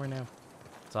better gamer now.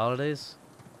 That's all it is.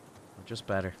 We're just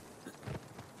better.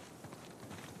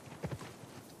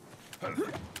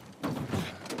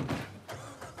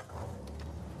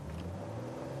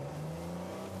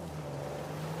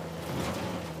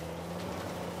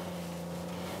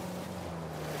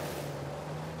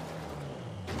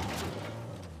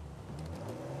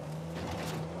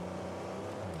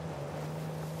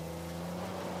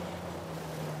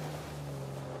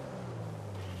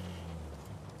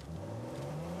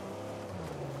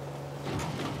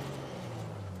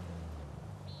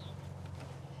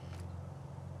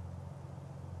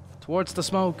 Towards the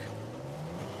smoke.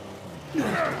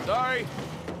 Sorry.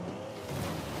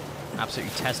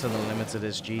 Absolutely testing the limits of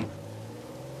this Jeep.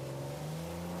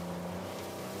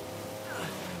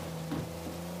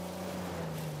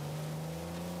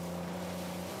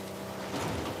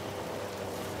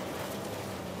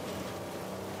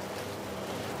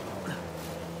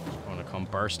 Gonna come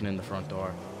bursting in the front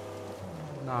door.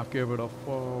 Not give it a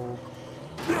fuck.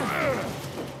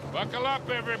 Buckle up,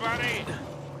 everybody!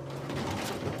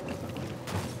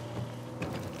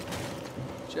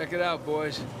 Check it out,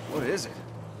 boys. What is it?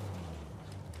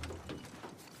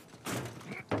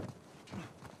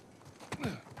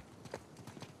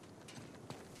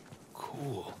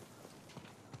 Cool.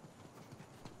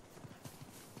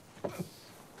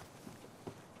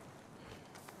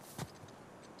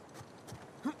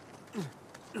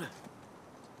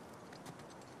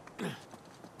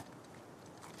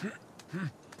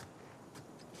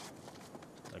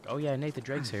 Like, oh yeah, Nathan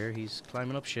Drake's here. He's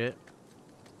climbing up shit.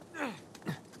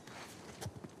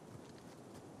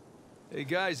 Hey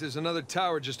guys, there's another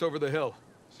tower just over the hill.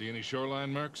 See any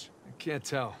shoreline mercs? I can't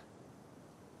tell.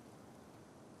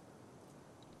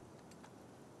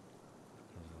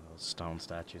 Those stone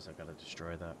statues, I gotta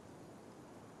destroy that.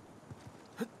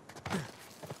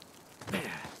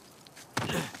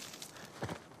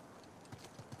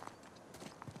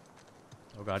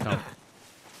 Oh god, no.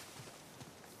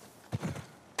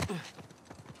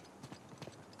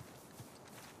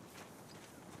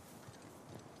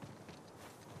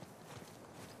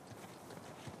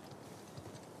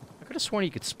 I could have sworn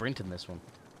you could sprint in this one.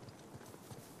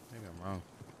 Maybe I'm wrong.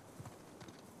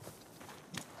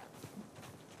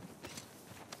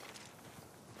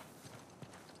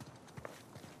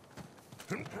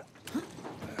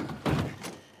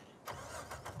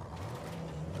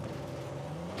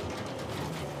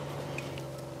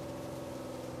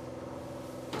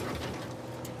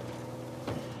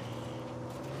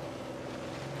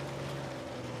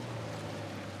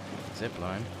 Zip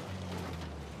line.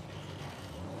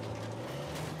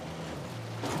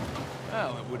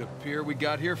 Well, it would appear we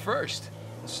got here first.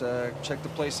 Let's check the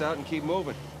place out and keep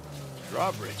moving.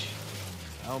 Drawbridge.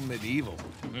 How medieval.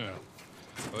 Yeah.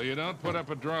 Well, you don't put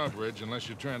up a drawbridge unless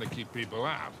you're trying to keep people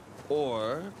out.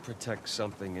 Or protect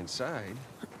something inside.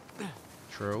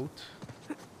 Truth.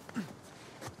 Let's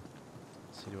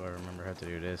see, do I remember how to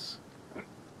do this?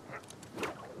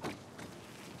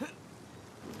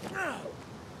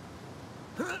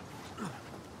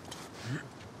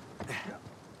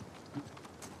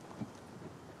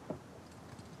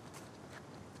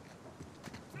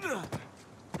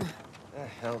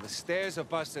 Hell, the stairs are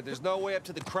busted. There's no way up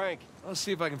to the crank. I'll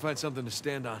see if I can find something to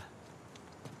stand on.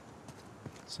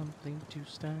 Something to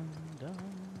stand on.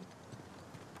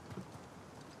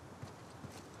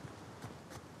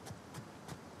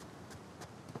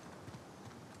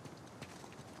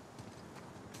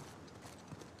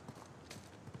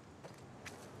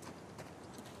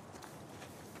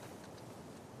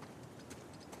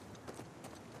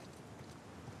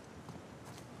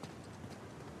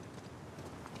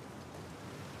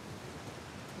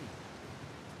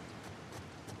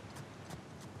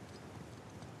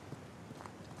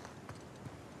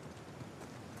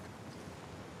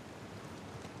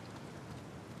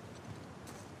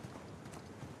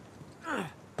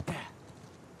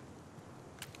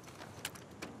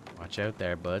 Watch out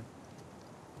there, bud.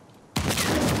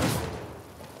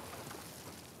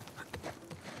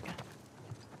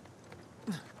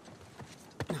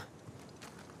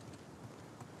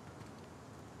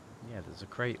 Yeah, there's a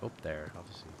crate up there,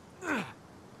 obviously.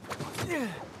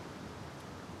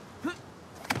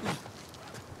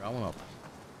 Rolling up.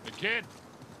 The kid,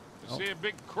 you see a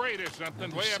big crate or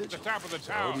something way up at the top of the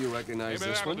tower. Oh, do you recognize Maybe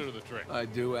this that'll one? do the trick. I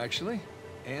do, actually.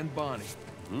 Anne Bonny.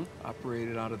 Hmm?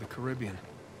 Operated out of the Caribbean.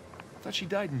 I thought she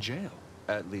died in jail.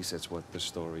 At least that's what the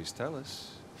stories tell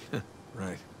us.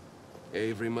 Right.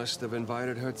 Avery must have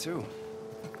invited her, too.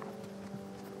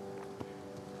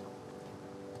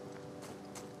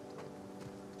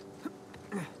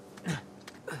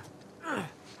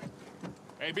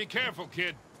 Hey, be careful,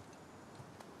 kid.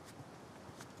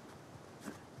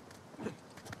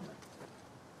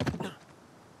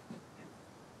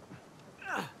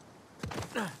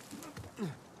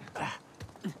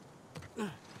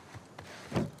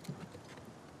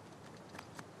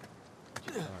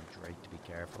 Drake to be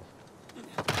careful.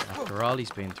 After all he's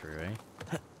been through,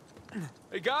 eh?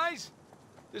 Hey, guys!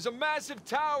 There's a massive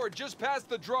tower just past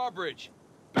the drawbridge.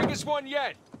 Biggest one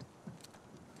yet.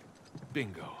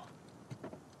 Bingo.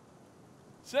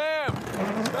 Sam!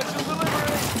 Special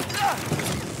delivery!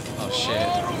 Oh, shit.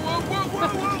 Whoa, whoa, whoa,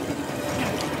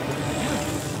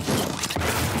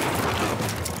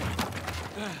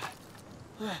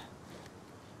 whoa!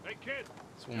 Hey, kid.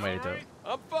 That's one way to do it.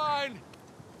 I'm fine.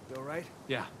 You all right?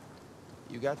 Yeah.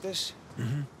 You got this?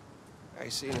 Mm-hmm. I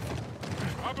see you.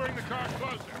 I'll bring the car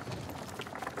closer.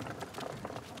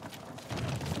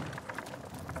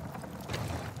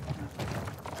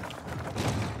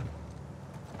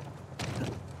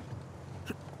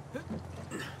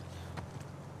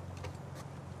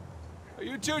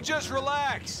 You two just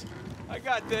relax. I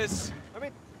got this. I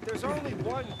mean, there's only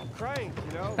one crank,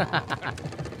 you know?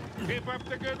 Keep up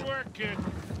the good work, kid.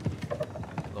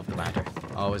 Love the banter.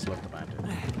 Always love the banter.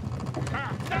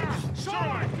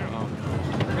 Shoreline cover.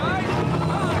 Guys!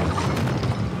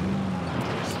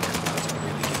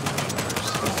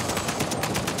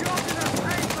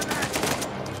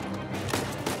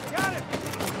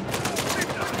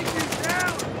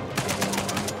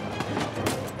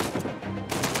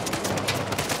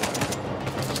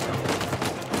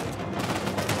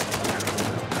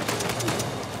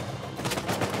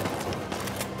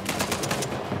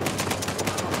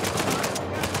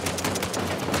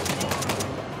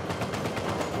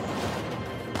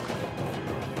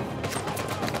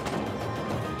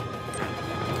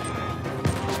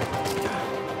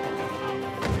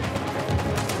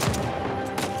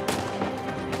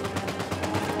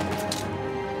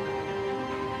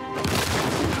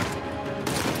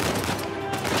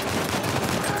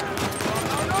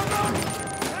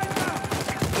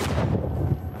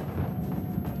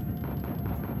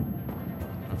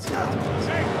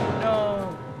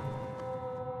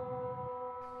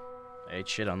 Ate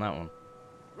shit on that one.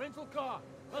 Rental car.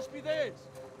 Must be theirs.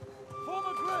 Form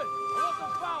a grid. I want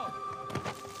them found.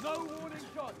 No warning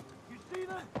shot. You see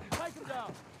them? Take them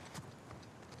down.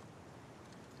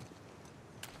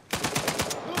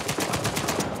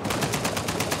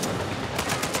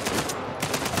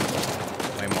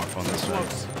 Way more fun this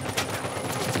way.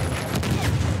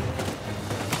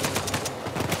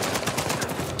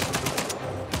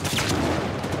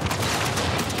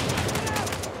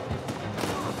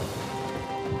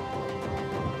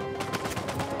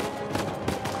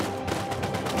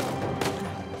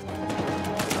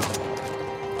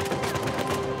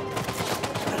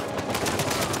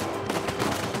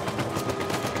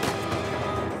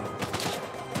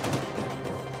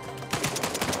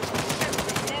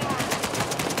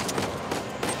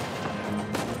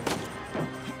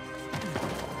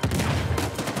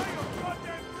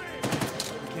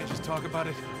 Talk about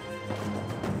it.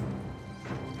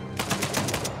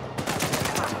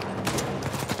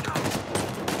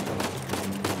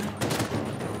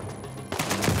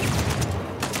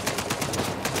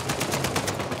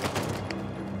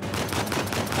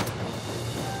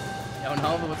 Yo,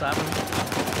 no, what's happening?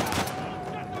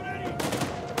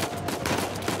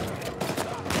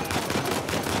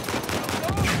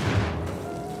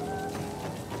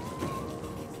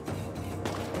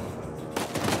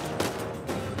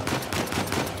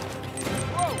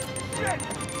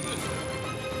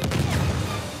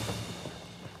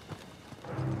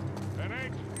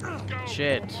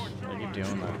 Shit. What are you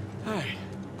doing there? Hey.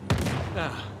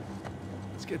 Now,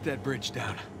 let's get that bridge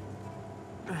down.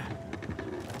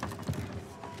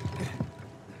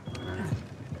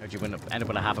 How'd you end up with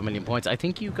a 500,000 points? I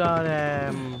think you got,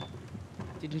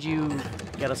 didn't you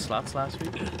get a slots last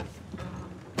week? It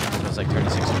was like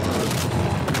 36.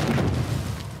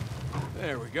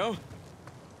 There we go.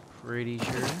 Pretty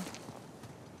sure.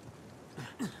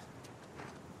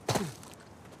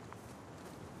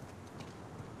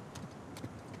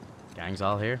 Gang's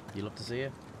all here. You love to see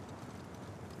it.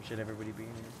 Appreciate everybody being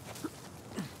here.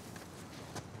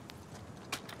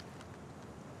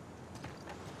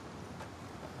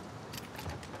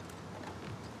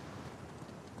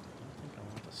 I don't think I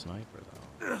want the sniper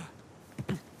though.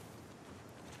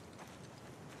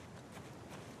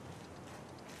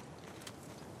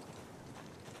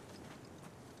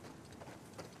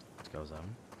 Let's go,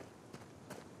 Zone.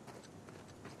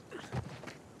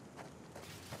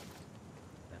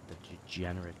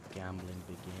 Degenerate gambling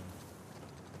begin.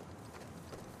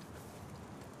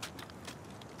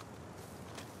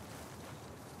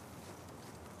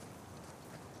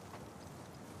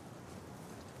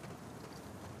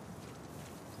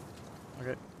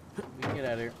 Okay, we can get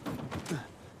out of here.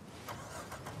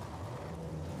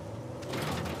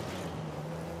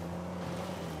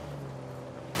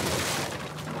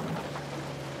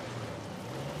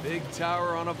 Big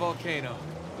tower on a volcano.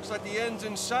 Looks like the end's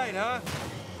in sight, huh?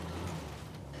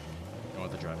 Go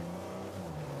with the driving.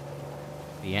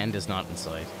 The end is not in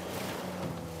sight.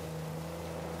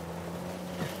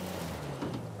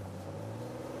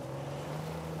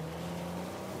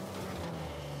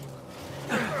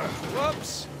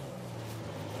 Whoops.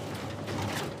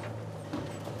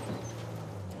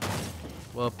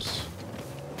 Whoops.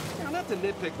 You know, not to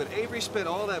nitpick, but Avery spent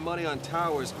all that money on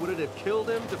towers. Would it have killed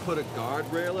him to put a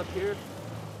guardrail up here?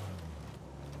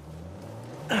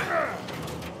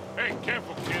 Hey,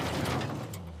 careful, kid.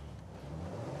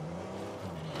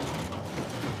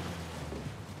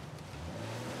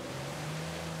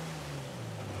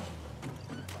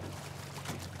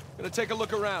 Gonna take a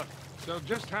look around. So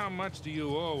just how much do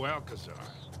you owe Alcazar?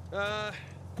 Half.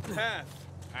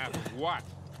 Half of what?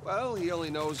 Well, he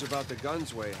only knows about the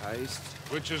Gunsway heist.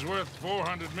 Which is worth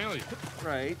 400 million.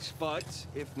 Right, but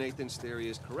if Nathan's theory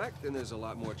is correct, then there's a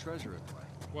lot more treasure at play.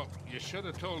 Well, you should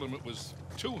have told him it was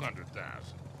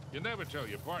 200,000. You never tell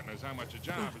your partners how much a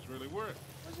job is really worth.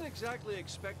 Wasn't exactly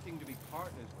expecting to be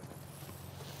partners with him.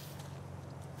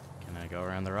 Can I go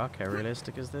around the rock? How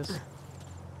realistic is this?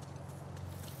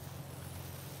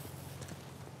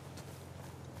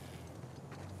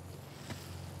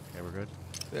 Okay, we're good.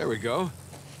 There we go.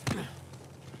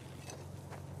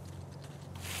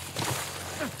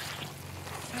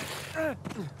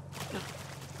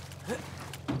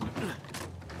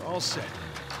 All set.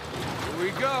 Here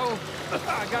we go.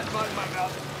 I got mud in my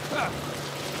mouth.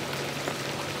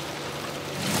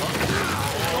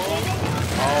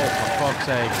 Oh, for fuck's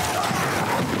sake.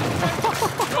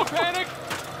 No panic!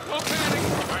 No panic!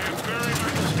 I am very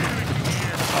much panicking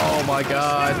here. Oh my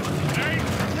god. Hey,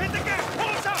 Hit the gas! Pull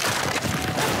us up!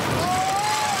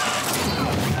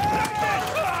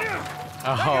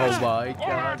 Oh my god.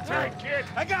 hold on tight, kid.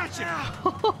 I got you!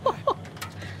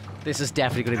 This is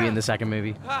definitely going to be in the second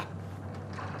movie.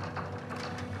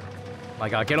 My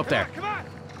God, get up there. Come on!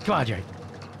 Come on, Jerry.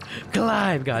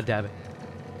 Climb, God damn it.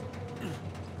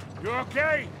 You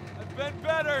okay? I've been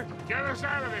better. Get us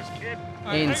out of this, kid.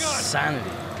 Insanity.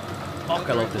 Fuck,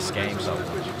 I love this game so much.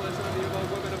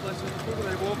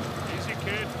 Easy,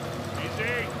 kid.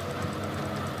 Easy.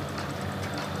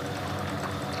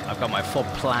 I've got my foot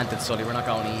planted, Sully. We're not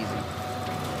going easy.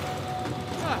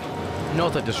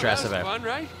 Nothing to stress about. Fun,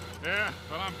 right? Yeah,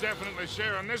 well, I'm definitely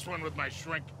sharing this one with my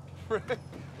shrink. Wait,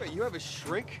 you have a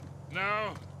shrink?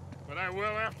 No, but I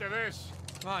will after this.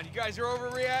 Come on, you guys are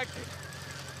overreacting.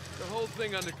 The whole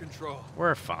thing under control.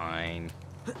 We're fine.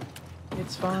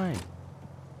 It's fine.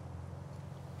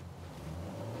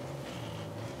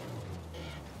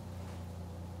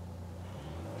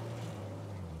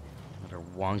 Another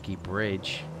wonky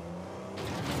bridge.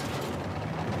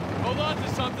 Hold on to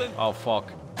something. Oh,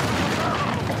 fuck.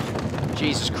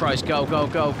 Jesus Christ, go, go,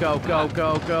 go, go, go,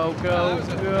 go, go, go, That was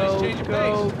a go, nice change of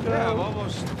go, pace. go. Yeah, I'm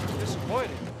almost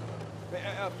disappointed.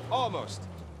 Almost.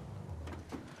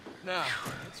 Now,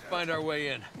 let's find our way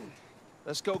in.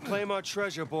 Let's go claim our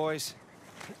treasure, boys.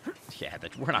 Yeah,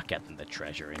 we're not getting the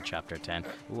treasure in Chapter 10.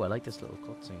 Ooh, I like this little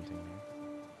cutscene thing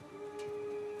here.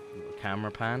 Little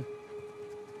camera pan.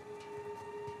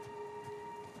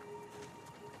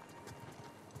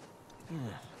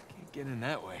 Can't get in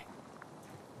that way.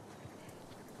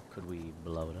 Could we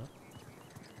blow it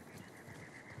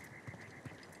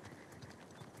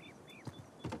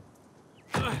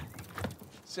up?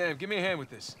 Sam, give me a hand with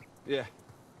this. Yeah.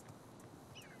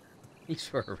 He's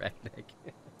for a redneck.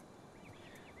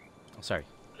 Oh, sorry.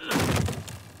 Guess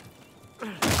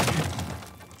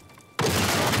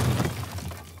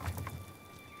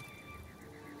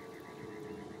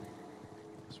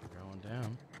we're going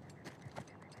down.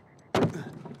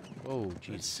 Whoa,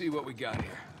 jeez. Let's see what we got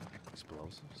here.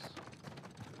 Explosives.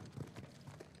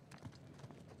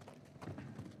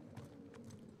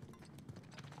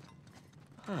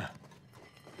 Huh.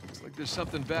 Looks like there's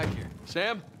something back here.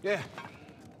 Sam? Yeah.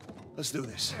 Let's do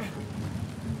this.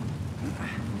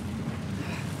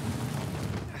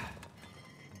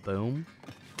 Boom.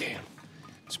 Damn.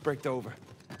 It's braked over.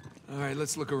 All right,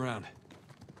 let's look around.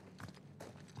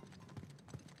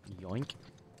 Yoink.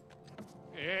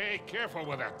 Hey, careful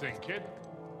with that thing, kid.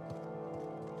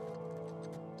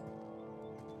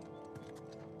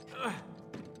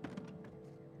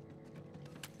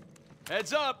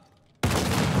 Heads up!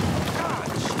 God,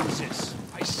 Jesus.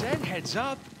 I said heads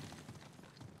up.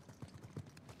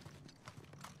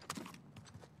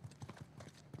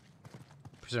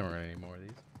 Presume we're any more of these.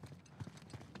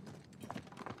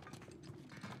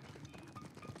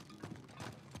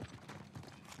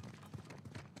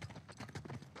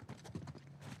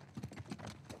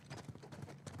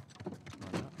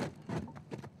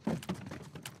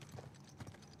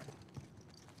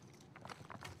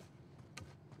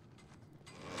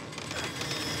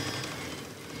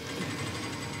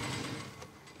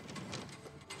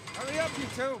 Hurry up, you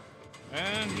two.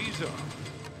 And he's off.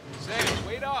 Sam,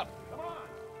 wait up. Come on.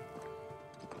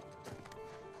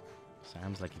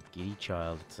 Sam's like a giddy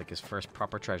child. It's like his first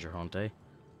proper treasure hunt, eh?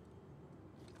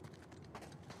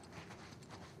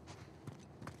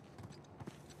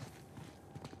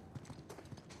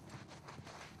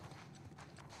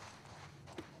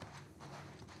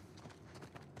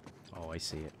 Oh, I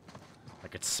see it. I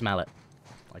could smell it.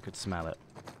 I could smell it.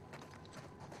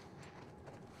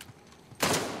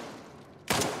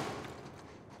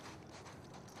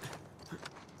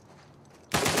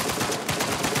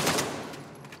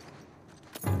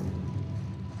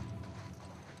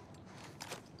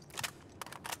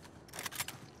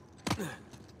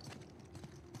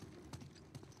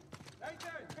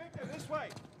 This way.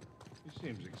 He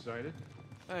seems excited.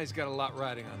 He's got a lot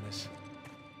riding on this.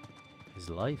 His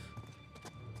life.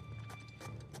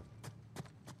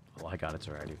 Oh, I got it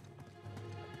already.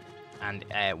 And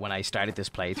when I started this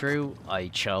playthrough, I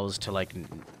chose to like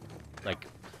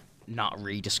not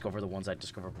rediscover the ones I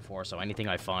discovered before. So anything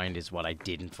I find is what I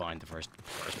didn't find the first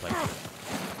playthrough.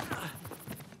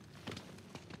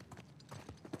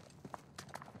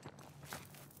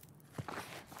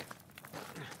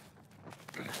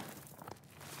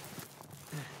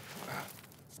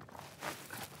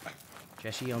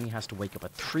 Jesse only has to wake up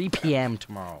at 3 p.m.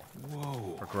 tomorrow.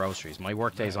 Whoa. For groceries. My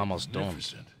workday's almost done.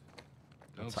 Magnificent.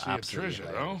 Don't That's see a absolutely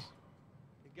treasure, hilarious.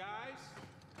 though. Guys?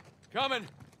 Coming.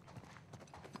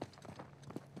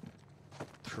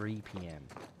 3 p.m.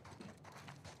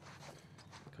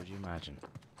 Could you imagine?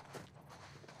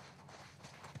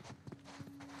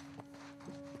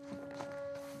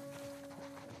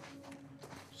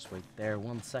 Just wait there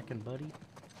 1 second, buddy.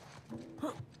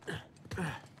 A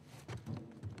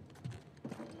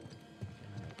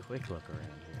quick look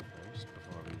around here first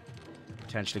before we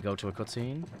potentially go to a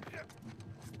cutscene.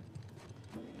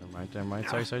 Never mind.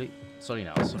 Sorry, Sully. Sully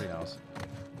knows.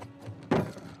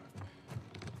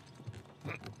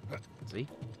 See?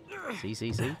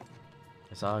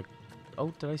 I saw...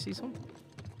 Oh, did I see some?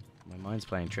 My mind's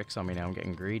playing tricks on me now. I'm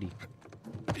getting greedy.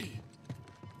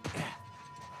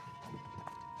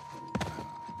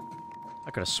 I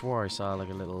could have swore I saw like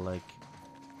a little like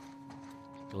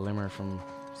glimmer from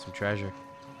some treasure.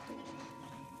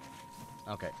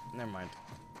 Okay, never mind.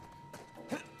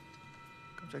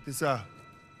 Come check this out.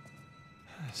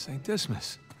 St.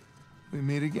 Dismas. We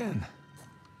meet again.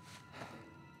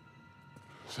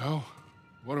 So,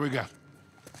 what do we got?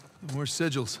 More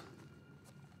sigils.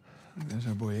 There's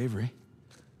our boy Avery.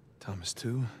 Thomas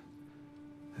too.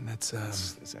 And that's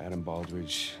Adam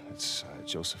Baldridge, that's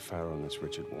Joseph Farrow, and that's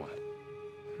Richard Warren.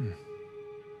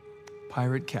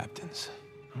 Pirate captains.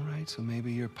 All right, so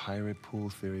maybe your pirate pool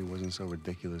theory wasn't so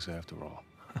ridiculous after all.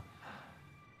 All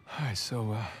right, so,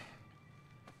 let's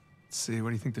see, what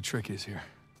do you think the trick is here?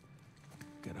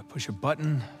 Gotta push a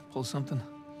button, pull something?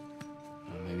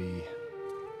 Maybe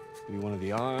one of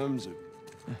the arms, or...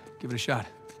 Give it a shot.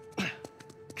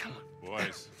 Come on.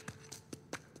 Boys,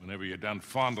 whenever you're done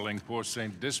fondling poor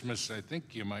St. Dismas, I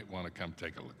think you might want to come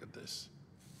take a look at this.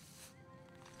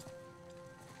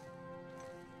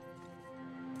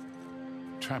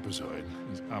 Trapezoid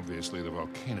is obviously the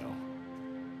volcano.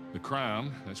 The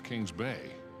crown, that's King's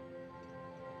Bay.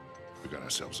 We got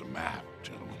ourselves a map,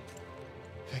 gentlemen.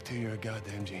 Victor, you're a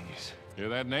goddamn genius. Hear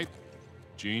that, Nate?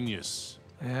 Genius.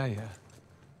 Yeah.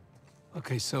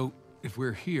 Okay, so if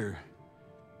we're here,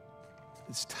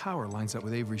 this tower lines up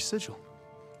with Avery's sigil.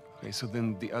 Okay, so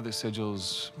then the other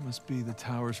sigils... Must be the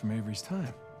towers from Avery's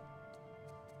time.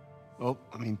 Well,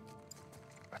 I mean,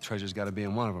 a treasure's got to be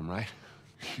in one of them, right?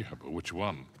 Yeah, but which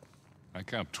one? I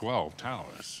count 12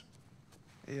 towers.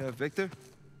 Hey, Victor?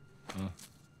 Huh?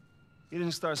 You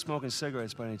didn't start smoking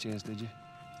cigarettes by any chance, did you?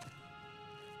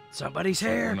 Somebody's We're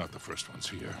here. not the first ones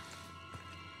here.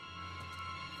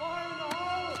 Fire in the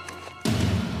hole!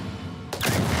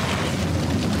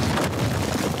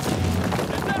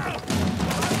 Get down!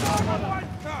 I'm on my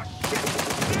gosh! Shit!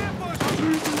 Ambush!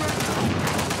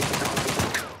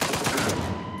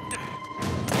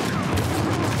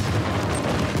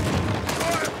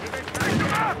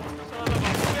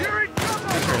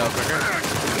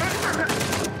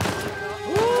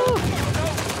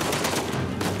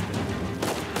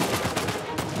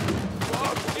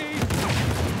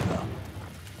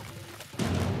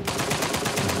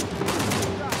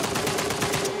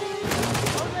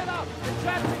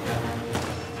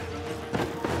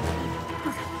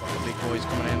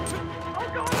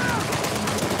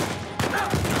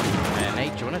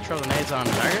 Throw the nades on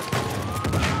target.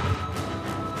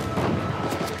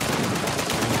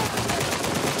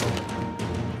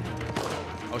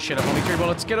 Oh shit, I'm only 3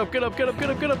 bullets. Get up. Shit,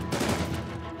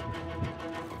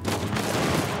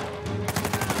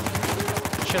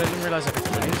 I didn't realize I could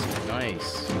throw nades. Nice.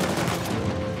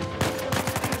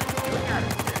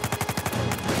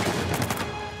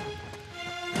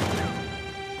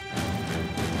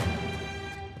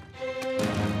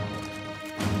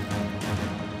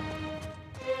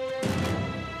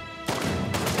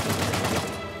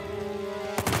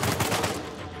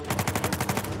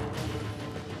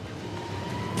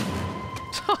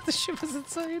 This shit was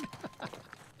insane.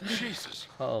 Jesus.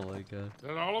 Oh my god. Is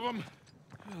that all of them?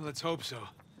 Well, let's hope so.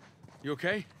 You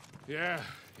okay? Yeah,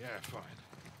 fine.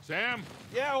 Sam?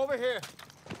 Yeah, over here.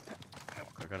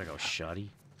 I gotta go shoddy.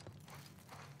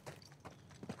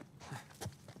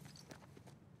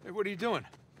 Hey, what are you doing?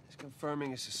 He's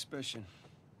confirming his suspicion.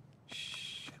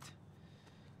 Shit.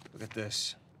 Look at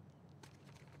this.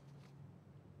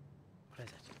 What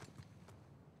is it?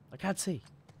 I can't see.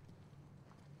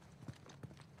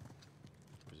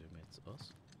 Presume it's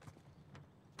us.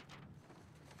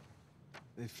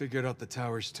 They figured out the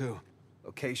towers, too.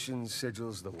 Locations,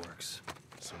 sigils, the works.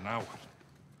 So now what?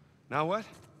 Now what?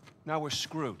 Now we're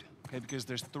screwed, okay? Because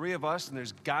there's 3 of us, and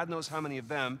there's God knows how many of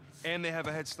them, and they have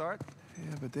a head start.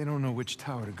 Yeah, but they don't know which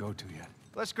tower to go to yet.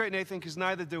 Well, that's great, Nathan, because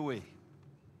neither do we.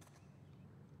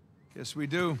 Yes, we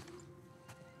do.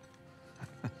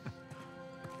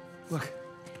 Look,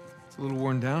 it's a little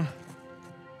worn down.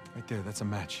 Right there, that's a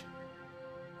match.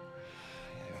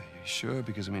 Yeah, you sure?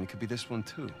 Because, I mean, it could be this one,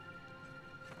 too.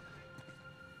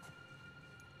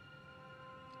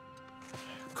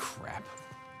 Crap.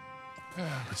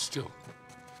 But still,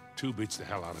 2 beats the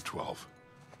hell out of 12.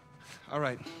 All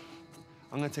right.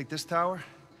 I'm gonna take this tower.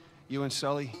 You and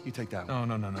Sully, you take that one.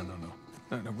 No.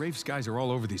 No, Rafe's guys are all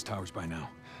over these towers by now.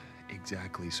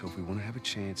 Exactly. So if we want to have a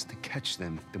chance to catch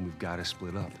them, then we've got to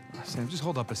split up. Sam, just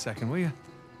hold up a second, will you?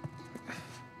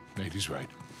 Nate, he's right.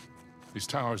 These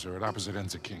towers are at opposite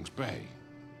ends of Kings Bay.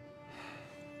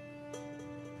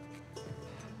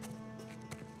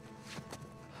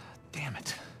 Damn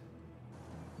it.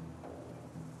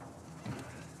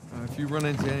 If you run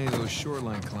into any of those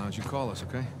shoreline clowns, you call us,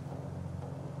 okay?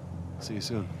 See you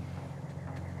soon.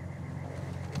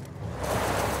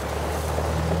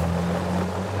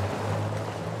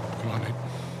 Come on, Nate.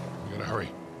 We gotta hurry.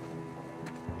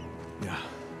 Yeah.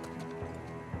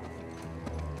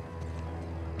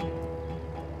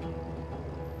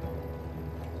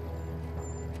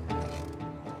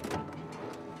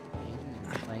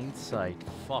 Plain sight.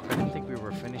 Fuck, I didn't think we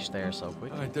were finished there so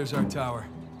quick. All right, there's our tower.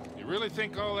 You really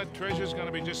think all that treasure's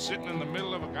gonna be just sitting in the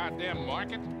middle of a goddamn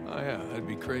market? Oh, yeah, that'd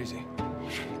be crazy.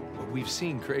 But we've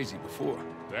seen crazy before.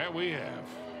 That we have.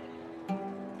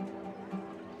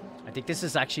 I think this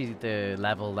is actually the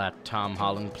level that Tom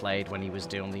Holland played when he was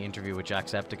doing the interview with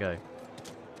Jacksepticeye.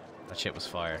 That shit was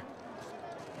fire.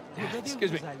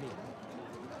 Excuse me.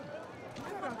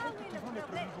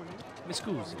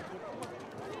 M'scusi.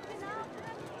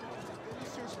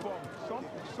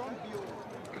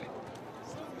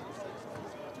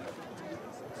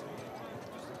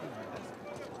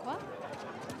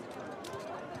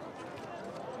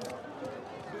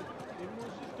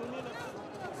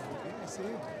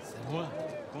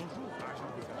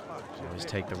 Always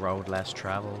take the road less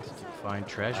traveled to find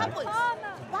treasure.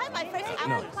 Buy my first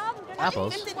No.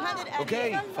 Apples?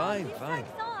 Okay, fine, fine.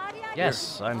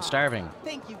 Yes, I'm starving.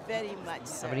 Thank you very much,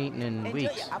 sir. I haven't eaten in Enjoy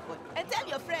weeks. your apple. And tell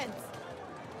your friends.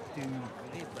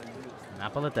 An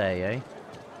apple a day, eh?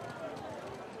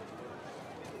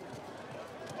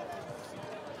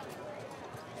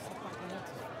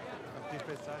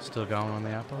 Still going on the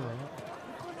apple, right?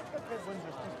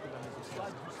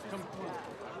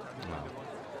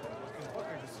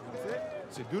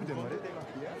 C'est dur de mourir.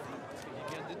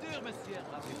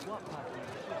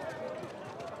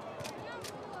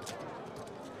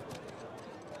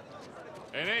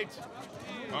 Hey, Nate.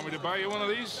 Want me to buy you one of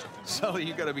these? Sully,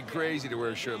 you gotta be crazy to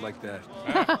wear a shirt like that.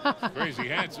 Ah, crazy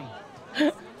handsome.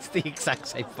 It's the exact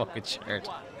same fucking shirt.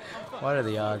 What are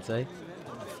the odds, eh?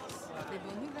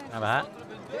 Have a hat?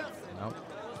 No.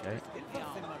 Okay.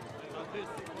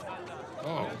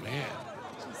 Oh, man.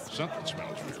 Something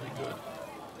smells really good.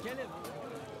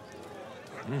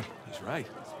 He's right.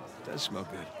 It does smell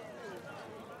good.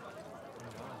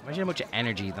 Imagine how much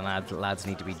energy the lads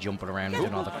need to be jumping around and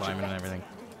doing all the climbing and everything.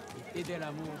 Eating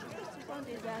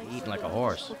like a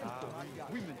horse.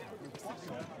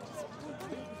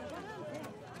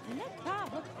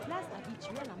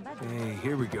 Hey,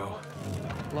 here we go.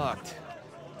 Locked.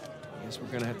 Guess we're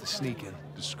gonna have to sneak in.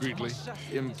 Discreetly.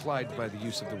 Implied by the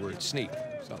use of the word sneak,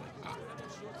 Sully.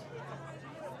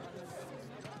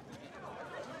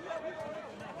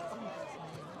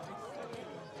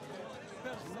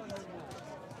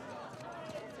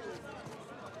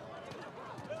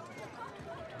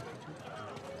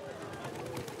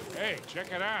 Hey,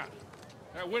 check it out.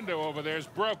 That window over there's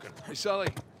broken. Hey, Sully.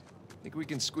 Think we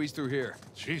can squeeze through here.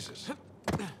 Jesus.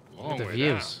 Look Long at the way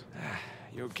views.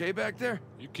 You okay back there? down.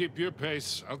 You keep your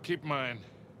pace. I'll keep mine.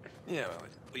 Yeah, well,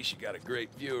 at least you got a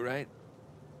great view, right?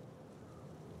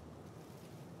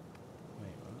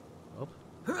 Wait, what?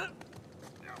 Up?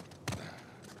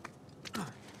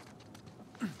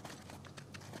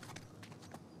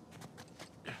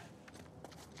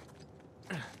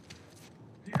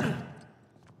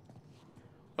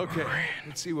 Okay,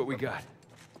 let's see what we got.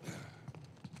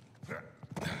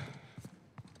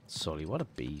 Sully, what a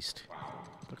beast.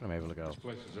 Look at him able to go. This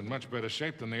place is in much better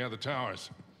shape than the other towers.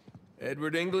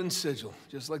 Edward England's sigil,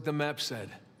 just like the map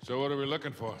said. So what are we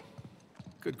looking for?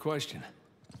 Good question.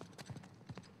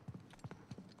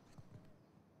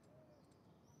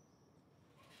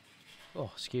 Oh,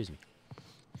 excuse me.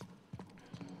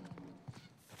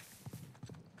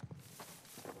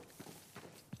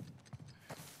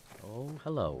 Oh,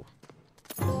 hello.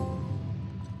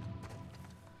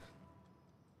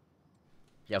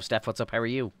 Yo, Steph, what's up? How are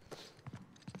you?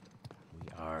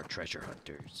 We are treasure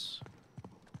hunters.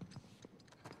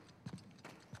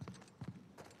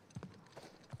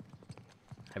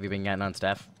 Have you been getting on,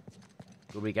 Steph?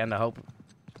 Good weekend, I hope.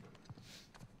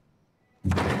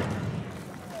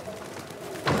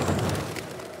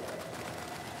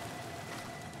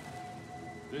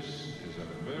 This is a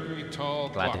very tall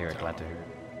Glad clock to hear it, tower. glad to hear it.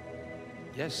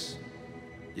 Yes.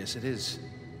 Yes, it is.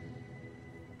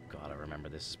 God, I remember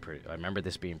this is pretty. I remember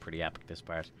this being pretty epic. This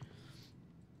part.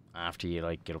 After you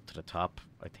like get up to the top,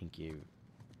 I think you.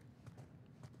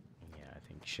 Yeah, I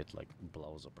think shit like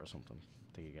blows up or something.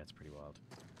 I think it gets pretty wild.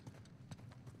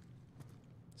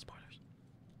 Spoilers.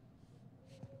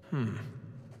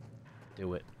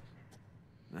 Do it.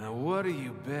 Now what do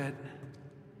you bet?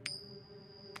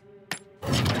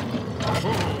 Think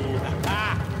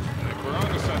we're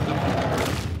onto something.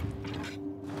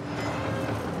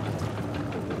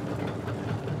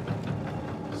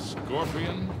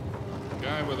 Scorpion?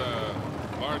 Guy with a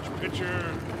large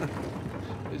pitcher?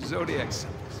 The Zodiac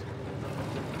symbols.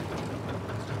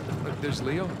 Look, there's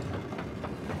Leo.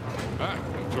 Ah,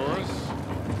 Taurus.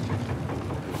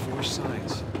 4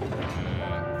 signs.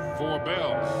 And 4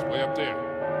 bells, way up there.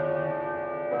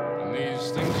 And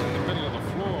these things in the middle of the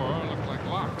floor look like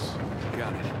locks.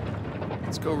 Got it.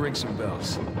 Let's go ring some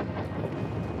bells.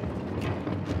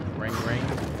 Ring, ring.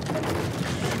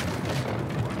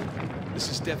 This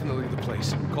is definitely the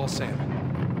place. Call Sam.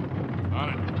 On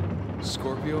it.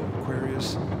 Scorpio,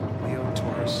 Aquarius, Leo,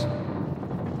 Taurus.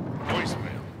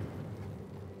 Voicemail.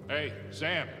 Hey,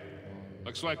 Sam.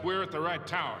 Looks like we're at the right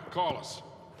tower. Call us.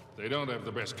 They don't have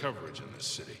the best coverage in this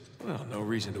city. Well, no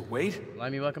reason to wait.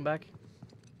 Limey, welcome back.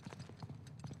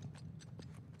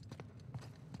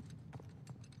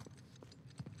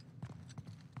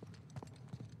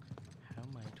 How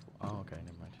am I? Oh, okay,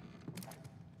 never mind.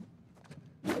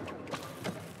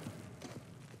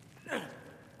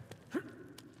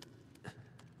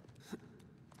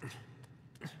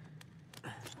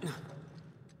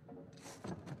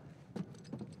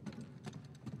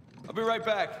 I'll be right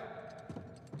back.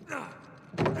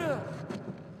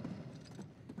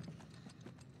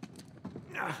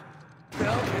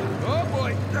 Oh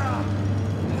boy!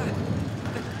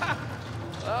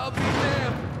 I'll be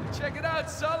damned. Check it out,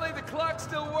 Sully. The clock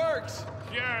still works.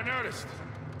 Yeah, I noticed.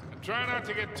 And try not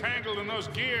to get tangled in those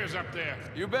gears up there.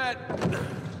 You bet.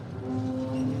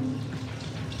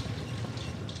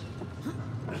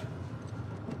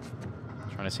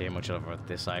 Trying to say how much of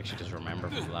this I actually just remember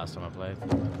from the last time I played.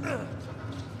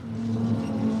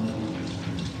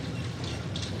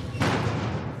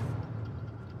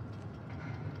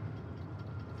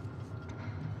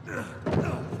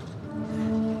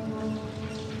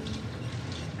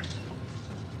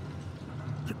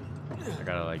 I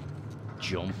gotta like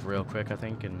jump real quick, I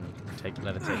think, and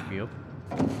let it take me up.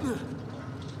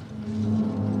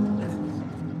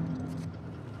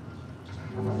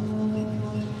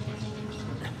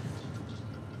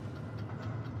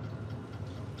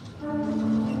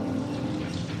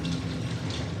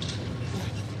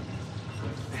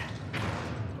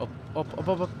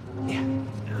 Up.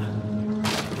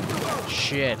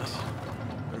 Shit.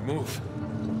 Better move.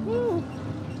 Woo.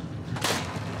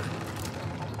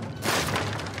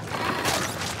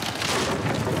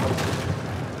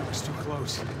 It's too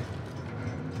close.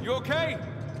 You okay?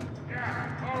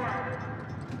 Yeah, all right.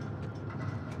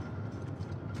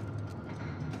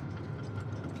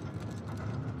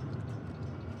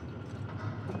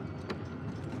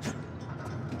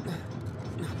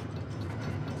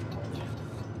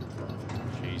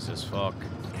 Jesus fuck.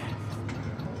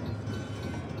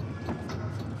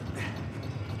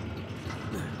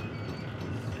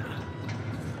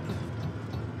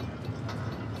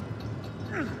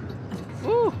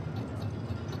 Woo!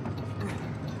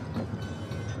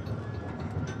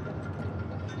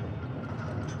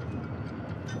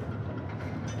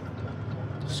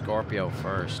 Scorpio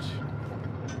first.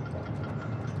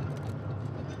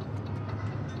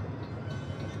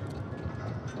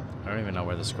 I don't even know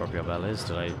where the Scorpio Bell is.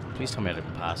 Did I? Please tell me I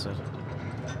didn't pass it.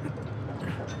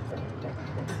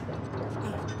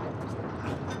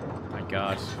 My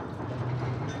God.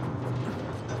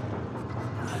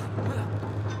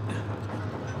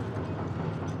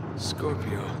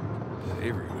 Scorpio. That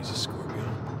Avery was a Scorpio.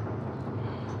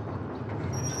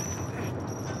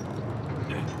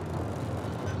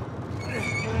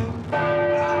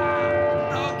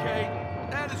 Okay,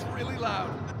 that is really loud.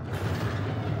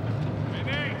 Hey,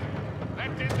 Nate,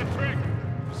 that did the trick.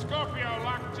 The Scorpio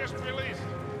lock just released.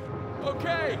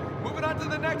 Okay, moving on to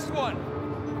the next one.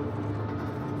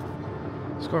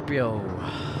 Scorpio.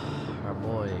 Our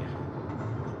boy.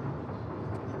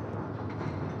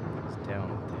 It's down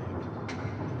there.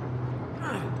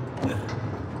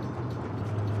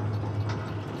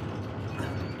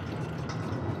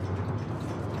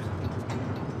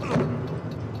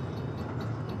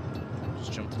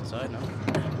 Just jumped inside now.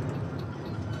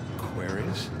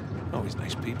 Aquarius? Always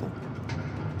nice people.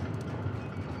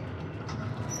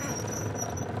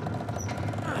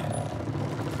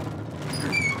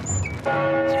 Two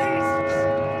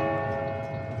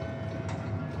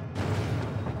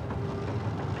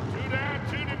down,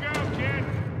 2 to go, kid.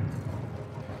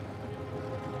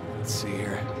 Let's see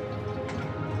here.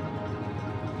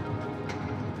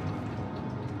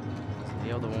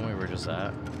 Leo, the one we were just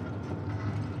at?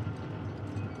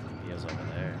 Leo's over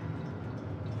there.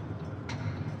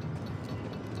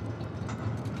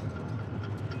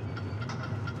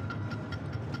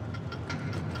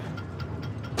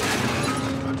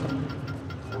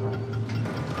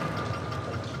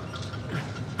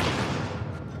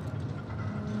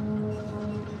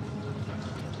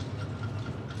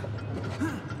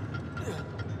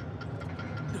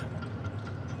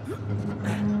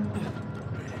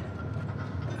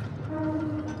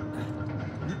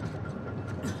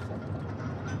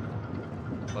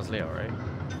 Was Leo, right?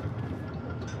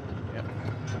 Yep.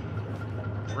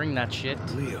 Bring that shit.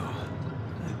 Leo.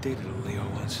 I dated a Leo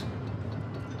once.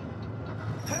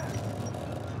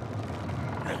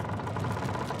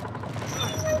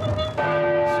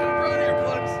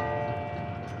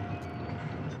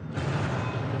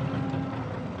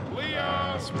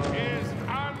 Leo's is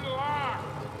unlocked.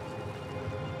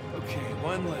 Okay,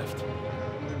 one left.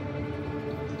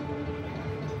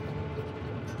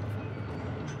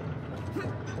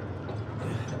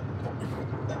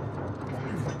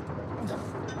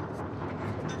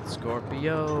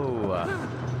 Scorpio.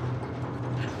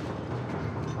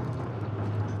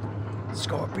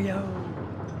 Scorpio.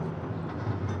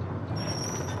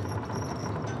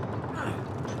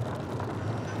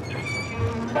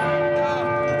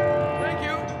 Thank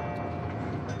you.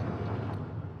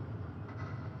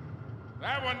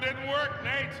 That one didn't work,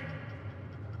 Nate.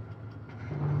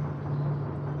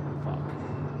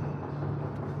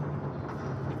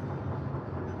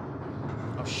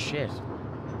 Oh shit.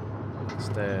 It's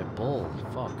the bull.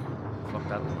 Fuck. Fuck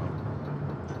that one up.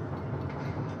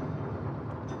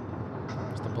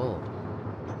 Where's the bull?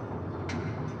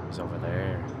 He's over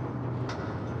there.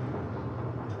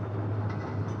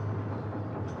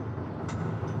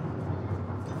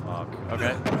 Fuck.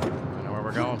 Okay. I know where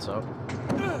we're going, so.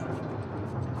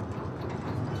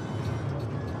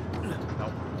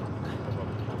 Nope.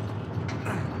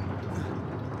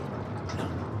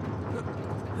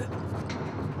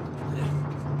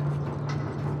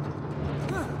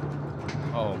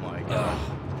 Oh my god.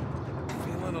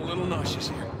 Feeling a little nauseous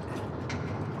here.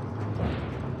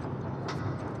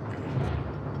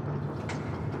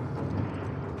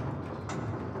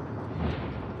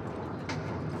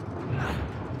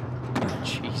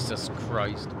 Jesus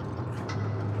Christ.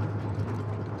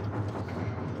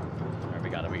 Alright, we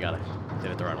got it.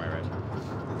 Did it the wrong way, right?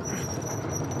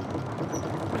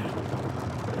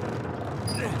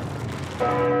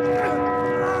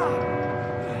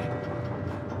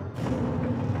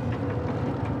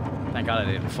 Thank God I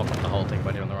didn't fuck up the whole thing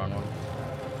by doing the wrong one.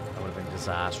 That would have been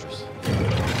disastrous.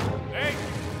 Hey,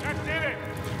 that did it.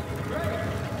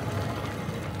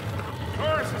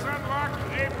 Doors is unlocked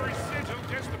and Avery's sigil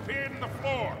just appeared in the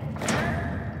floor.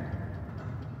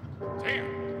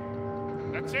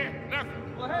 Damn. That's it.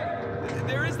 Nothing. Well, hey,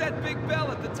 there is that big bell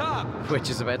at the top. Which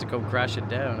is about to come crashing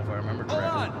down, if I remember correctly.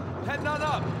 Hold on. Heading on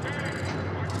up. Okay.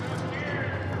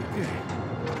 Here we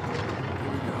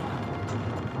go.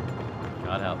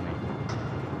 God help me.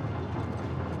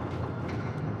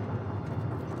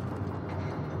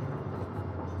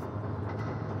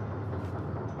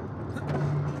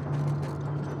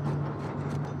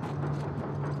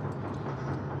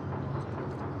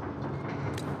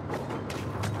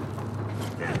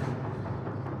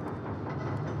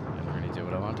 Didn't really do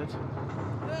what I wanted.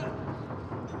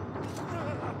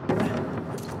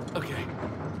 Okay.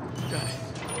 Got it.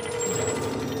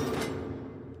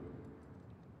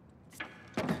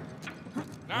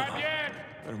 Not yet.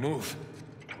 Better move.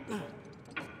 Hey,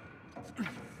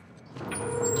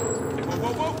 whoa,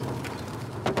 whoa, whoa!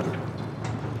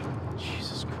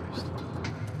 Jesus Christ.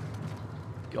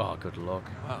 Oh, good luck.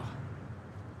 Wow. Now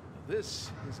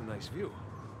this is a nice view.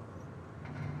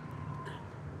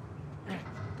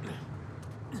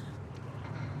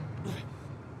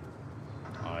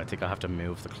 Oh, I think I have to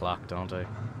move the clock, don't I?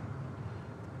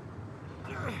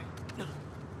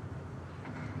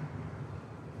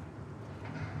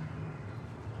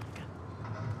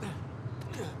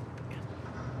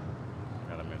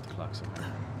 Gotta move the clock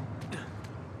somewhere.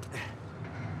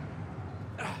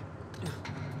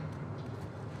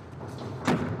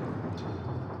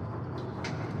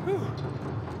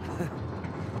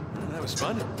 That was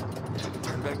fun.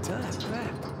 Turn back time. Look at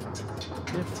that.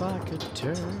 If I could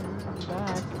turn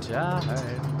back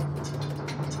time.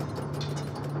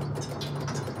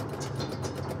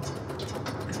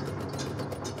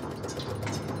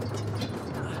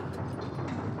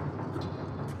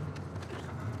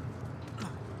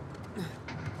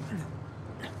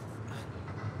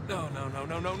 No, no, no,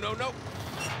 no, no, no, no.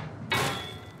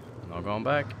 No going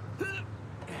back.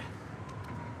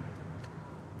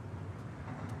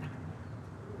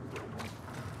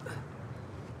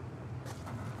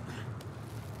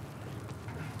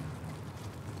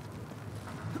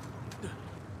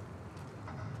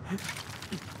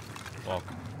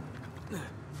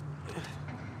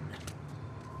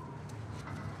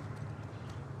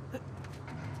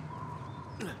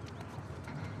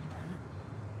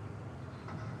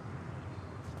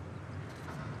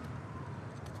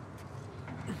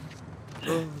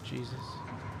 Oh, Jesus.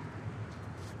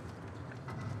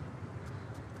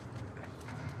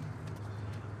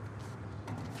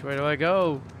 Which way do I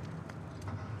go?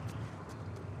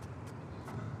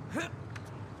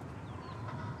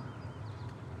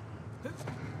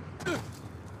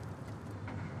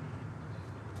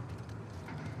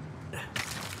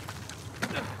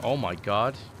 Oh my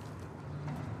God.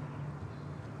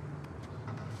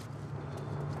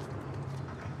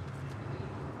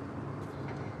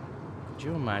 Could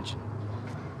you imagine?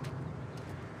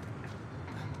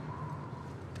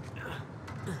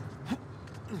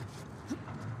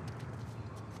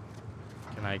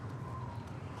 Can I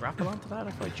grapple onto that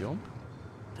if I jump?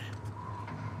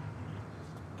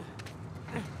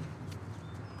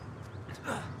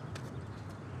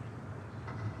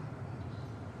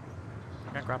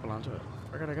 I can't grapple onto it.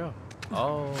 Where gotta go?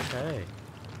 Oh, okay.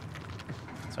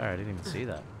 Sorry, I didn't even see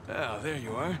that. Oh, there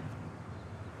you are.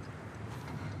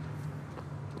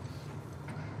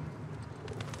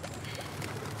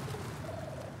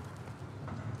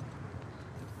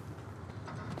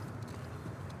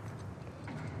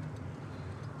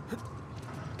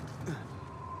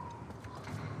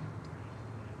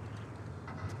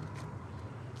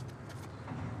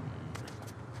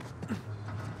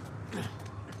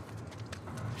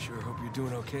 Sure hope you're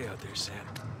doing okay out there, Sam.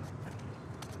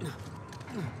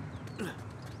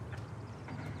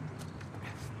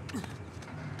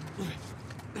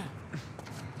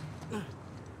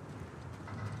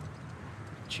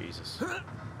 Jesus. Gotta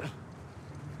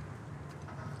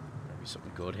be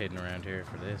something good hidden around here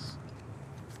for this.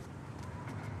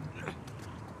 Maybe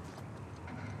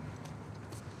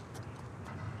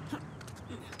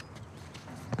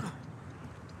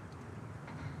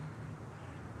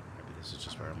this is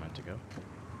just where I'm meant to go.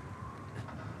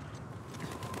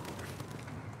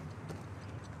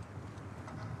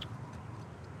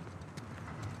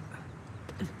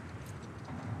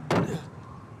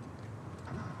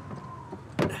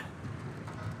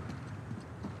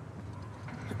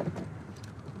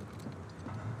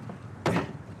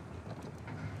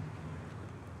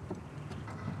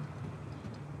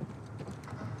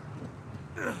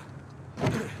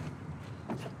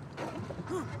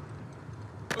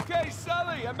 Okay,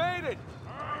 Sully, I made it.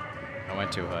 I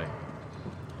went too high.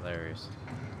 Hilarious.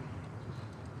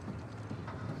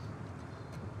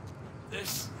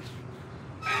 This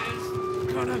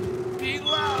is gonna be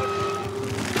loud.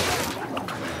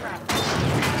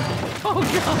 Oh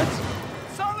God!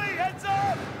 Sully, heads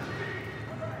up!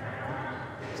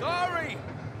 Sorry,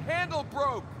 handle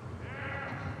broke.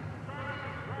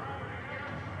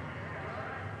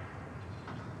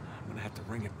 I'm gonna have to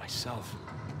ring it myself.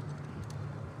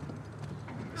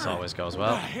 This always goes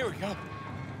well. Here we go.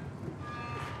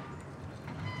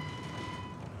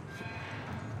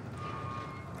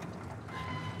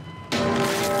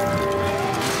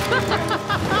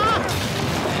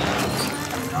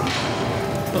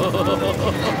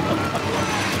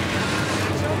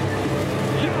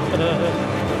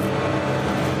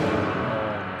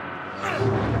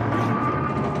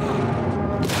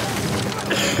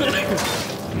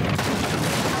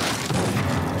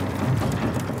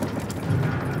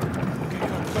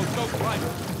 Go, climb.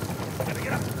 Gotta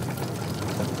get up.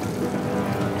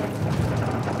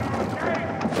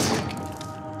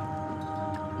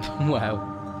 Wow.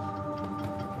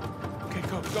 Okay,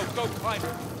 go, climb.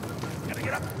 Gotta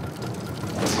get up.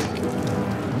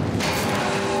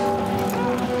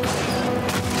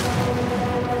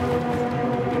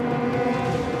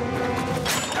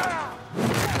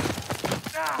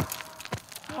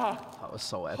 That was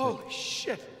so epic. Holy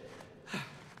shit.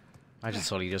 Imagine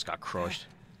Sully just got crushed.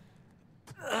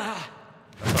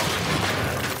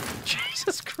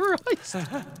 Jesus Christ.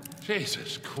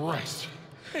 Jesus Christ.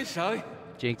 Hey, Sully.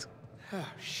 Jinx. Oh,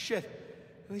 shit.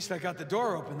 At least I got the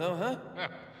door open, though, huh?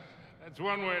 That's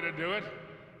one way to do it.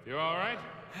 You all right?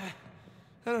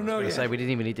 I don't know I yet. say we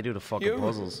didn't even need to do the fucking You?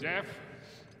 puzzles. Jeff?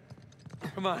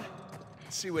 Come on.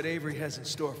 Let's see what Avery has in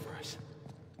store for us.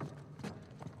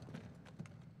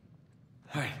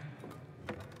 All right.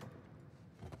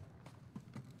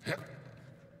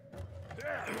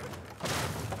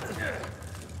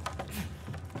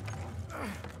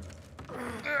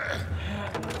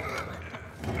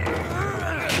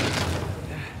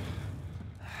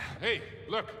 Hey,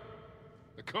 look.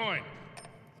 The coin.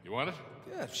 You want it?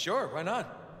 Yeah, sure. Why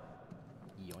not?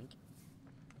 Yoink.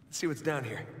 Let's see what's down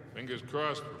here. Fingers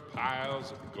crossed for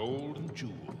piles of gold and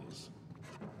jewels.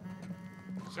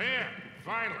 Sam,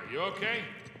 finally, you okay?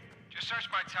 Just searched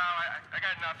my tower. I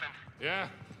got nothing. Yeah?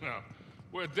 No.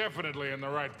 We're definitely in the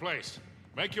right place.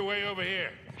 Make your way over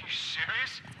here. Are you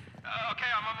serious?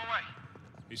 Okay, I'm on my way.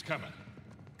 He's coming.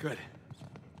 Good.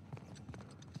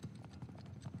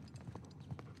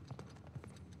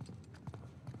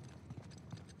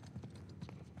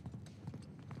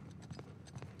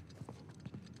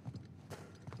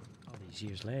 All these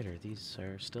years later, these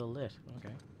are still lit.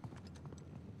 Okay.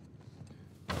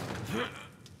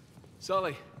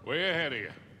 Sully. Way ahead of you.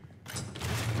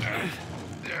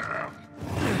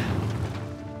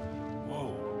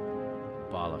 Whoa.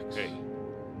 Bollocks. Hey,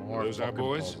 More those our fucking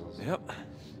boys? puzzles. Yep.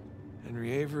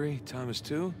 Henry Avery, Thomas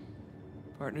too.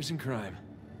 Partners in crime.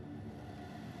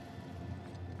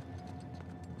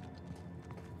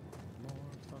 More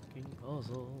fucking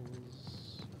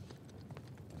puzzles.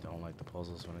 Don't like the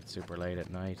puzzles when it's super late at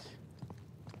night.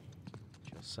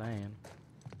 Just saying.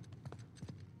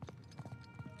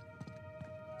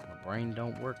 My brain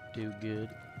don't work too good.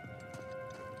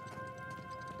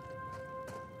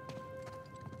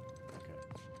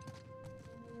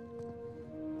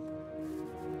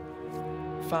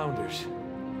 Founders.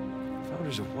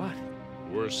 Founders of what?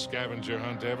 Worst scavenger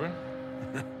hunt ever?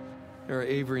 There are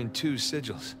Avery and 2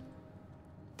 sigils.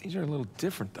 These are a little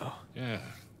different, though. Yeah.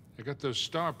 They got those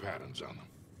star patterns on them.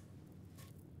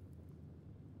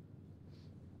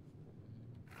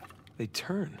 They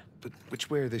turn, but which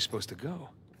way are they supposed to go?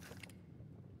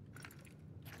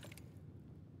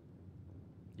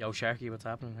 Yo, Sharky, what's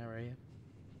happening? How are you?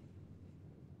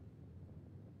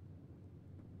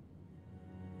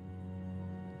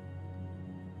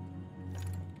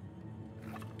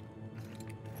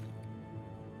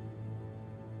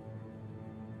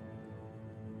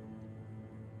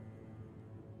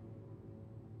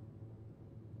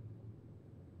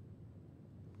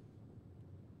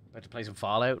 About to play some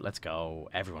Fallout? Let's go.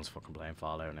 Everyone's fucking playing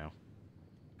Fallout now.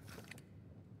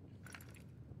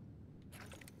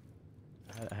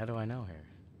 How do I know here?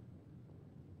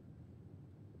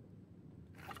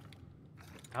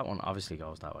 That one obviously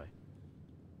goes that way.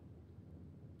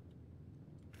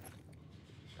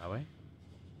 That way?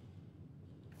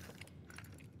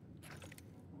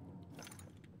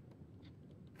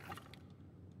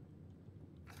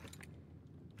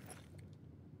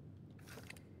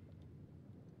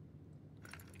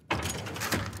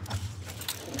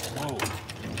 Whoa.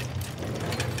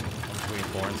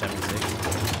 124 and 76.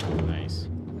 Nice.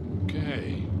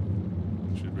 Okay.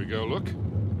 Should we go look?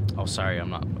 Oh, sorry, I'm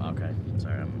not. Okay.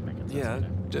 Sorry, I'm making sense. Yeah, now.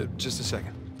 just a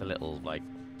second. The little, like,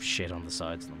 shit on the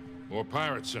sides of them. More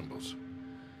pirate symbols.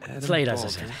 It's late, as I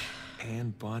said.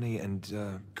 Anne, Bonnie,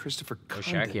 and Christopher Oh,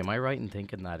 Condit. Sharky, am I right in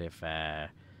thinking that if the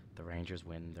Rangers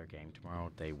win their game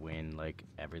tomorrow, they win, like,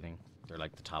 everything? They're,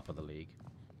 like, the top of the league.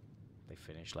 They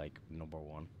finish, like,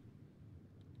 #1.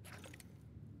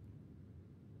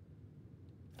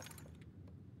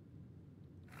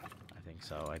 I think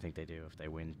so. I think they do if they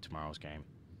win tomorrow's game.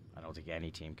 I don't think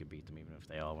any team could beat them, even if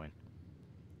they all win.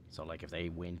 So, like, if they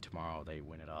win tomorrow, they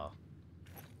win it all.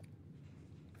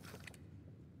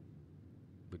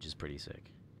 Which is pretty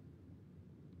sick.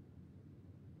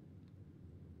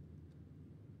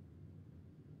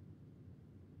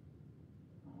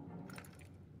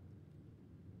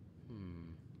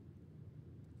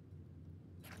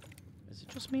 Is it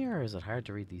just me, or is it hard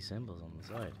to read these symbols on the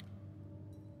side?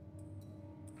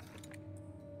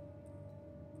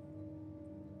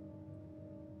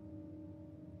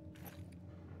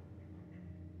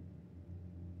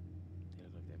 They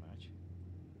look like they match.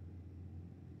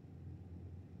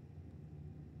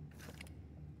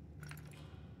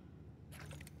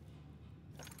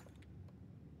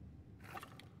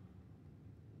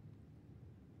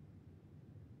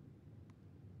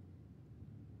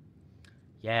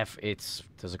 Yeah,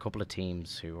 there's a couple of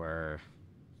teams who are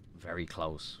very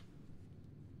close.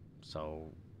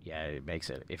 So, yeah, it makes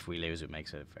it, if we lose, it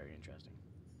makes it very interesting.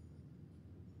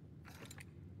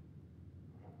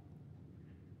 But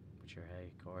sure,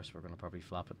 hey, of course, we're going to probably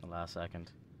flop it in the last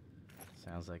second.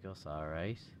 Sounds like us,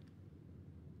 alright.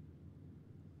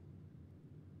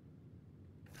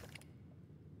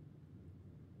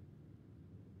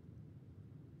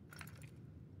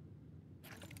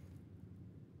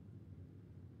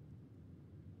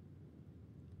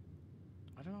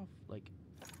 I don't know if, like,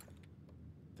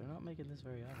 they're not making this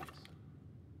very obvious.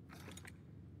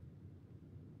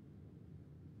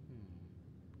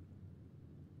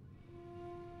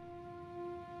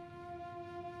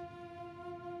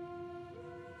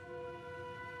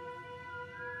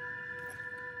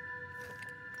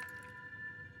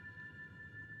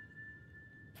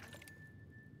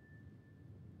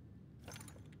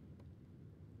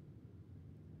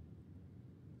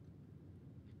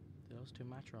 those two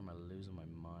match, or am I losing my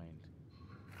mind?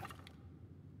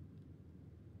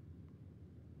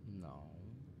 No.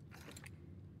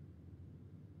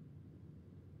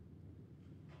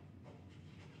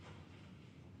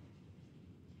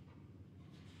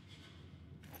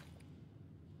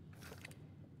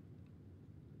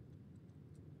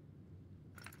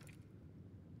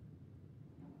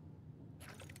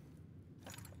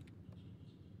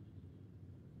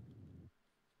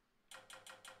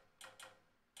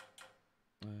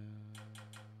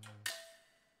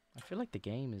 I feel like the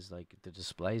game is like the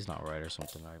display's not right or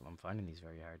something. I'm finding these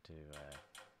very hard to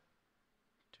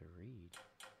read.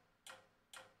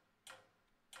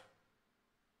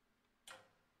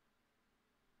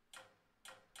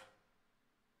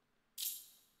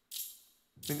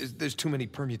 I mean, there's too many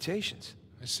permutations.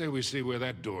 I say we see where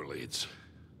that door leads.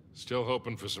 Still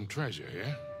hoping for some treasure,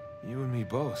 yeah? You and me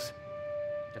both.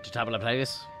 Got your tablet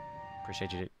playlist?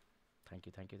 Appreciate you. Thank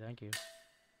you, thank you, thank you.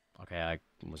 Okay, I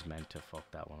was meant to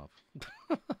fuck that one up.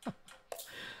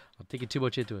 I'm thinking too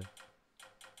much into it.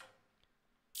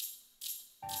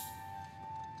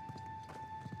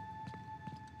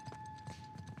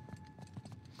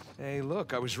 Hey,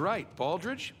 look, I was right.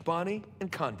 Baldridge, Bonnie,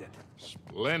 and Condit.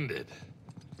 Splendid.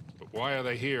 But why are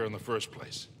they here in the first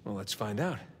place? Well, let's find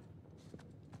out.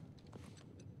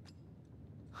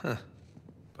 Huh.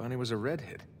 Bonnie was a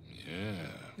redhead. Yeah.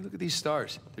 Hey, look at these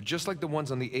stars. They're just like the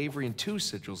ones on the Avery and 2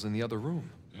 sigils in the other room.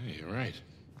 Yeah, you're right.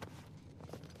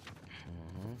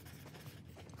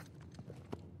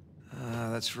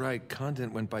 That's right.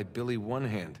 Condent went by Billy One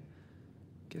Hand.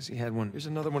 Guess he had one. Here's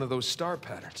another one of those star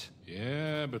patterns.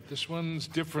 Yeah, but this one's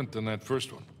different than that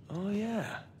first one. Oh,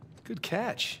 yeah. Good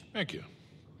catch. Thank you.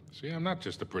 See, I'm not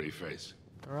just a pretty face.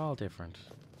 They're all different.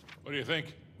 What do you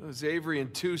think? Those Avery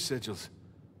and 2 sigils.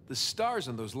 The stars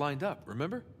on those lined up,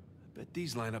 remember? I bet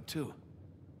these line up too.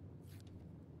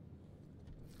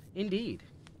 Indeed.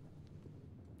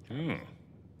 Hmm.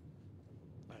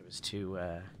 I was too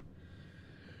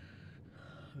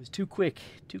quick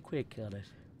on it.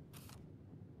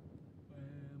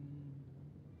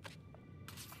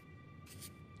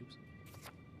 Oops.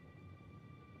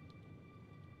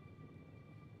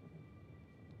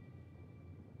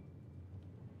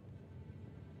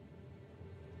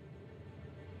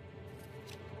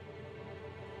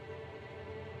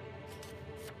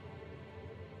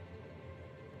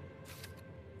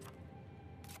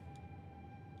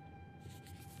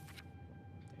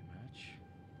 They match.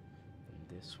 And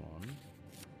this one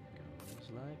goes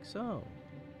like so.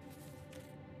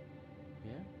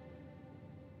 Yeah?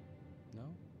 No?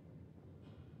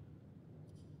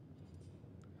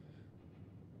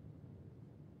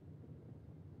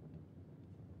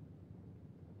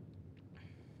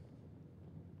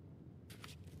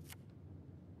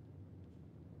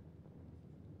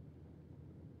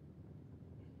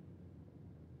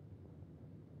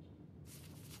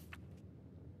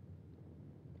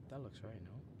 That looks right, no?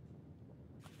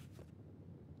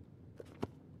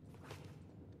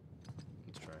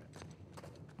 Let's try it.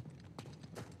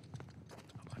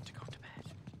 I want to go to bed.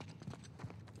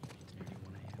 It's nearly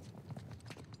 1 a.m.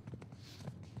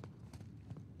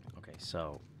 Okay,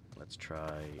 so let's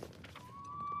try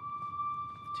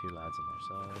 2 lads on their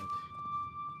side.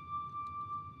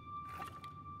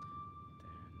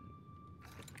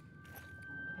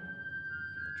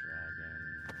 Then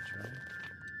the dragon.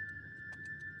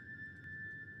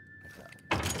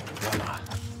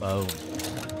 Boom.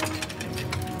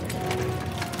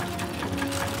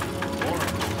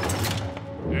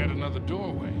 Add another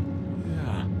doorway.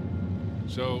 Yeah.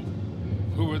 So,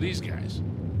 who are these guys?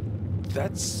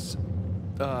 That's...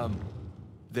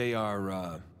 They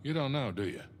are, You don't know, do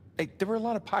you? Hey, there were a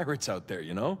lot of pirates out there,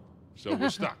 you know? So we're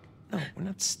stuck. No, we're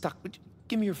not stuck.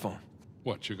 Give me your phone.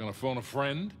 What, you're gonna phone a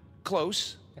friend?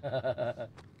 Close.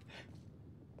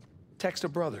 Text a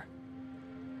brother.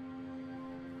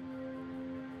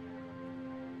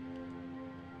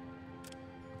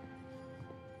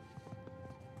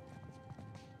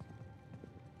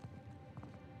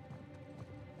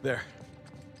 There.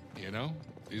 You know,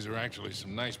 these are actually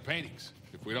some nice paintings.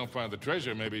 If we don't find the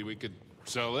treasure, maybe we could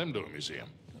sell them to a museum.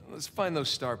 Let's find those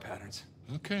star patterns.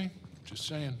 Okay, just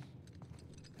saying.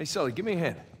 Hey, Sully, give me a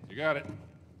hand. You got it.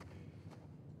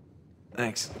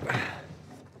 Thanks.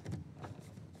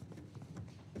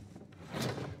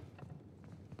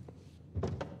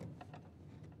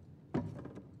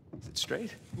 Is it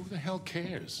straight? Who the hell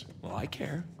cares? Well, I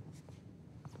care.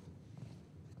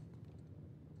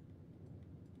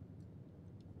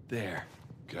 There.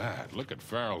 God, look at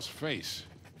Farrell's face.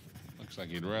 Looks like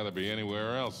he'd rather be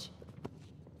anywhere else.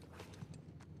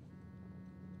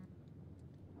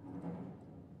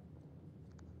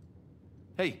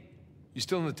 Hey, you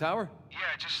still in the tower? Yeah,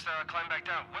 just climb back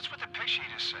down. What's with the picture you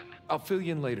just sent? I'll fill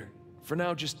you in later. For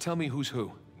now, just tell me who's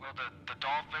who. Well, the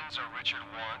dolphins are Richard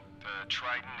Want, the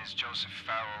trident is Joseph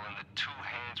Farrell, and the two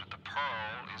hands with the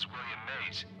pearl is William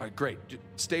Mays. All right, great. Just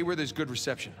stay where there's good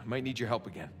reception. I might need your help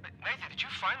again. Nathan, did you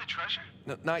find the treasure?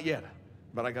 No, not yet,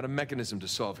 but I got a mechanism to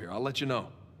solve here. I'll let you know.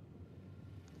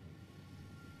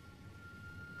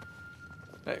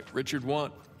 Hey, Richard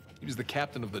Want. He was the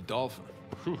captain of the Dolphin.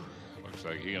 Whew. Looks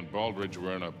like he and Baldridge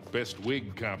were in a best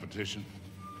wig competition.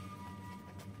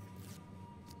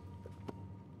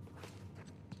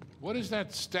 What is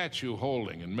that statue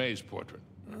holding in May's portrait?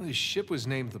 Well, the ship was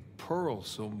named the Pearl,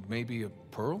 so maybe a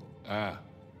pearl? Ah,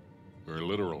 very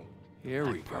literal. Here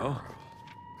we go.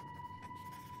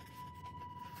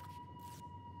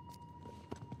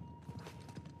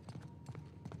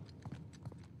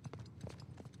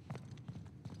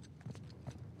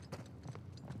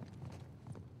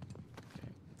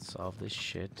 Solve this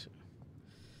shit.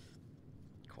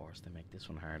 Of course, they make this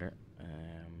one harder.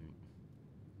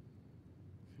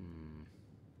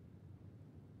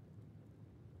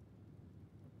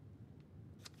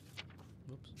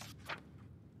 Oops.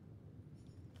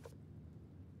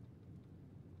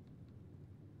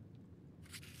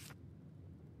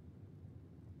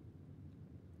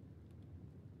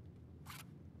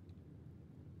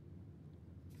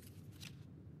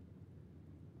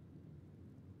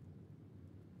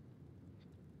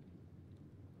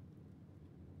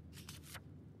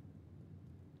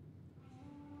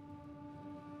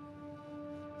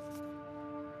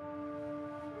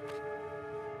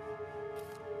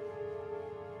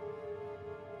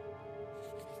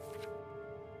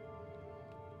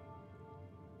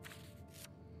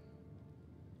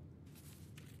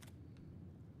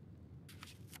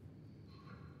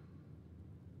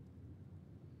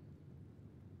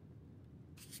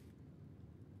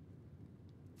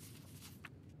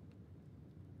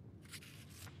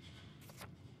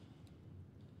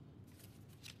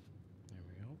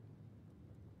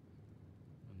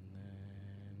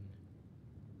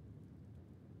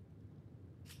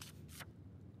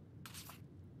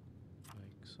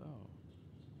 So.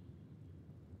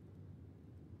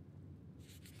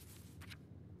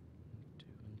 2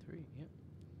 and 3, yep.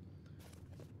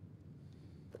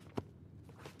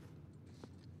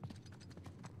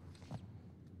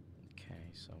 Okay,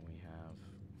 so we have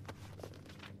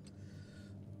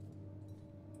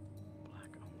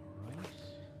black on the right.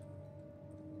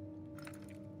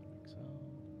 Like so.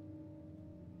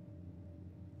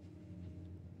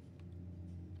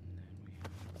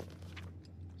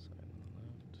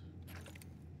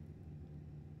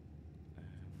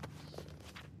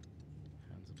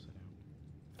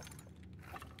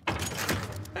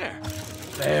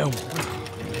 Damn.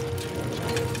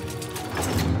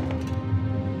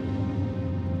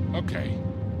 Okay,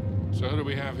 so who do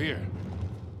we have here?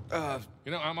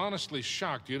 You know, I'm honestly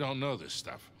shocked you don't know this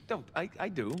stuff. No, I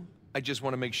do. I just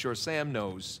want to make sure Sam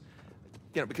knows.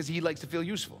 You know, because he likes to feel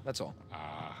useful, that's all.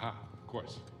 Aha, of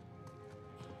course.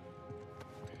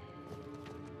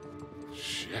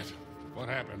 Shit, what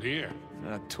happened here?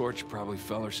 A torch probably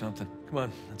fell or something. Come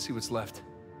on, let's see what's left.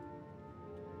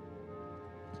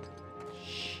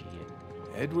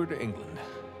 Edward, England.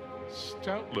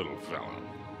 Stout little fella.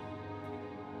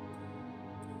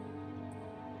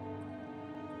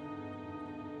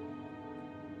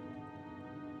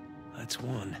 That's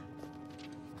one.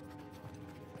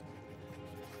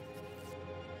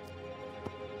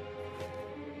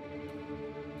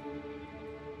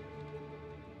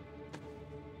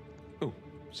 Oh,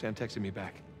 Sam texted me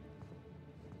back.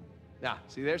 Ah,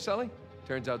 see there, Sully?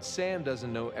 Turns out Sam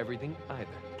doesn't know everything either.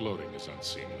 Gloating is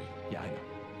unseemly. Yeah, I know.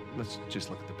 Let's just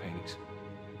look at the paintings.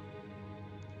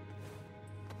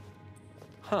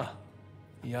 Huh.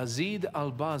 Yazid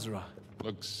al-Basra.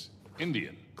 Looks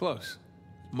Indian. Close.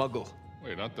 Muggle.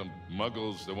 Wait, aren't the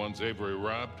Muggles the ones Avery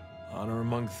robbed? Honor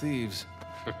among thieves.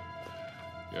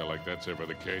 Yeah, like that's ever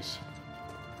the case.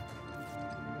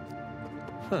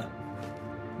 Huh.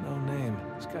 No name.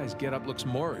 This guy's getup looks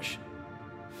Moorish.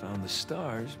 Found the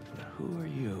stars, but who are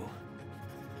you?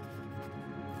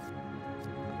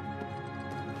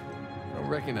 I don't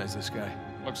recognize this guy.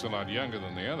 Looks a lot younger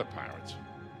than the other pirates.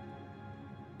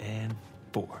 And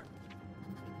 4.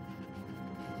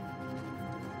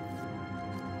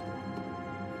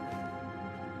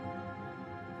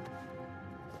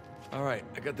 All right,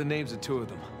 I got the names of 2 of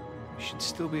them. We should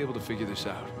still be able to figure this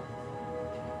out.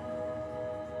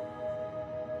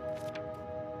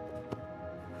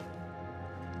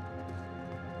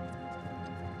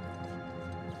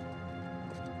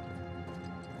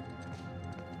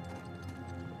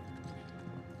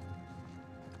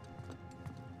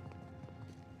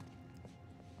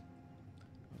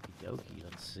 dokie,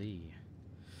 let's see.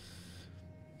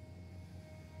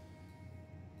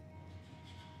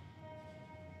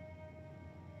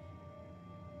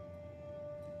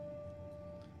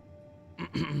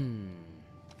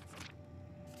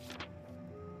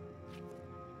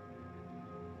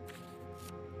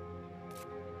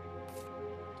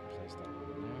 Place that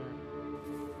one there.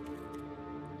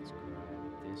 Let's grab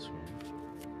this one.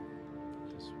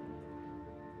 This one.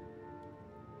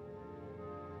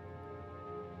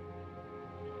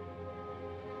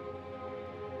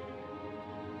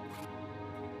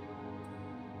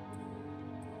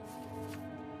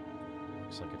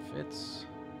 Looks like it fits.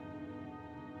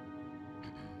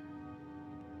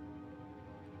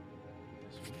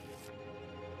 This one.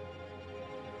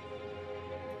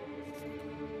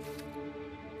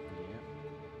 Yep.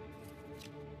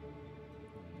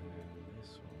 And then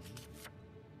this one.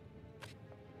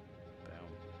 Boom.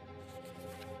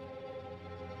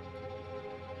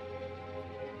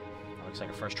 That looks like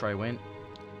a first try win.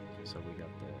 Okay, so we got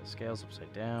the scales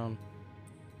upside down.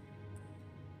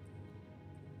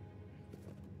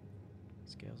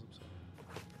 Scales upside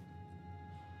down.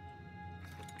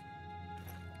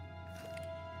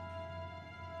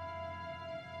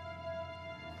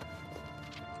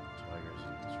 Tigers,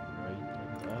 that's right,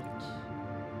 like that. Oops.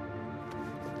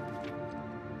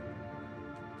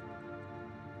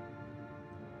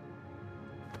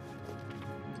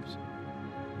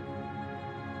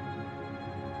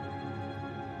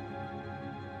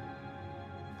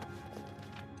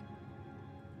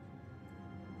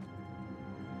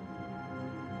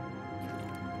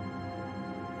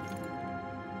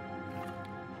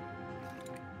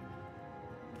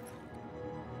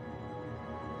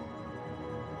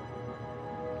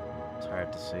 It's hard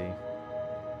to see.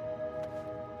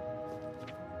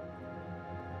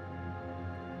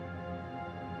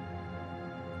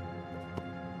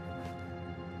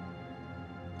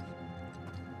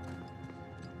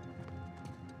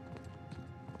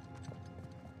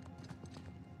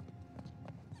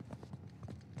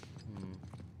 Hmm.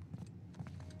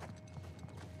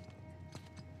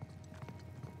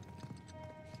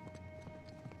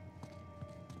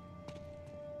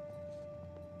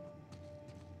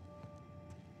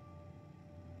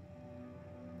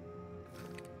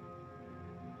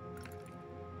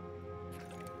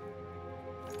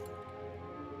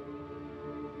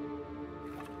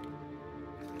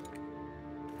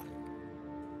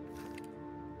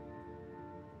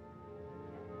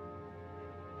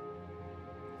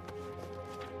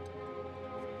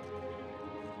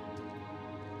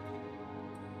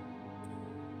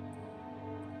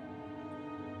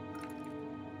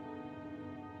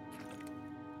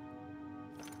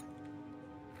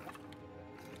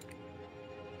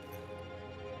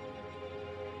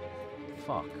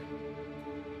 Fuck.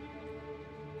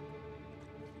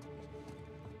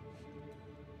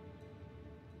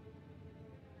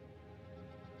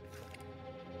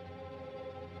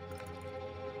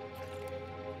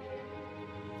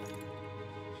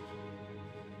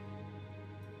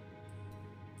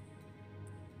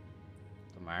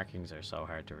 The markings are so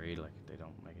hard to read, like they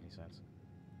don't make any sense.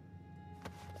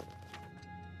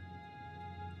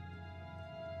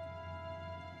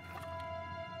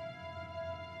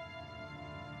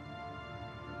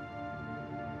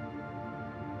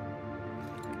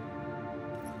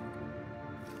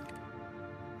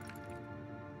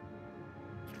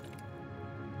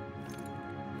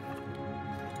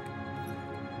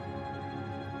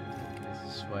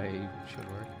 This way should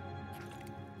work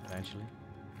eventually.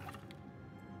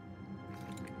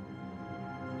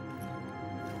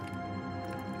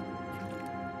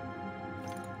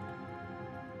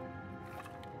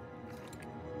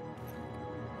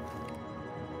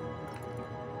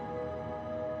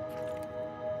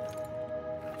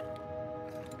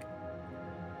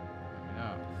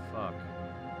 Oh, fuck.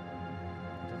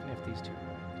 Definitely have these two.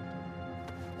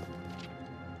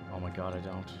 Oh my god, I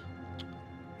don't.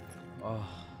 Oh.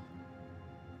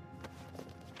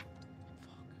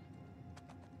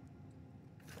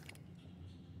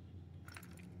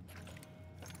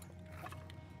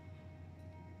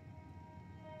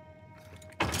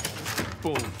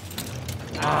 Boom.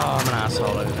 Oh, I'm an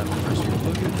asshole. I didn't have the first one.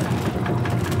 Look at that.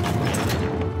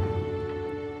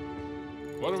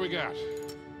 What do we got?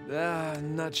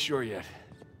 Not sure yet.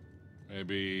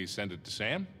 Maybe send it to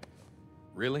Sam?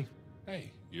 Really?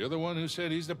 Hey, you're the one who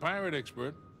said he's the pirate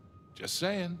expert. Just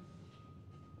saying.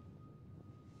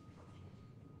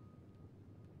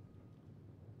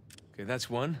 Okay, that's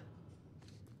one.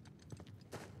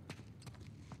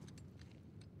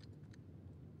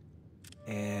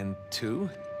 And two.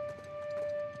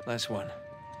 Last one.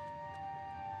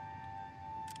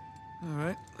 All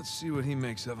right, let's see what he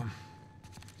makes of them.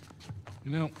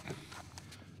 You know,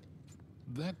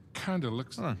 that kind of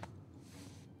looks... Hold on.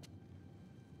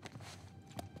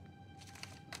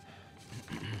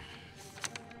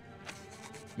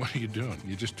 What are you doing?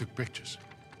 You just took pictures.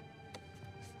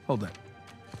 Hold that.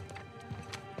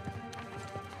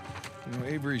 You know,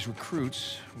 Avery's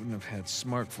recruits wouldn't have had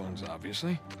smartphones,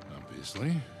 obviously.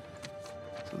 Obviously.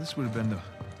 So this would have been the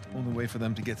only way for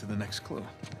them to get to the next clue.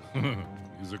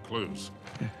 These are clues.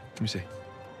 Yeah, let me see.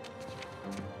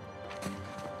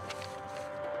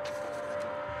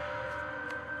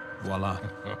 Voila.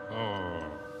 Oh,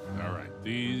 all right.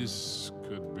 These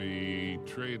could be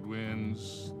trade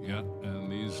winds. Yeah,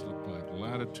 and these look like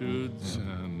latitudes,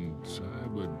 and I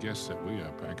would guess that we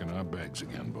are packing our bags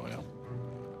again, Boyle.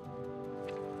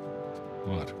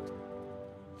 What?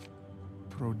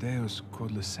 Pro Deus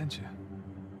quod licentia.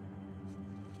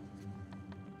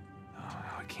 Oh,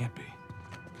 no, it can't be.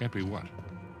 Can't be what?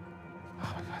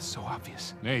 Oh my God, it's so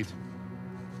obvious. Nate.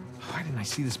 Why didn't I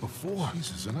see this before?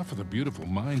 Jesus, enough of the beautiful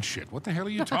mind shit. What the hell are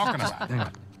you talking about? Hang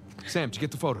on. Sam, did you get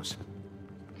the photos?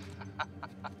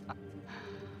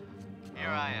 Here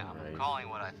I am, calling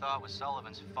what I thought was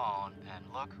Sullivan's phone, and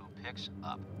look who picks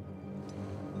up.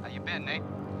 How you been, Nate?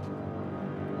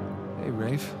 Hey,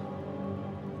 Rafe.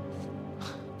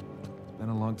 It's been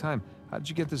a long time. How did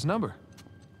you get this number?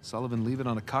 Sullivan leave it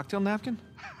on a cocktail napkin?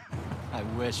 I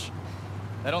wish.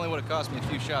 That only would have cost me a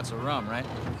few shots of rum, right?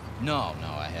 No,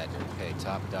 I had to pay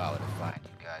top dollar to find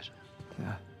you guys.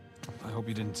 Yeah. I hope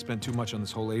you didn't spend too much on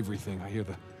this whole Avery thing. I hear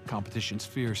the competition's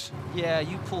fierce. Yeah,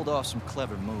 you pulled off some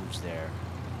clever moves there.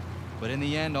 But in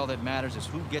the end, all that matters is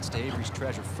who gets to Avery's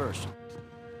treasure first.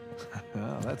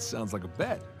 Well, that sounds like a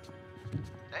bet.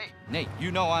 Hey, Nate,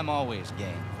 you know I'm always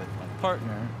game, but my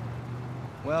partner,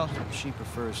 well, she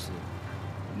prefers to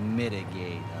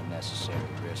mitigate unnecessary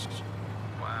risks.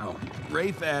 Wow.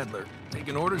 Rafe Adler,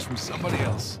 taking orders from somebody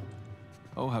else.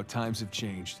 Oh, how times have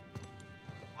changed.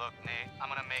 Look, Nate, I'm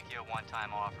gonna make you a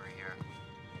one-time offer here.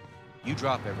 You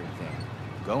drop everything.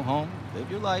 Go home,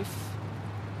 live your life.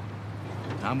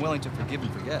 I'm willing to forgive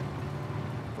and forget.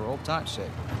 For old time's sake.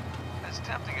 As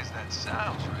tempting as that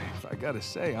sounds, Rafe. I gotta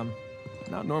say, I'm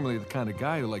not normally the kind of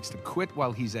guy who likes to quit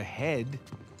while he's ahead.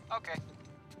 Okay.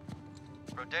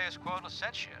 Pro Deus quod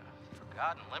licentia, for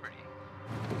God and liberty.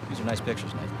 These are nice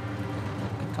pictures, Nate.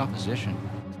 Good composition.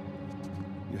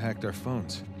 You hacked our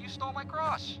phones. You stole my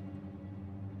cross.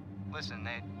 Listen,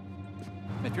 Nate.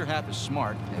 If you're half as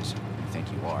smart as you think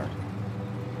you are,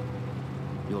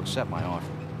 you'll accept my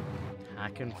offer.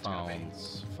 Hacking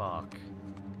phones. Fuck.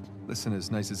 Listen,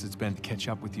 as nice as it's been to catch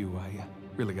up with you, I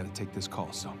really gotta take this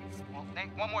call, so... Well,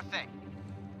 Nate, one more thing.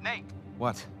 Nate!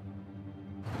 What?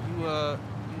 You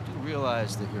do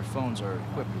realize that your phones are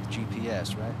equipped with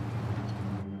GPS, right?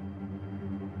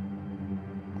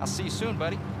 I'll see you soon,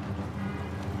 buddy.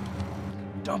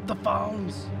 Dump the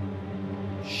phones!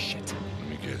 Shit. Let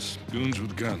me guess. Goons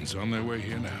with guns on their way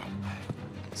here now.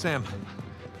 Sam,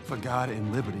 for God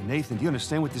and liberty. Nathan, do you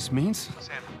understand what this means?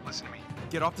 Sam, listen to me.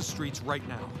 Get off the streets right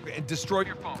now and destroy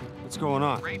Your phone. What's going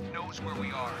on? Rafe knows where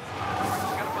we are. We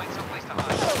gotta find someplace to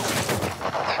hide.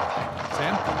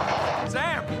 Sam?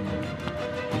 Sam!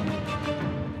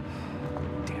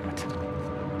 Damn it.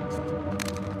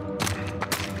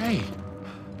 Hey!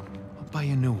 I'll buy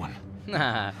you a new one.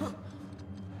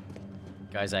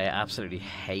 Guys, I absolutely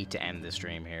hate to end the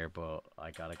stream here, but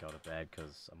I gotta go to bed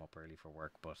because I'm up early for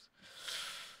work, but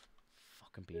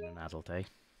fucking being an adult, eh?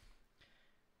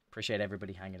 Appreciate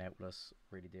everybody hanging out with us,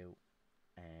 really do.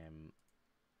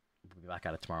 We'll be back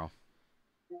at it tomorrow.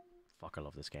 Fuck, I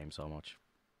love this game so much.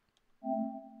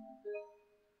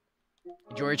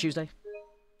 Enjoy your Tuesday.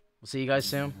 We'll see you guys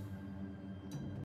soon.